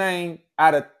you just named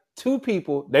out of 2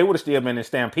 people, they would have still been in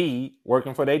Stampede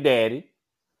working for their daddy.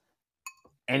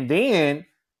 And then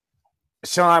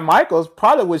Shawn Michaels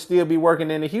probably would still be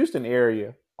working in the Houston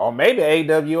area. Or maybe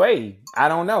AWA. I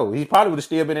don't know. He probably would have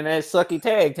still been in that sucky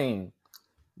tag team.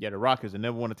 Yeah, the Rockers, they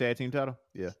never won a tag team title.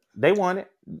 Yeah. They won it.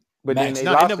 But Max,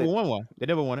 then they never won one. They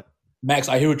never won it. Max,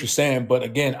 I hear what you're saying, but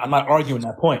again, I'm not arguing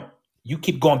that point. You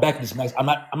keep going back to this, Max. I'm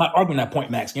not arguing that point,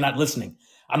 Max. You're not listening.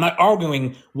 I'm not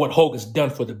arguing what Hulk has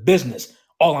done for the business.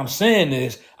 All I'm saying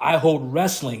is I hold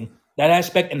wrestling, that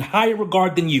aspect, in higher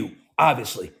regard than you,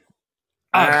 obviously.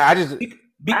 Wrestling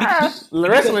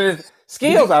is...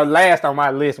 Skills are last on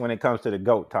my list when it comes to the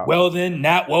GOAT talk.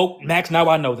 Max, now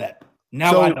I know that.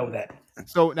 I know that.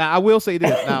 So now I will say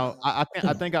this. Now I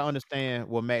think I understand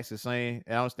what Max is saying,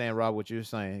 and I understand, Rob, what you're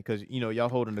saying, because y'all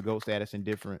holding the GOAT status in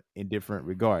different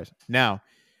regards. Now,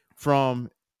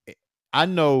 I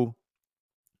know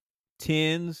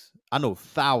thousands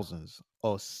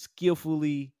of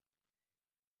skillfully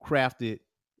crafted,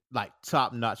 like,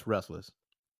 top-notch wrestlers,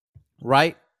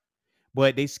 right?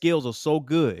 But their skills are so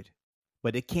good,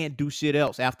 but they can't do shit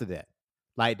else after that.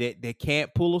 Like, they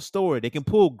can't pull a story. They can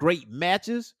pull great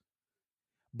matches,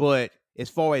 but as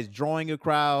far as drawing a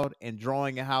crowd and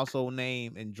drawing a household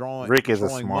name and drawing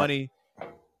money,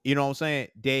 you know what I'm saying?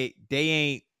 They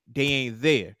ain't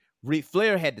there. Ric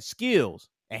Flair had the skills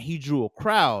and he drew a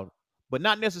crowd, but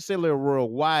not necessarily a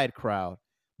worldwide crowd,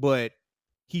 but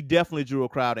he definitely drew a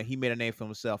crowd and he made a name for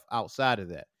himself outside of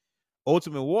that.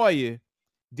 Ultimate Warrior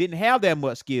didn't have that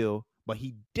much skill, but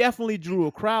he definitely drew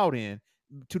a crowd in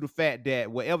to the fact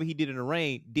that whatever he did in the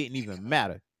ring didn't even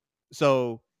matter.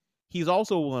 So he's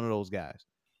also one of those guys.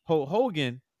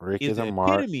 Hogan is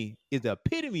the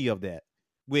epitome of that,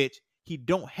 which he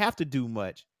don't have to do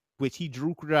much, which he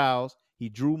drew crowds, he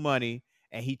drew money,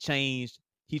 and he changed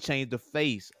the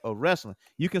face of wrestling.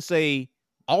 You can say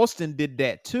Austin did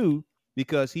that too,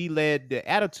 because he led the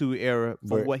Attitude Era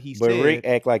from what he said. But Rick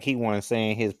act like he wasn't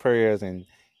saying his prayers and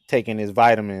taking his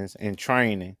vitamins and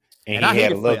training. And he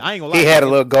had a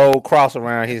little gold cross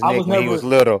around his neck when he was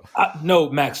little. No,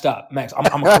 Max, stop. Max, I'm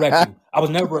gonna correct you. I was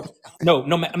never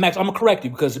Max, I'm gonna correct you,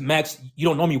 because Max, you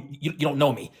don't know me. You don't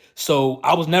know me. So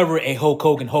I was never a Hulk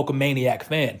Hogan, Hulkamaniac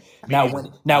fan.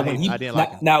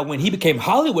 When he became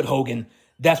Hollywood Hogan,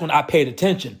 that's when I paid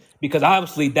attention, because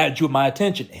obviously that drew my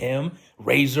attention. Him,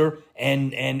 Razor,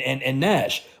 and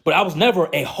Nash. But I was never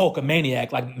a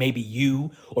Hulkamaniac like maybe you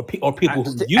or people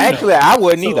who you actually know. I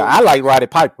wouldn't either. I like Roddy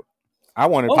Piper. I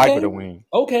wanted Piper to win.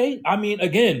 Okay. I mean,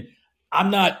 again,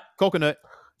 I'm not coconut.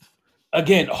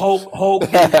 Again, Hulk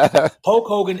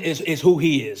Hogan is who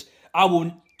he is. I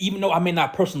will, even though I may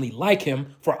not personally like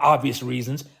him for obvious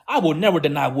reasons, I will never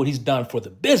deny what he's done for the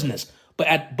business.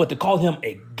 But to call him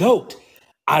a GOAT,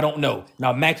 I don't know.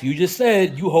 Now, Max, you just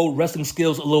said you hold wrestling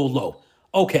skills a little low.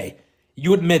 Okay,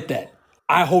 you admit that.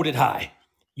 I hold it high.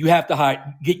 You have to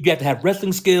have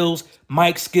wrestling skills,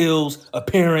 mic skills,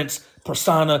 appearance,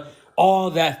 persona. All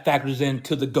that factors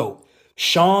into the GOAT.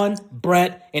 Shawn,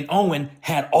 Brett, and Owen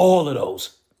had all of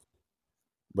those.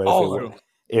 But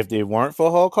if they weren't for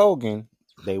Hulk Hogan,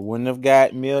 they wouldn't have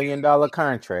got $1 million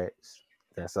contracts.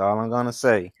 That's all I'm gonna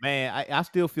say. Man, I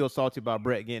still feel salty about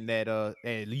Brett getting that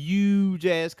huge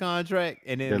ass contract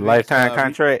and then the lifetime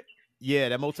contract. Yeah,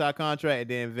 that multi contract, and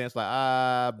then Vince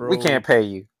like, bro, we can't pay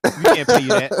you. We can't pay you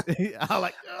that. I'm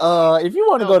like, if you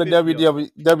want to go to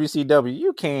WCW,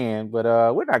 you can, but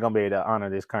we're not gonna be able to honor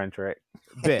this contract.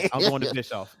 Bet I'm going to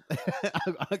Bischoff.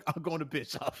 I'm going to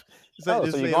Bischoff. So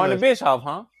you're going to Bischoff,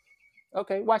 huh?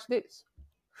 Okay, watch this.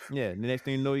 Yeah, the next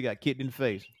thing you know, you got kicked in the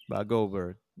face by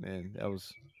Goldberg. Man, that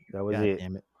was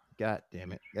it. God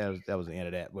damn it. That was the end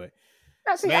of that. But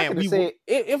now, see, man, I could have said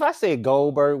if I said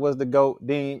Goldberg was the GOAT,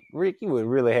 then Rick, you would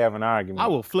really have an argument. I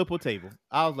will flip a table.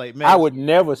 I was like, man, I would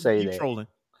never say that. Trolling.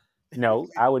 No,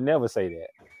 I would never say that.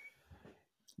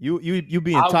 You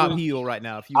being top heel right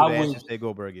now if you would actually say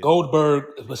Goldberg is. Goldberg,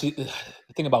 but see, the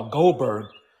thing about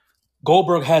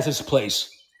Goldberg has his place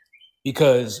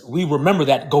because we remember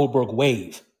that Goldberg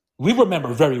wave. We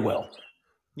remember very well.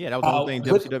 Yeah, that was the only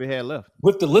thing WCW had left.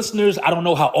 With the listeners, I don't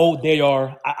know how old they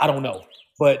are. I don't know.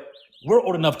 But we're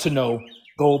old enough to know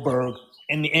Goldberg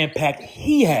and the impact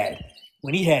he had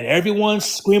when he had everyone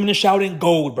screaming and shouting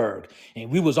Goldberg. And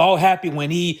we was all happy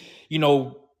when he,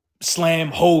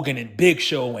 slammed Hogan and Big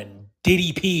Show and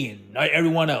DDP and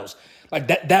everyone else. Like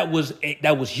that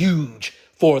was huge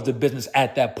for the business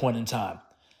at that point in time.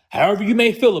 However you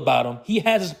may feel about him, he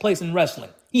has his place in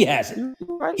wrestling. He has it.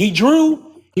 Right. He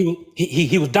drew.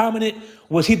 He was dominant.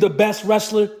 Was he the best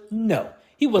wrestler? No.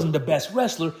 He wasn't the best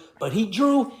wrestler, but he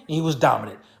drew and he was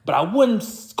dominant. But I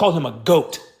wouldn't call him a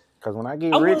GOAT. Because when I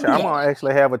get rich, I'm going to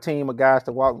actually have a team of guys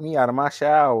to walk me out of my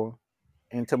shower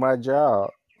into my job.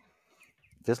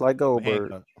 Just like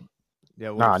Goldberg.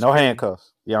 Yeah, no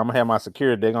handcuffs. Yeah, I'm going to have my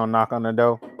security. They're going to knock on the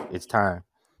door. It's time.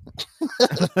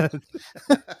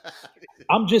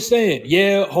 I'm just saying,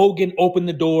 yeah, Hogan opened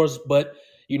the doors, but,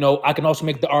 I can also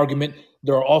make the argument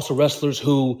there are also wrestlers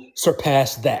who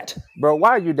surpassed that. Bro, why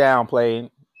are you downplaying?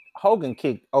 Hogan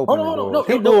kicked open the doors.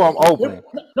 He knew I'm open.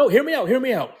 Hear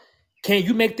me out. Can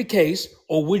you make the case,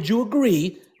 or would you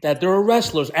agree that there are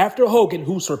wrestlers after Hogan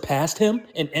who surpassed him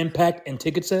in impact and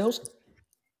ticket sales?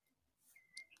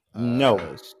 No.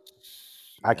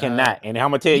 I cannot. And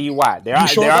I'm going to tell you why. There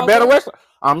are better wrestlers.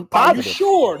 I'm positive. Are you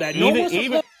sure that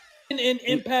even in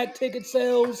impact ticket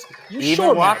sales?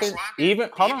 Even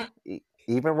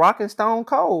Rock and Stone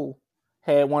Cold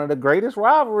had one of the greatest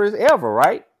rivalries ever,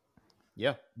 right?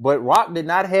 Yeah. But Rock did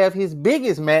not have his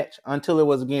biggest match until it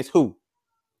was against who?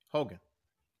 Hogan.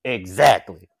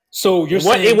 Exactly. So you're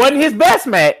saying it wasn't his best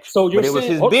match, but it was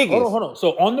his biggest. Hold on.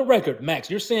 So on the record, Max,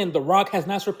 you're saying The Rock has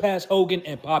not surpassed Hogan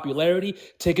in popularity,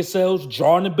 ticket sales,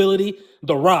 drawing ability.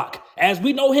 The Rock, as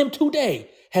we know him today,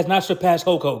 has not surpassed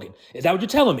Hulk Hogan. Is that what you're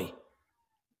telling me?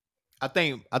 I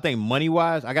think money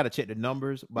wise, I got to check the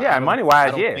numbers. But yeah, money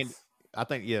wise, yes. I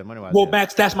think money wise. Well, yes.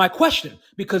 Max, that's my question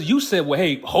because you said, well,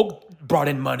 hey, Hulk brought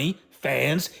in money,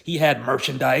 fans, he had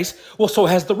merchandise. Well, so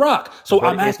has The Rock. So but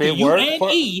I'm asking you and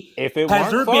E, has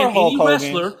there been any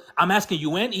wrestler? I'm asking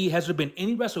you and E, has there been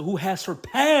any wrestler who has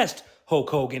surpassed Hulk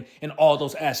Hogan in all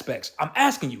those aspects? I'm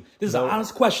asking you. This is an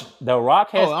honest question. The Rock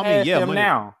has passed him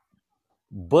now,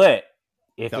 but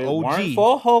if it weren't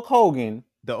for Hulk Hogan,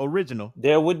 the original,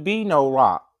 there would be no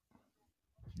Rock.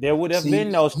 There would have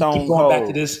been no Stone Cold. Going back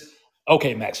to this,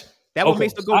 okay, Max. That what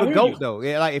makes the GOAT though.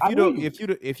 Yeah, like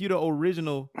if you're the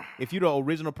original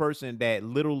person that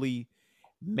literally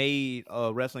made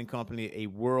a wrestling company a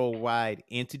worldwide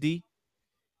entity,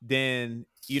 then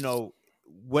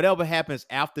whatever happens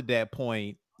after that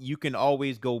point, you can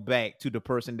always go back to the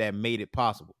person that made it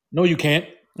possible. No, you can't.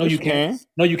 No, you can't.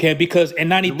 No, you can't because in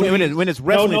 '93 when it's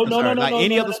wrestling,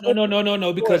 any other sport.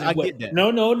 No, because I get that.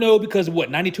 No, because what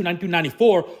 92, 93,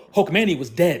 94, Hulkamania was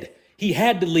dead. He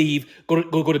had to leave, go to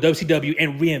WCW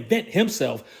and reinvent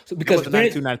himself. So because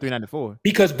Vince, 92, 93, 94.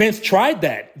 Because Vince tried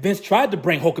that. Vince tried to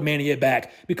bring Hulkamania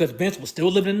back because Vince was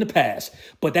still living in the past.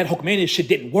 But that Hulkamania shit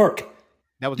didn't work.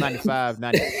 That was 95,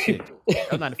 96.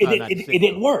 That was 95, 96. It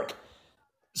didn't work.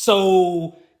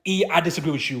 So I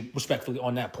disagree with you respectfully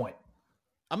on that point.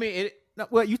 I mean,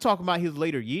 you talking about his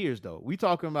later years, though. We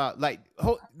talking about the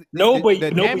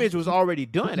damage was already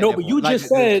done. No, but you just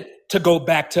said to go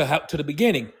back to the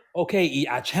beginning. Okay,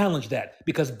 I challenge that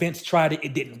because Vince tried it;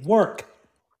 it didn't work.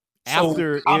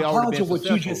 After so I'm challenging what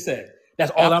you just said. That's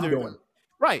all I'm doing.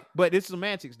 Right, but it's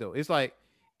semantics, though. It's like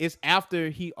it's after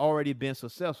he already been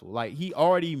successful. Like he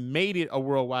already made it a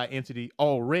worldwide entity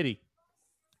already.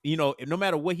 no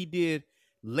matter what he did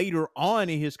later on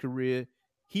in his career,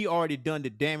 he already done the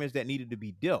damage that needed to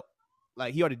be dealt.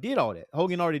 Like he already did all that.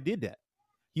 Hogan already did that.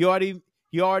 He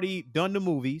already done the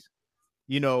movies.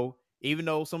 Even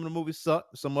though some of the movies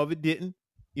sucked, some of it didn't.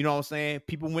 You know what I'm saying?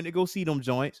 People went to go see them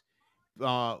joints.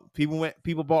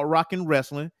 People bought rock and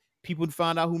wrestling. People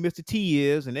found out who Mr. T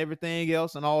is and everything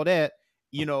else and all that.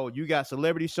 You got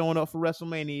celebrities showing up for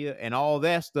WrestleMania and all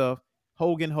that stuff.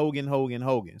 Hogan.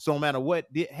 So no matter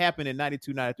what did happen in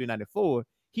 92, 93, 94,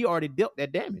 he already dealt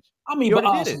that damage.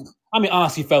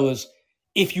 Honestly, fellas,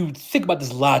 if you think about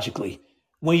this logically,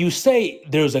 when you say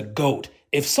there's a GOAT,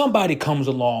 if somebody comes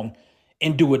along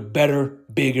and do it better,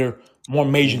 bigger, more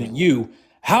major than you,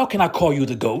 how can I call you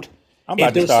the GOAT? I'm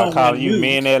about to start calling you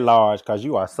men at large because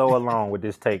you are so alone with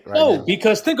this take right now. No,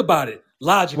 because think about it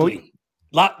logically.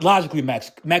 Logically,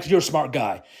 Max, you're a smart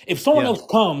guy. If someone else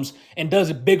comes and does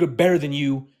it bigger, better than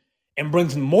you, and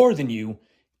brings in more than you,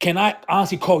 can I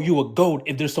honestly call you a GOAT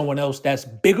if there's someone else that's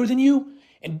bigger than you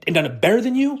and done it better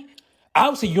than you?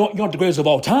 Obviously, you aren't the greatest of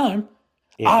all time.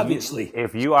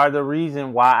 If you are the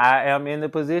reason why I am in the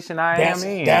position I am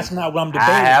in, that's not what I'm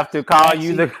debating. I have to call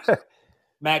you the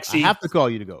Maxie. I have to call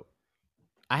you the GOAT.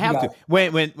 I have to.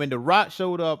 When The Rock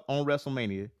showed up on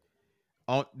WrestleMania,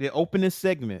 on the opening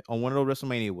segment on one of those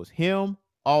WrestleMania was him,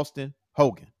 Austin,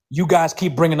 Hogan. You guys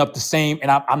keep bringing up the same, and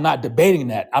I'm not debating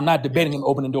that. I'm not debating him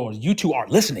opening doors. You two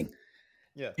aren't listening.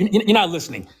 Yeah, you're not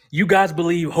listening. You guys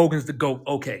believe Hogan's the GOAT.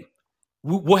 Okay,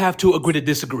 we'll have to agree to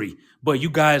disagree, but you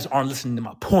guys aren't listening to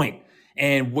my point.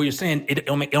 And what you're saying, it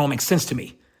don't make sense to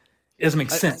me. It doesn't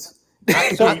make sense.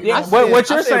 What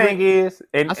you're saying is,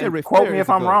 and quote me if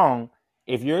I'm wrong.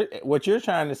 What you're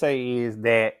trying to say is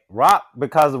that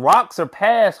because Rock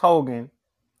surpassed Hogan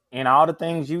in all the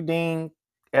things you deem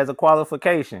as a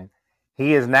qualification,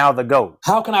 he is now the GOAT.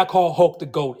 How can I call Hulk the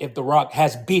GOAT if The Rock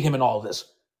has beat him in all of this?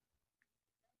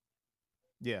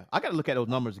 Yeah, I got to look at those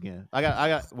numbers again. I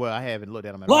haven't looked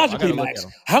at them. Logically, Max,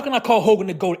 how can I call Hogan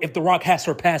the GOAT if The Rock has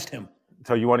surpassed him?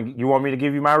 So you want me to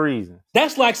give you my reason?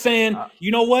 That's like saying,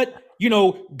 you know what?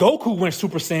 Goku went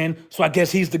Super Saiyan, so I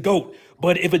guess he's the GOAT.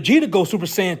 But if Vegeta goes Super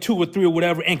Saiyan 2 or 3 or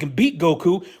whatever and can beat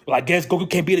Goku, well, I guess Goku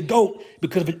can't be the GOAT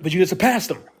because Vegeta surpassed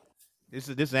him. This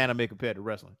is anime compared to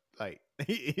wrestling. I'm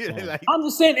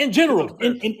just saying in general.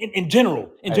 In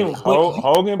general.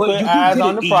 Hogan put eyes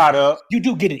on the product. You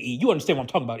do get it, E. You understand what I'm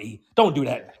talking about, E. Don't do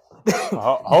that.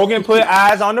 Hogan put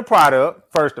eyes on the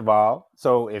product, first of all.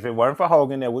 So if it weren't for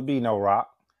Hogan, there would be no Rock.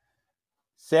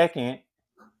 Second,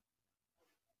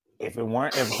 if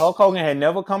Hulk Hogan had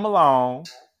never come along,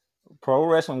 pro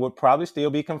wrestling would probably still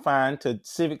be confined to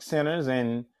civic centers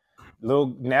and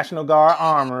little National Guard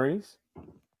armories.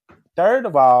 Third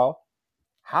of all,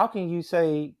 how can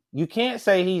you can't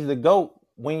say he's the GOAT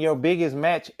when your biggest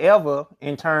match ever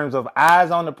in terms of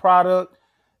eyes on the product,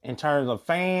 in terms of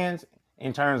fans,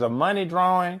 in terms of money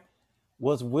drawing,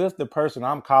 was with the person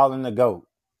I'm calling the GOAT?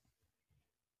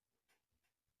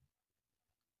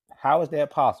 How is that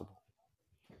possible?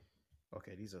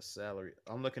 Okay, these are salary.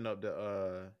 I'm looking up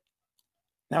the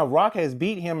Now Rock has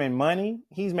beat him in money.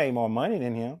 He's made more money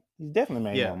than him. He's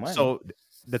definitely made more money. So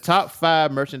the top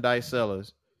 5 merchandise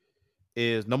sellers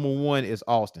is number 1 is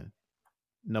Austin.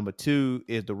 Number 2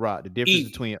 is The Rock. The difference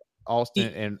between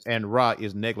Austin and Rock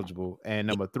is negligible. And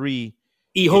number 3.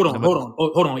 Hold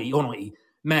on, E.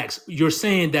 Max, you're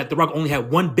saying that The Rock only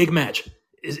had one big match.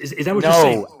 Is that what you're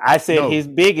saying? No, I said his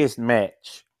biggest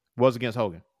match was against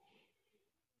Hogan.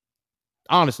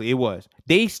 Honestly, it was.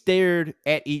 They stared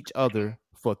at each other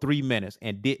for 3 minutes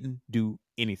and didn't do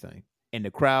anything. And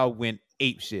the crowd went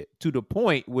apeshit to the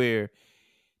point where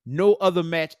no other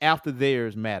match after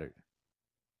theirs mattered.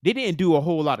 They didn't do a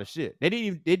whole lot of shit. They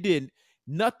did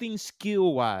nothing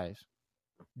skill-wise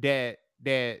that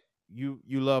you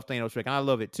love Thanos Trick. And I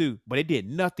love it too, but it did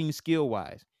nothing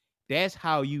skill-wise. That's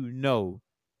how you know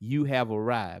you have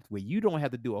arrived, where you don't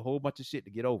have to do a whole bunch of shit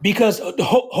to get over. Because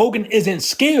Hogan isn't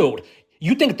skilled.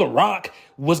 You think The Rock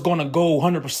was going to go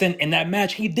 100% in that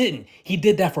match? He didn't. He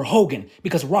did that for Hogan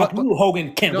because Rock knew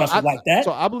Hogan can't wrestle like that.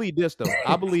 So I believe this though.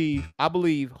 I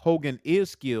believe Hogan is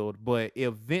skilled, but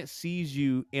if Vince sees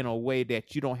you in a way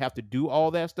that you don't have to do all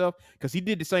that stuff, because he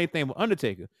did the same thing with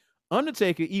Undertaker.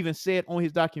 Undertaker even said on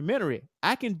his documentary,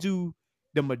 I can do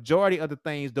the majority of the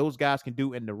things those guys can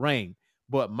do in the ring,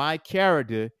 but my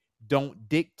character don't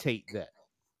dictate that.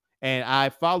 And I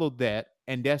followed that.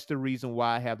 And that's the reason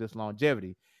why I have this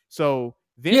longevity. So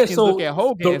Vince can look at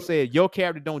Hogan and say, your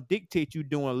character don't dictate you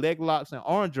doing leg locks and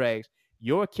arm drags.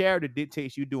 Your character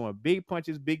dictates you doing big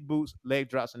punches, big boots, leg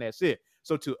drops, and that's it.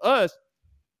 So to us,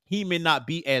 he may not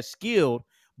be as skilled,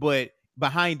 but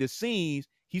behind the scenes,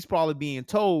 he's probably being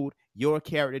told, your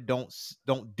character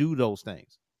don't do those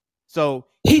things. So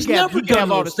he's never done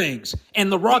those things.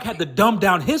 And The Rock had to dumb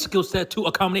down his skill set to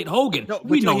accommodate Hogan. No,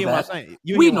 we know that.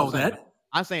 We know that.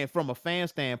 I'm saying from a fan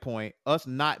standpoint, us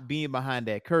not being behind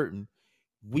that curtain,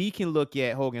 we can look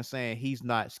at Hogan saying he's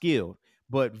not skilled.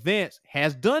 But Vince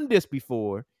has done this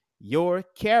before. Your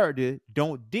character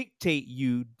don't dictate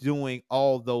you doing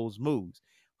all those moves.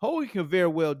 Hogan can very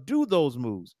well do those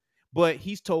moves, but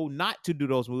he's told not to do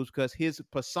those moves because his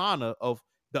persona of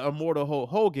the immortal Hulk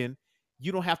Hogan,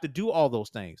 you don't have to do all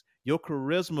those things. Your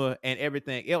charisma and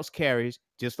everything else carries,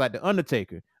 just like the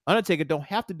Undertaker. Undertaker don't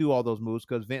have to do all those moves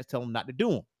because Vince told him not to do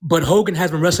them. But Hogan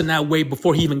has been wrestling that way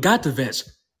before he even got to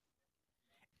Vince.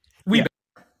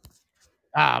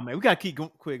 Man, we gotta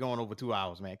quit going over 2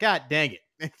 hours, man. God dang it.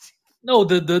 No,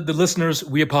 the listeners,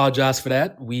 we apologize for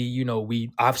that.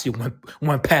 We obviously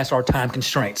went past our time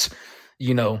constraints,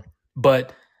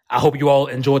 but I hope you all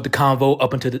enjoyed the convo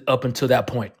up until that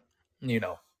point, Okay,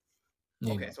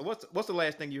 so what's the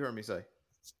last thing you heard me say?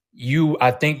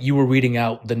 I think you were reading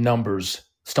out the numbers.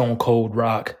 Stone Cold,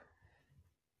 Rock.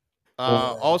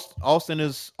 Austin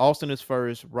is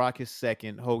first, Rock is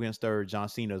second, Hogan's third, John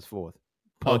Cena is fourth.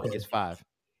 Punk is 5.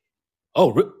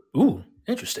 Oh, ooh,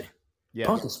 interesting. Yeah,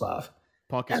 Punk is 5.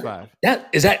 Punk is 5. That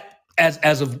is that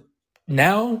as of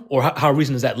now, or how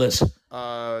recent is that list?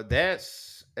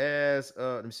 That's as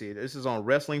let me see. This is on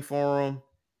Wrestling Forum.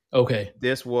 Okay.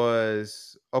 This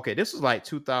was like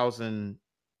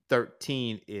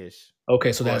 2013 ish.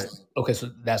 Okay, so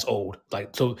that's old.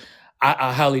 Like, so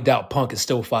I highly doubt Punk is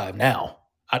still 5 now.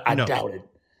 I doubt it.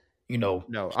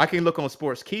 No, I can look on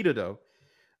Sportskeeda though.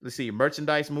 Let's see.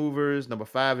 Merchandise movers. Number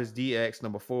 5 is DX.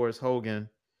 Number 4 is Hogan.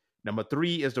 Number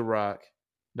 3 is The Rock.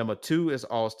 Number 2 is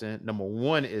Austin. Number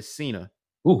 1 is Cena.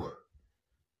 Ooh.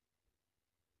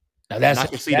 Now that's I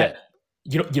can see that.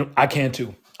 I can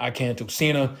too.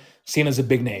 Cena's a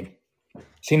big name.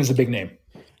 Cena's a big name.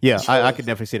 Yeah, so, I could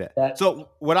definitely see that. So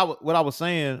what I was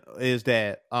saying is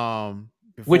that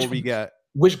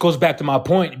which goes back to my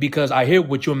point, because I hear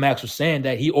what you and Max were saying,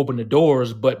 that he opened the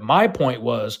doors, but my point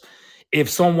was, if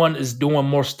someone is doing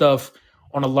more stuff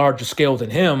on a larger scale than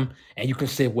him, and you can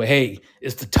say, well, hey,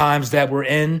 it's the times that we're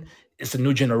in, it's a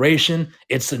new generation,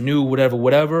 it's a new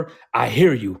whatever, I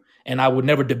hear you. And I would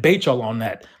never debate y'all on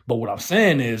that. But what I'm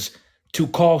saying is, to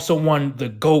call someone the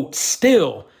GOAT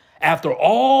still, after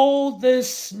all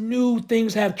this new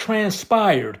things have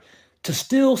transpired, to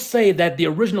still say that the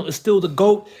original is still the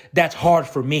GOAT, that's hard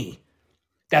for me.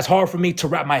 That's hard for me to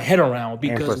wrap my head around,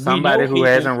 because and for somebody who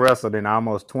hasn't wrestled in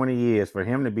almost 20 years, for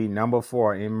him to be number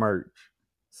 4 in merch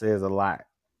says a lot.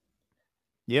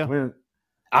 Yeah.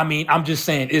 I mean, I'm just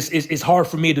saying it's hard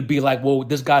for me to be like, well,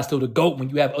 this guy's still the GOAT when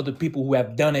you have other people who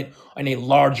have done it on a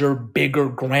larger, bigger,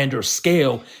 grander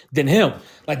scale than him.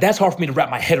 Like, that's hard for me to wrap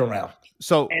my head around.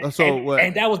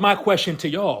 And that was my question to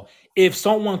y'all. If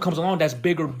someone comes along that's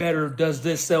bigger, better, does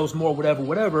this, sells more,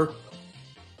 whatever,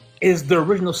 is the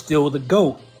original still the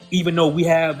GOAT? Even though we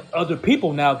have other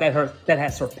people now that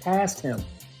has surpassed him,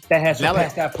 that has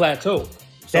surpassed that plateau.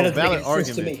 So that valid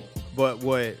argument. To me. But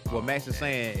what Max is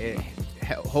saying, it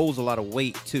holds a lot of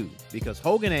weight too, because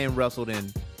Hogan ain't wrestled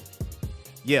in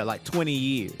like 20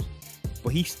 years,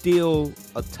 but he's still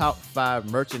a top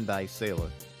 5 merchandise seller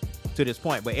to this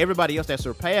point. But everybody else that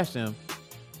surpassed him,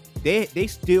 they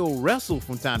still wrestle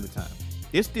from time to time.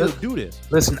 They still do this.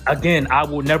 Listen, again, I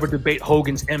will never debate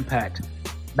Hogan's impact.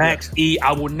 Max E,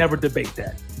 I will never debate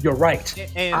that. You're right.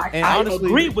 And I honestly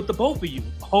agree with the both of you.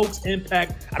 Hogan's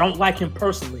impact, I don't like him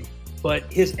personally, but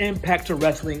his impact to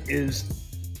wrestling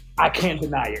I can't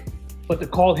deny it. But to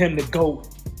call him the GOAT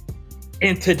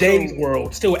in today's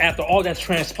world, still after all that's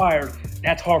transpired,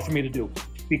 that's hard for me to do,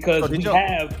 because we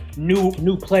have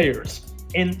new players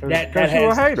that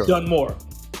has done more.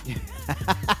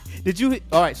 Did you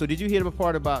hear the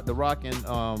part about The Rock and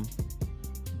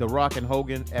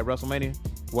Hogan at WrestleMania?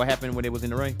 What happened when it was in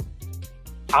the ring?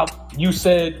 You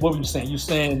said, what were you saying? You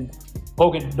saying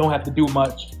Hogan don't have to do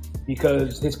much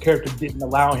because his character didn't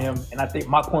allow him. And I think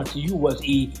my point to you was,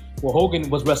 Hogan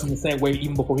was wrestling the same way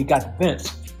even before he got to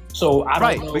Vince. So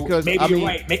I don't know. Because maybe you're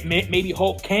right. Maybe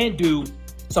Hulk can do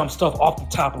some stuff off the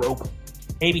top rope.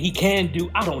 Maybe he can do,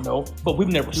 I don't know, but we've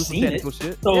never seen it.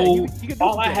 Shit. So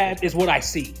all I have is what I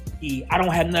see. I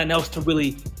don't have nothing else to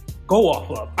really go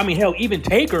off of. I mean, hell, even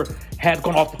Taker had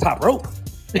gone off the top rope.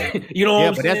 You know what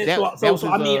I'm saying?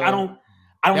 I don't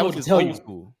know what to tell you.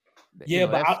 School. Yeah,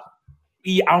 but I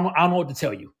don't know what to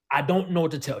tell you. I don't know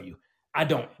what to tell you. I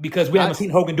don't, because we haven't seen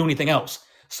Hogan do anything else.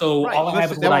 So all I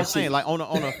have is what I see. Like on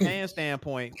a fan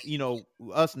standpoint,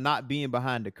 us not being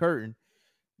behind the curtain,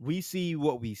 we see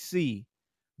what we see.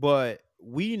 But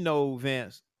we know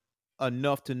Vince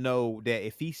enough to know that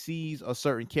if he sees a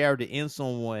certain character in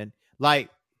someone, like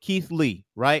Keith Lee,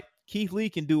 right? Keith Lee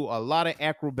can do a lot of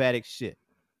acrobatic shit,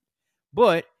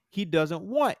 but he doesn't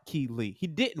want Keith Lee. He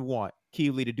didn't want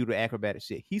Keith Lee to do the acrobatic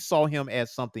shit. He saw him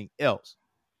as something else.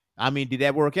 I mean, did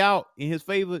that work out in his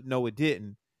favor? No, it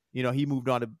didn't. He moved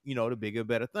on to, the bigger,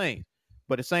 better things.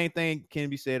 But the same thing can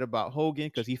be said about Hogan,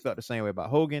 because he felt the same way about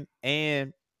Hogan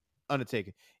and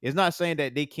Undertaker. It's not saying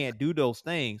that they can't do those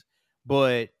things,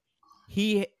 but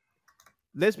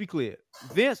let's be clear.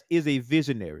 Vince is a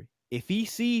visionary. If he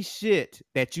sees shit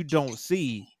that you don't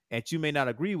see, that you may not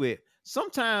agree with,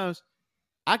 sometimes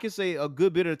I can say a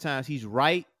good bit of the times he's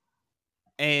right,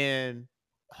 and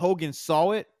Hogan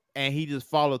saw it and he just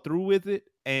followed through with it,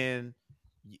 and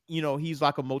he's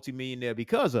like a multimillionaire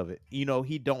because of it. He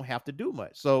don't have to do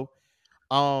much. So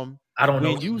I don't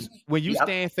know when you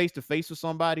stand face to face with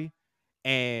somebody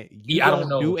and you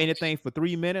don't do anything for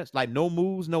 3 minutes, like no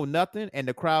moves, no nothing, and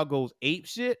the crowd goes ape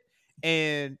shit,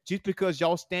 and just because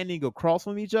y'all standing across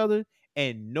from each other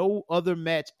and no other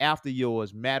match after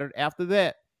yours mattered after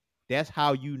that, that's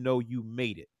how you know you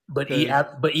made it. But he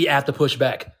have to push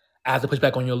back. I have to push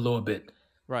back on you a little bit.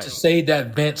 Right. To say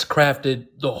that Vince crafted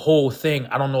the whole thing,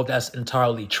 I don't know if that's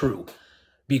entirely true,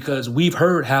 because we've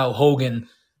heard how Hogan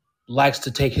likes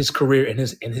to take his career in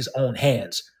his own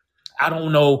hands. I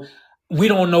don't know. We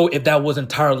don't know if that was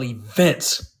entirely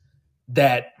Vince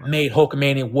that made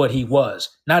Hulkamania what he was.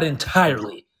 Not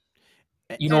entirely.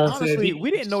 You know what I'm saying? Honestly,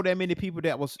 we didn't know that many people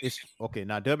that was okay.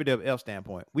 Now, WWF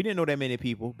standpoint, we didn't know that many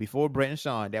people before Bret and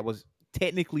Shawn that was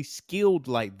technically skilled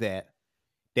like that.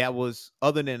 That was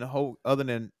other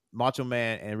than Macho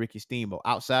Man and Ricky Steamboat.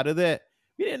 Outside of that,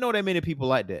 we didn't know that many people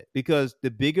like that, because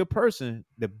the biggest person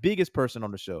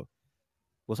on the show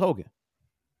was Hogan.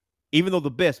 Even though the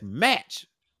best match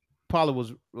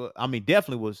probably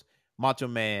definitely was Macho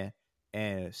Man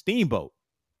and Steamboat.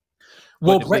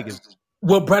 Well,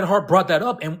 Bret Hart brought that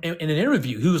up in an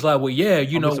interview. He was like, "Well, yeah,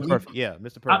 Mr. Perfect. Yeah,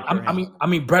 Mr. Perfect." I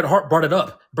mean, Bret Hart brought it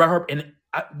up. Bret Hart,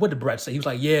 what did Bret say? He was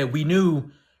like, "Yeah, we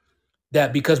knew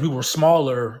that because we were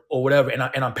smaller or whatever." And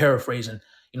I'm paraphrasing.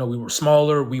 We were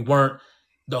smaller. We weren't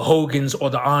the Hogans or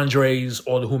the Andres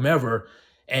or the whomever,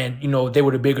 and they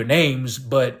were the bigger names.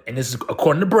 But, and this is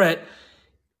according to Bret,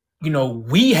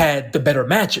 we had the better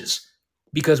matches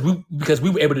because we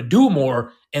were able to do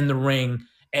more in the ring.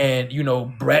 And,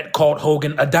 Bret called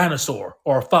Hogan a dinosaur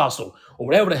or a fossil or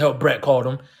whatever the hell Bret called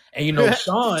him.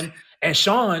 And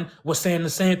Shawn was saying the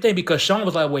same thing, because Shawn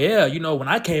was like, well, yeah, when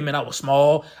I came in, I was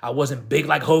small. I wasn't big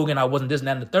like Hogan. I wasn't this and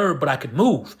that and the third, but I could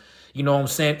move. You know what I'm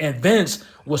saying? And Vince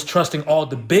was trusting all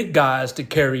the big guys to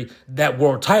carry that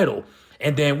world title.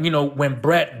 And then, when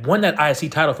Bret won that IC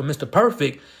title for Mr.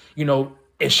 Perfect,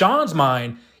 in Shawn's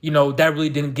mind, that really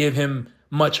didn't give him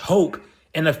much hope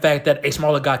in the fact that a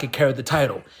smaller guy could carry the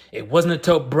title. It wasn't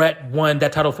until Bret won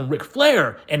that title from Ric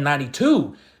Flair in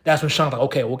 92, that's when Shawn's like,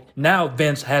 okay, well, now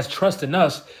Vince has trust in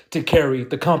us to carry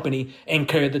the company and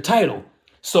carry the title.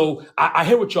 So I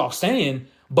hear what y'all saying,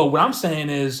 but what I'm saying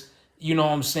is,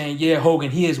 yeah, Hogan,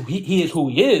 he is who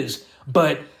he is,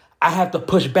 but I have to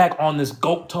push back on this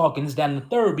GOAT talk and this, that, and the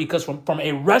third, because from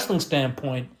a wrestling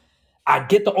standpoint, I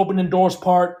get the opening doors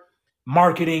part,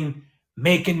 marketing,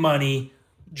 making money,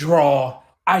 draw.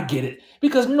 I get it,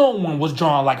 because no one was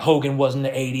drawn like Hogan was in the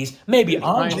 80s. Maybe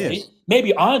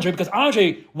Andre, because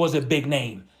Andre was a big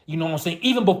name. You know what I'm saying?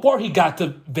 Even before he got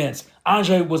to Vince,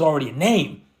 Andre was already a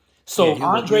name. So yeah,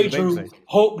 Andre drew,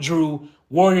 Hope drew,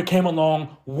 Warrior came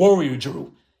along, Warrior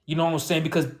drew. You know what I'm saying?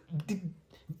 Because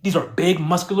these are big,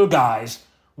 muscular guys,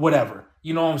 whatever.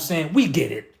 You know what I'm saying? We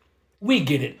get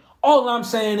it. All I'm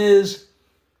saying is,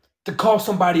 to call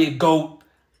somebody a GOAT,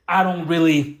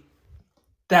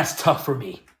 that's tough for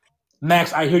me.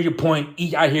 Max, I hear your point.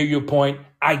 E, I hear your point.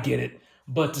 I get it.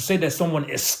 But to say that someone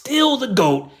is still the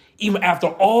GOAT, even after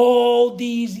all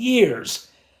these years,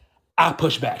 I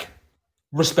push back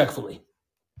respectfully.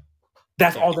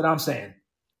 That's all that I'm saying.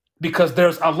 Because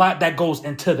there's a lot that goes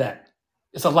into that.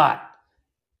 It's a lot.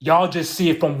 Y'all just see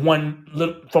it from one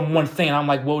thing. I'm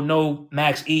like, well, no,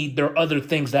 Max E, there are other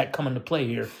things that come into play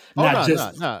here. Not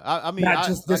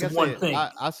just this one thing.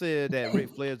 I said that Ric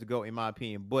Flair's the GOAT in my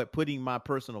opinion, but putting my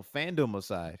personal fandom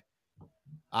aside,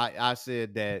 I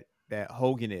said that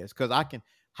Hogan is, because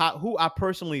who I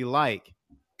personally like.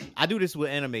 I do this with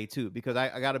anime too, because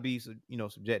I gotta be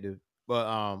subjective,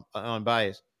 but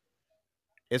unbiased.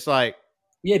 It's like,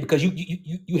 yeah, because you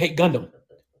hate Gundam.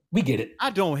 We get it.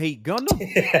 I don't hate Gundam.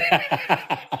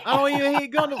 I don't even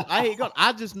hate Gundam. I hate Gundam.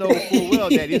 I just know full well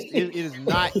that it is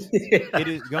not. It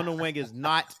is Gundam Wing is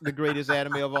not the greatest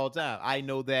anime of all time. I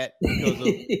know that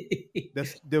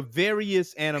because of the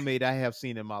various anime that I have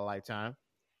seen in my lifetime.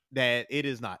 That it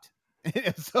is not.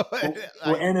 So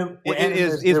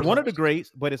it's one of the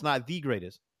greats, but it's not the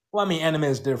greatest. Well, I mean, anime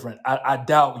is different. I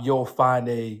doubt you'll find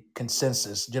a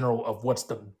consensus general of what's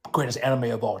the greatest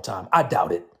anime of all time. I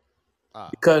doubt it.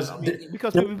 Because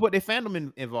people put their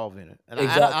fandom involved in it, and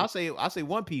exactly. I'll say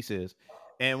One Piece is,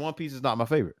 and One Piece is not my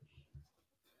favorite.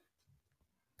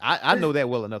 I know that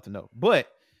well enough to know, but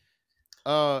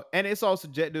and it's all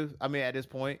subjective. I mean, at this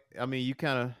point, I mean, you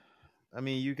gotta,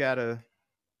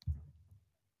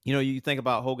 you think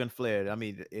about Hogan Flair. I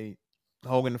mean,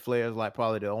 Hogan and Flair is like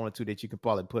probably the only two that you can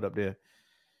probably put up there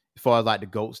as far as like the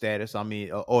GOAT status. I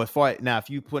mean, or as far now, if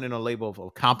you put in a label of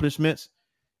accomplishments.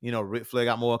 Ric Flair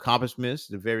got more accomplishments,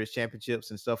 the various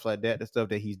championships and stuff like that, the stuff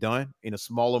that he's done in a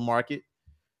smaller market.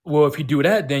 Well, if you do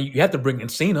that, then you have to bring in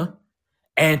Cena.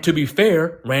 And to be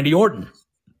fair, Randy Orton.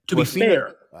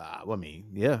 Fair. I mean,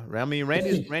 yeah. I mean,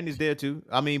 Randy's there too.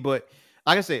 I mean, but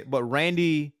like I said,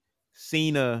 Randy,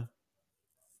 Cena,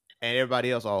 and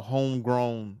everybody else are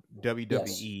homegrown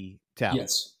WWE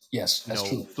talent. Yes, that's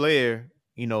true. Flair,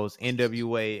 is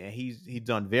NWA, and he's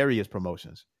done various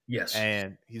promotions. Yes,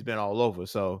 and he's been all over.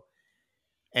 So,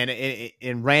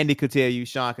 and Randy could tell you,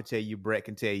 Sean could tell you, Brett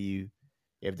can tell you,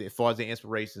 as far as the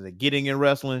inspirations of getting in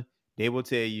wrestling, they will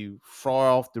tell you far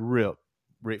off the rip,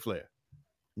 Ric Flair,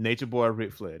 Nature Boy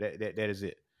Ric Flair. That is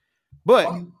it. But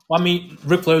I mean,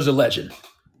 Ric Flair's a legend.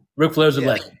 Ric Flair's a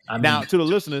legend. Now, to the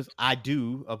listeners, I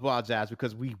do apologize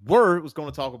because we was going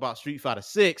to talk about Street Fighter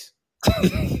 6.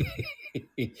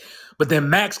 But then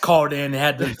Max called in and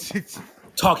had to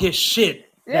talk his shit.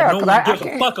 Yeah, no one gives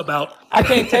a fuck about. I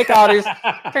can't take all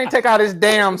this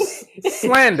damn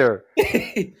slander.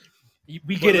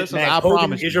 We get it, Max.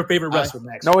 Hogan is your favorite wrestler,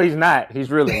 Max. No, he's not.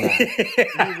 He's really not.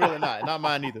 He's really not. Not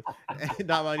mine either.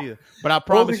 Not mine either. But I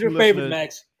promise Hogan's your favorite,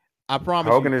 Max. I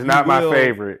promise Hogan is not my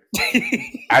favorite.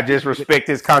 I just respect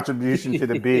his contribution to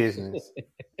the business.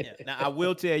 Yeah. Now, I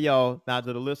will tell y'all, now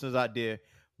to the listeners out there,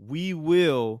 we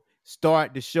will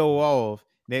start the show off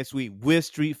next week with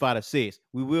Street Fighter 6.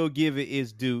 We will give it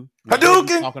its due.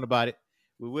 Hadouken! Talking about it.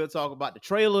 We will talk about the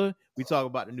trailer. We talk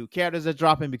about the new characters that's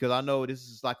dropping because I know this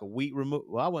is like a week removed.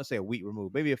 Well, I wouldn't say a week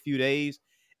removed, maybe a few days.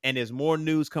 And there's more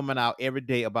news coming out every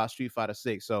day about Street Fighter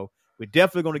 6. So we're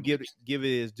definitely going to give it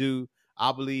its due.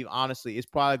 I believe, honestly, it's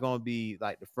probably going to be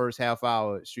like the first half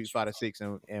hour of Street Fighter 6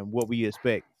 and what we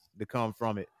expect to come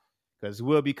from it. Because it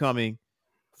will be coming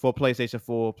for PlayStation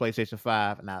 4, PlayStation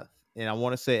 5, and I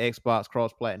want to say Xbox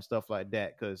cross-plat and stuff like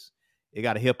that because it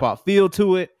got a hip-hop feel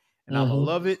to it, and I'm going to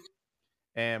love it.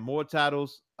 And more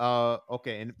titles.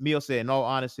 Okay, and Mio said, in all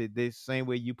honesty, the same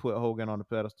way you put Hogan on the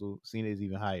pedestal, Cena is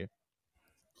even higher.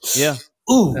 Yeah.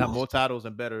 Ooh. More titles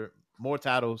and better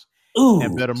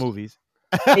movies.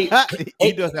 He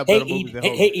does have better movies than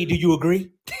Hogan. Hey, do you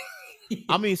agree?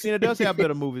 I mean, Cena does have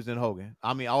better movies than Hogan.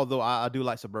 I mean, although I do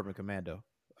like Suburban Commando.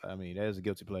 I mean, that is a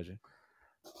guilty pleasure.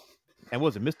 And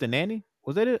was it Mr. Nanny?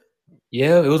 Was that it?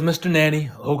 Yeah, it was Mr. Nanny.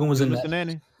 Hogan was in Mr.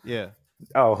 Nanny? Yeah.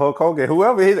 Oh, Hulk Hogan,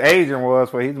 whoever his agent was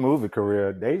for his movie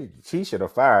career, she should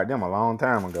have fired them a long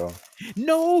time ago.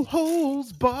 No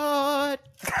holds barred.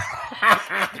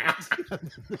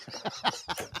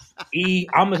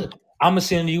 I'm gonna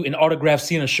send you an autographed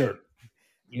Cena shirt.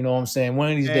 You know what I'm saying? One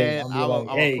of these days, I'm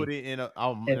gonna put it in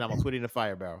I'm gonna put it in a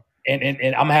fire barrel. And I'm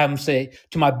gonna have him say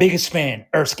to my biggest fan,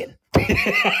 Erskine.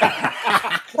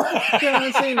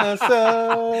 John Cena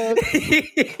sucks.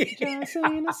 John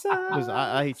Cena sucks. Listen,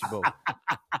 I hate you both.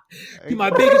 To my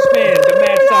biggest fan, the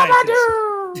mad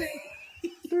scientist.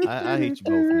 I hate you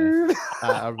both, man.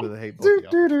 I really hate both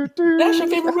of y'all. That's your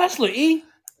favorite wrestler, E.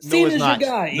 Cena's your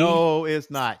guy, E. No,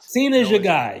 it's not. Cena's your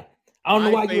guy. I don't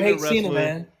know why you hate Cena,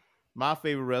 man. My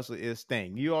favorite wrestler is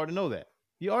Sting. You already know that.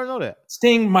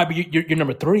 Sting might be your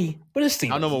number 3, but it's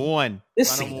Cena. I'm number 1.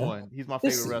 It's my Cena. Number 1. He's my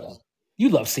favorite wrestler. You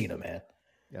love Cena, man.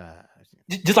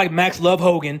 Just like Max love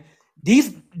Hogan.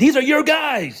 These are your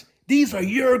guys. These are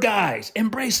your guys.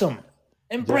 Embrace them.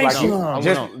 Embrace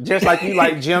them. Just like you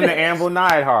like Jim the Anvil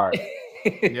Neidhart.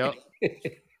 Yep.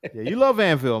 Yeah, you love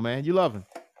Anvil, man. You love him.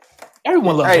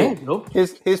 Everyone loves Anvil.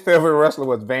 His favorite wrestler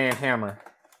was Van Hammer.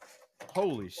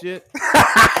 Holy shit.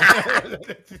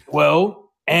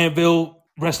 Well, Anvil,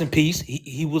 rest in peace.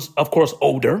 He was, of course,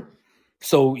 older.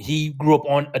 So he grew up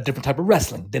on a different type of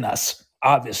wrestling than us,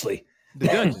 obviously. The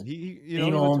dungeon.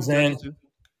 You know what I'm saying?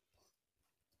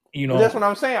 That's what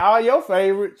I'm saying. All your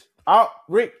favorites.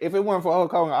 Rick, if it weren't for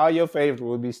Hulk Hogan, all your favorites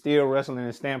would be still wrestling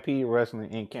and Stampede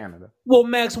wrestling in Canada. Well,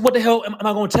 Max, what the hell am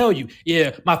I going to tell you?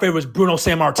 Yeah, my favorite is Bruno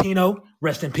Sammartino.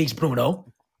 Rest in peace,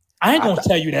 Bruno. I ain't going to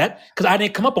tell you that because I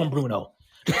didn't come up on Bruno.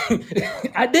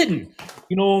 I didn't.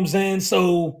 You know what I'm saying?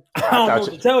 So I don't know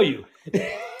what to tell you. I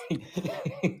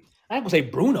ain't going to say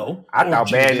Bruno. I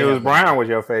thought Bad News Brown was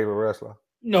your favorite wrestler.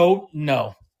 No.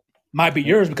 Might be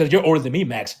yours because you're older than me,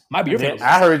 Max. Might be your favorite.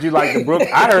 I heard you like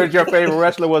I heard your favorite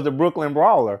wrestler was the Brooklyn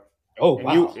Brawler. Oh,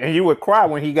 wow. And you would cry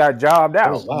when he got jobbed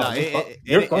out. Oh, wow. No,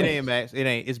 it ain't Max. It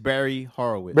ain't. It's Barry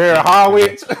Horowitz. Barry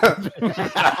Horowitz.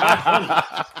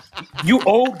 You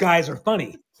old guys are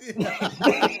funny.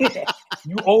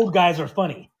 You old guys are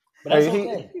funny. But that's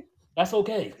okay. That's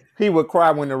okay. He would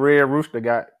cry when the Red Rooster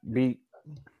got beat.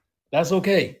 That's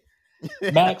okay.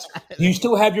 Max, do you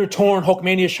still have your torn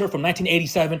Hulkmania shirt from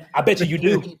 1987? I bet you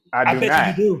do. I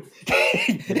bet you do.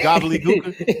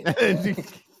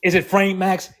 Gobbledygook. Is it framed,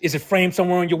 Max? Is it framed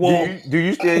somewhere on your wall? Do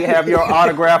you still have your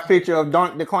autographed picture of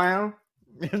Doink the Clown?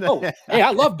 Oh, hey, I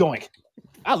love Doink.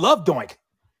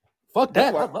 Fuck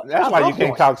that. That's why you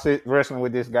can't talk wrestling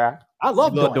with this guy. I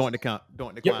love Doink the Clown.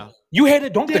 You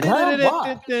hated Doink the Clown?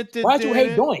 Why? Why'd you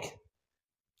hate Doink?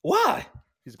 Why?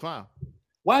 He's a clown.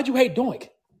 Why'd you hate Doink?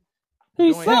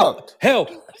 He sucked. Hell,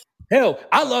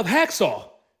 I love Hacksaw.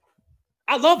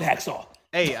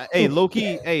 Hey, low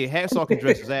key, Hacksaw can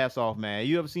dress his ass off, man.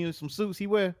 You ever seen some suits he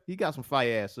wear? He got some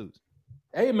fire ass suits.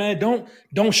 Hey, man,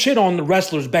 don't shit on the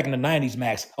wrestlers back in the 90s,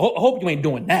 Max. I hope you ain't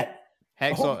doing that.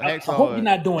 I hope you're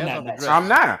not doing that, Max. I'm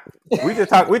not. We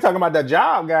talking about the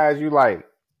job guys you like.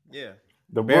 Yeah.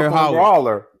 The Brooklyn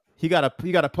Brawler. He got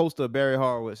a poster of Barry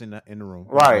Horowitz in the room.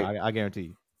 Right. I guarantee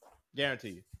you.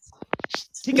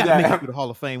 He got to make it to the Hall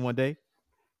of Fame one day.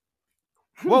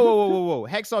 Whoa.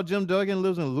 Hacksaw Jim Duggan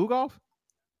lives in Lugoff?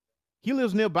 He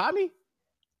lives nearby me?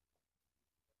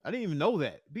 I didn't even know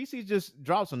that. BC just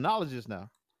dropped some knowledge just now.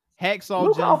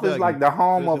 Hacksaw Jim Duggan. Lugoff is like the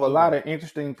home of a lot of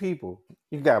interesting people.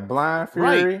 You got Blind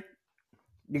Fury. Right.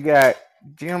 You got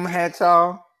Jim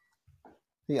Hacksaw.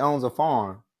 He owns a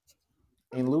farm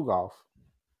in Lugoff.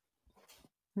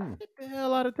 Get the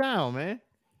hell out of town, man.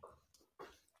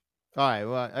 All right,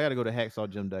 well, I got to go to Hacksaw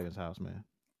Jim Duggan's house, man.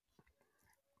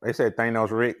 They said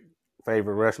Thanos Rick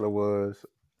favorite wrestler was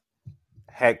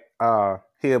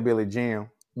Hillbilly Jim.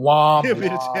 Womp,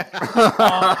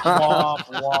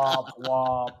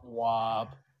 womp.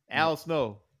 Al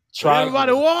Snow. Try what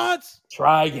everybody wants.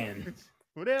 Try again.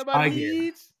 What everybody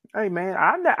needs. Hey, man,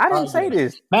 I didn't say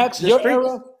this. Max, your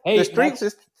era. Hey, the streets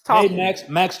is talking. Hey,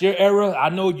 Max, your era. I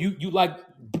know you like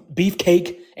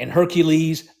Beefcake and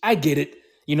Hercules. I get it.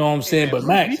 You know what I'm saying? But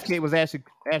Max, Beefcake was actually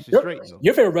straight. Though.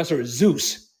 Your favorite wrestler is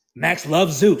Zeus. Max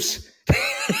loves Zeus.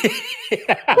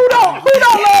 Who don't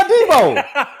love Debo?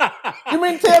 You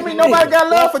mean to tell me nobody got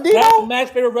love for Debo?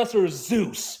 Max's favorite wrestler is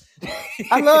Zeus.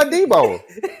 I love Debo.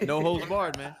 No holds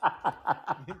barred, man.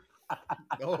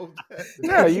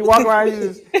 Yeah, you walk around,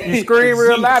 you scream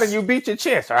real loud, and you beat your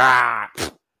chest.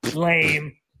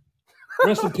 Lame.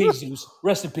 Rest in peace, Zeus.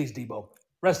 Rest in peace, Debo.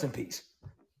 Rest in peace.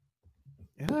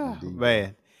 Yeah,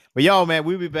 man. But y'all, man,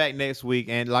 we'll be back next week.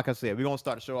 And like I said, we're going to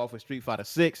start the show off with Street Fighter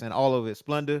 6 and all of its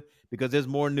splendor because there's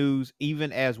more news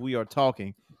even as we are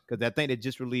talking. Because I think they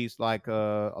just released like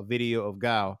a video of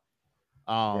Guile.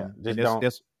 Don't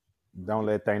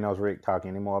let Thanos Rick talk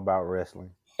anymore about wrestling.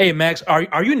 Hey, Max,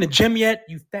 are you in the gym yet,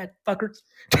 you fat fucker?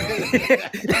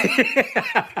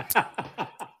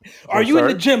 Are you in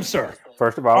the gym, sir?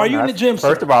 First of all, are you in the gym,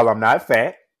 sir? First of all, I'm not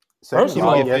fat. First of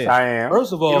all, yes, I am.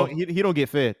 First of all, he don't get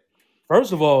fed.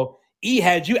 First of all, E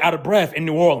had you out of breath in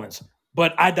New Orleans,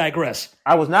 but I digress.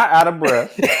 I was not out of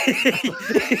breath.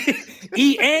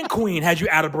 E and Queen had you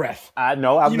out of breath. I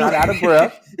know I'm not out of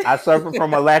breath. I suffer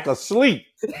from a lack of sleep.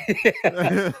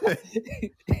 That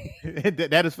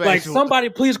is factual. Like somebody,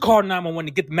 please call 911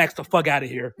 to get Max the fuck out of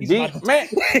here. Man,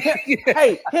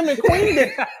 hey, him and Queen,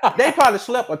 they probably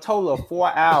slept a total of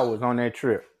 4 hours on that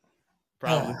trip.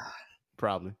 Probably.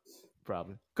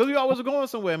 Because we always were going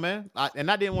somewhere, man. I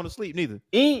didn't want to sleep neither.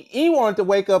 He wanted to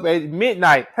wake up at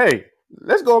midnight. Hey,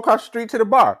 let's go across the street to the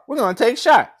bar. We're going to take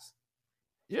shots.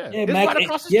 Yeah, it's Max, right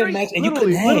across the street. Max, and you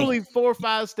couldn't hang. Literally 4 or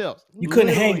 5 steps. You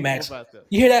couldn't hang, Max.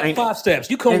 You hear that? 5 steps.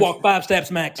 You couldn't walk 5 steps,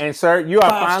 Max. And sir, you are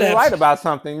finally right about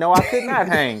something. No, I could not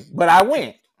hang, but I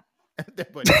went.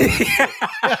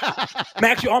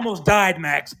 Max, you almost died,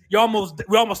 Max. We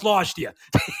almost lost you.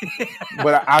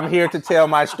 But I'm here to tell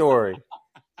my story.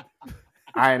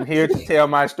 I am here to tell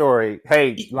my story.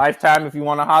 Hey, Lifetime, if you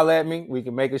want to holler at me, we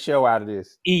can make a show out of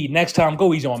this. E, next time,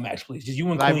 go easy on Max, please. Just you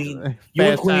and Queen,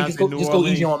 just go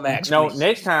easy on Max. No, please.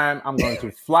 next time I'm going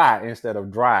to fly instead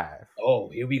of drive. Oh,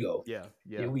 here we go. Yeah.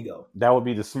 Here we go. That would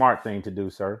be the smart thing to do,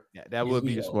 sir. Yeah, that would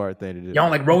be the smart thing to do. Y'all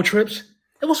don't like road trips?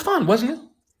 It was fun, wasn't it?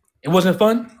 It wasn't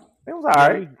fun? It was all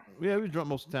right. We was drunk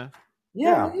most of the time.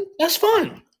 Yeah. That's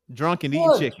fun. Drunk and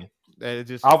eating chicken.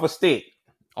 Just off a stick.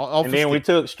 Off and then we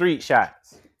took street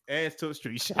shots. And took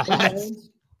street shots.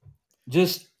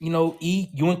 Just, E,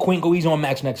 you and Quinn go easy on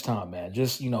Max next time, man.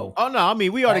 Just, Oh no, I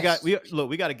mean we already got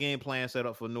we got a game plan set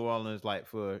up for New Orleans, like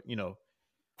for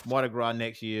Mardi Gras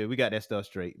next year. We got that stuff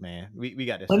straight, man. We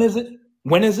got that. When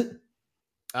is it?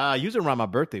 Usually around my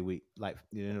birthday week, like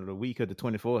the week of the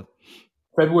 24th.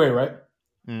 February, right?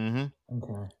 Mm-hmm.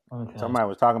 Okay. Somebody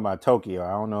was talking about Tokyo. I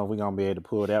don't know if we're gonna be able to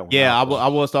pull that one. Yeah, I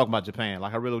was talking about Japan.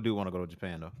 Like I really do want to go to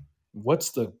Japan though.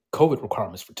 What's the COVID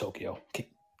requirements for Tokyo?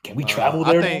 Can we travel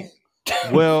there? I think,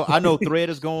 well, I know Thread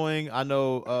is going. I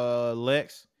know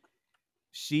Lex.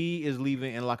 She is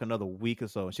leaving in like another week or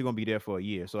so. She's gonna be there for a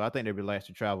year. So I think they're relaxed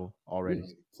to travel already.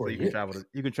 For a you year?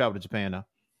 You can travel to Japan now.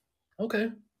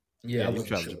 Okay. Yeah, you can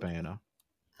travel to Japan now.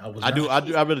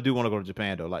 I really do want to go to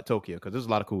Japan though, like Tokyo, because there's a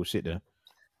lot of cool shit there.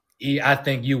 E, I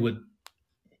think we would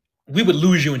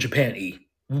lose you in Japan, E.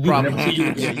 We would never see you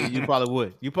again. You probably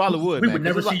would. You probably would. We would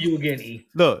never see you again, E.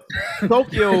 Look,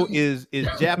 Tokyo is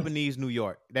Japanese New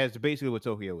York. That's basically what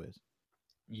Tokyo is.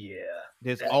 Yeah.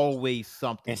 There's always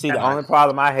something. And see, the only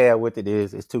problem I have with it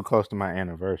is it's too close to my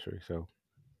anniversary. So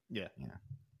yeah.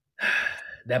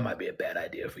 That might be a bad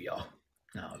idea for y'all.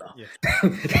 I don't know. Yeah.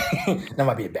 That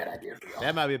might be a bad idea for y'all.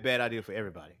 That might be a bad idea for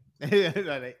everybody.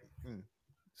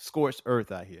 Scorched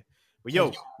earth out here. But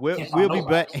yo, we'll be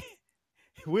back.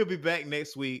 We'll be back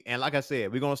next week. And like I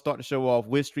said, we're gonna start the show off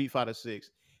with Street Fighter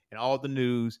 6 and all the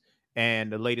news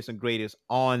and the latest and greatest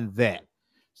on that.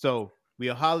 So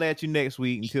we'll holler at you next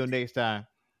week. Until next time.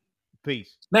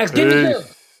 Peace. Max, get me there.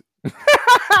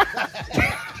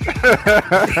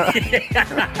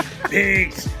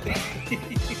 Peace.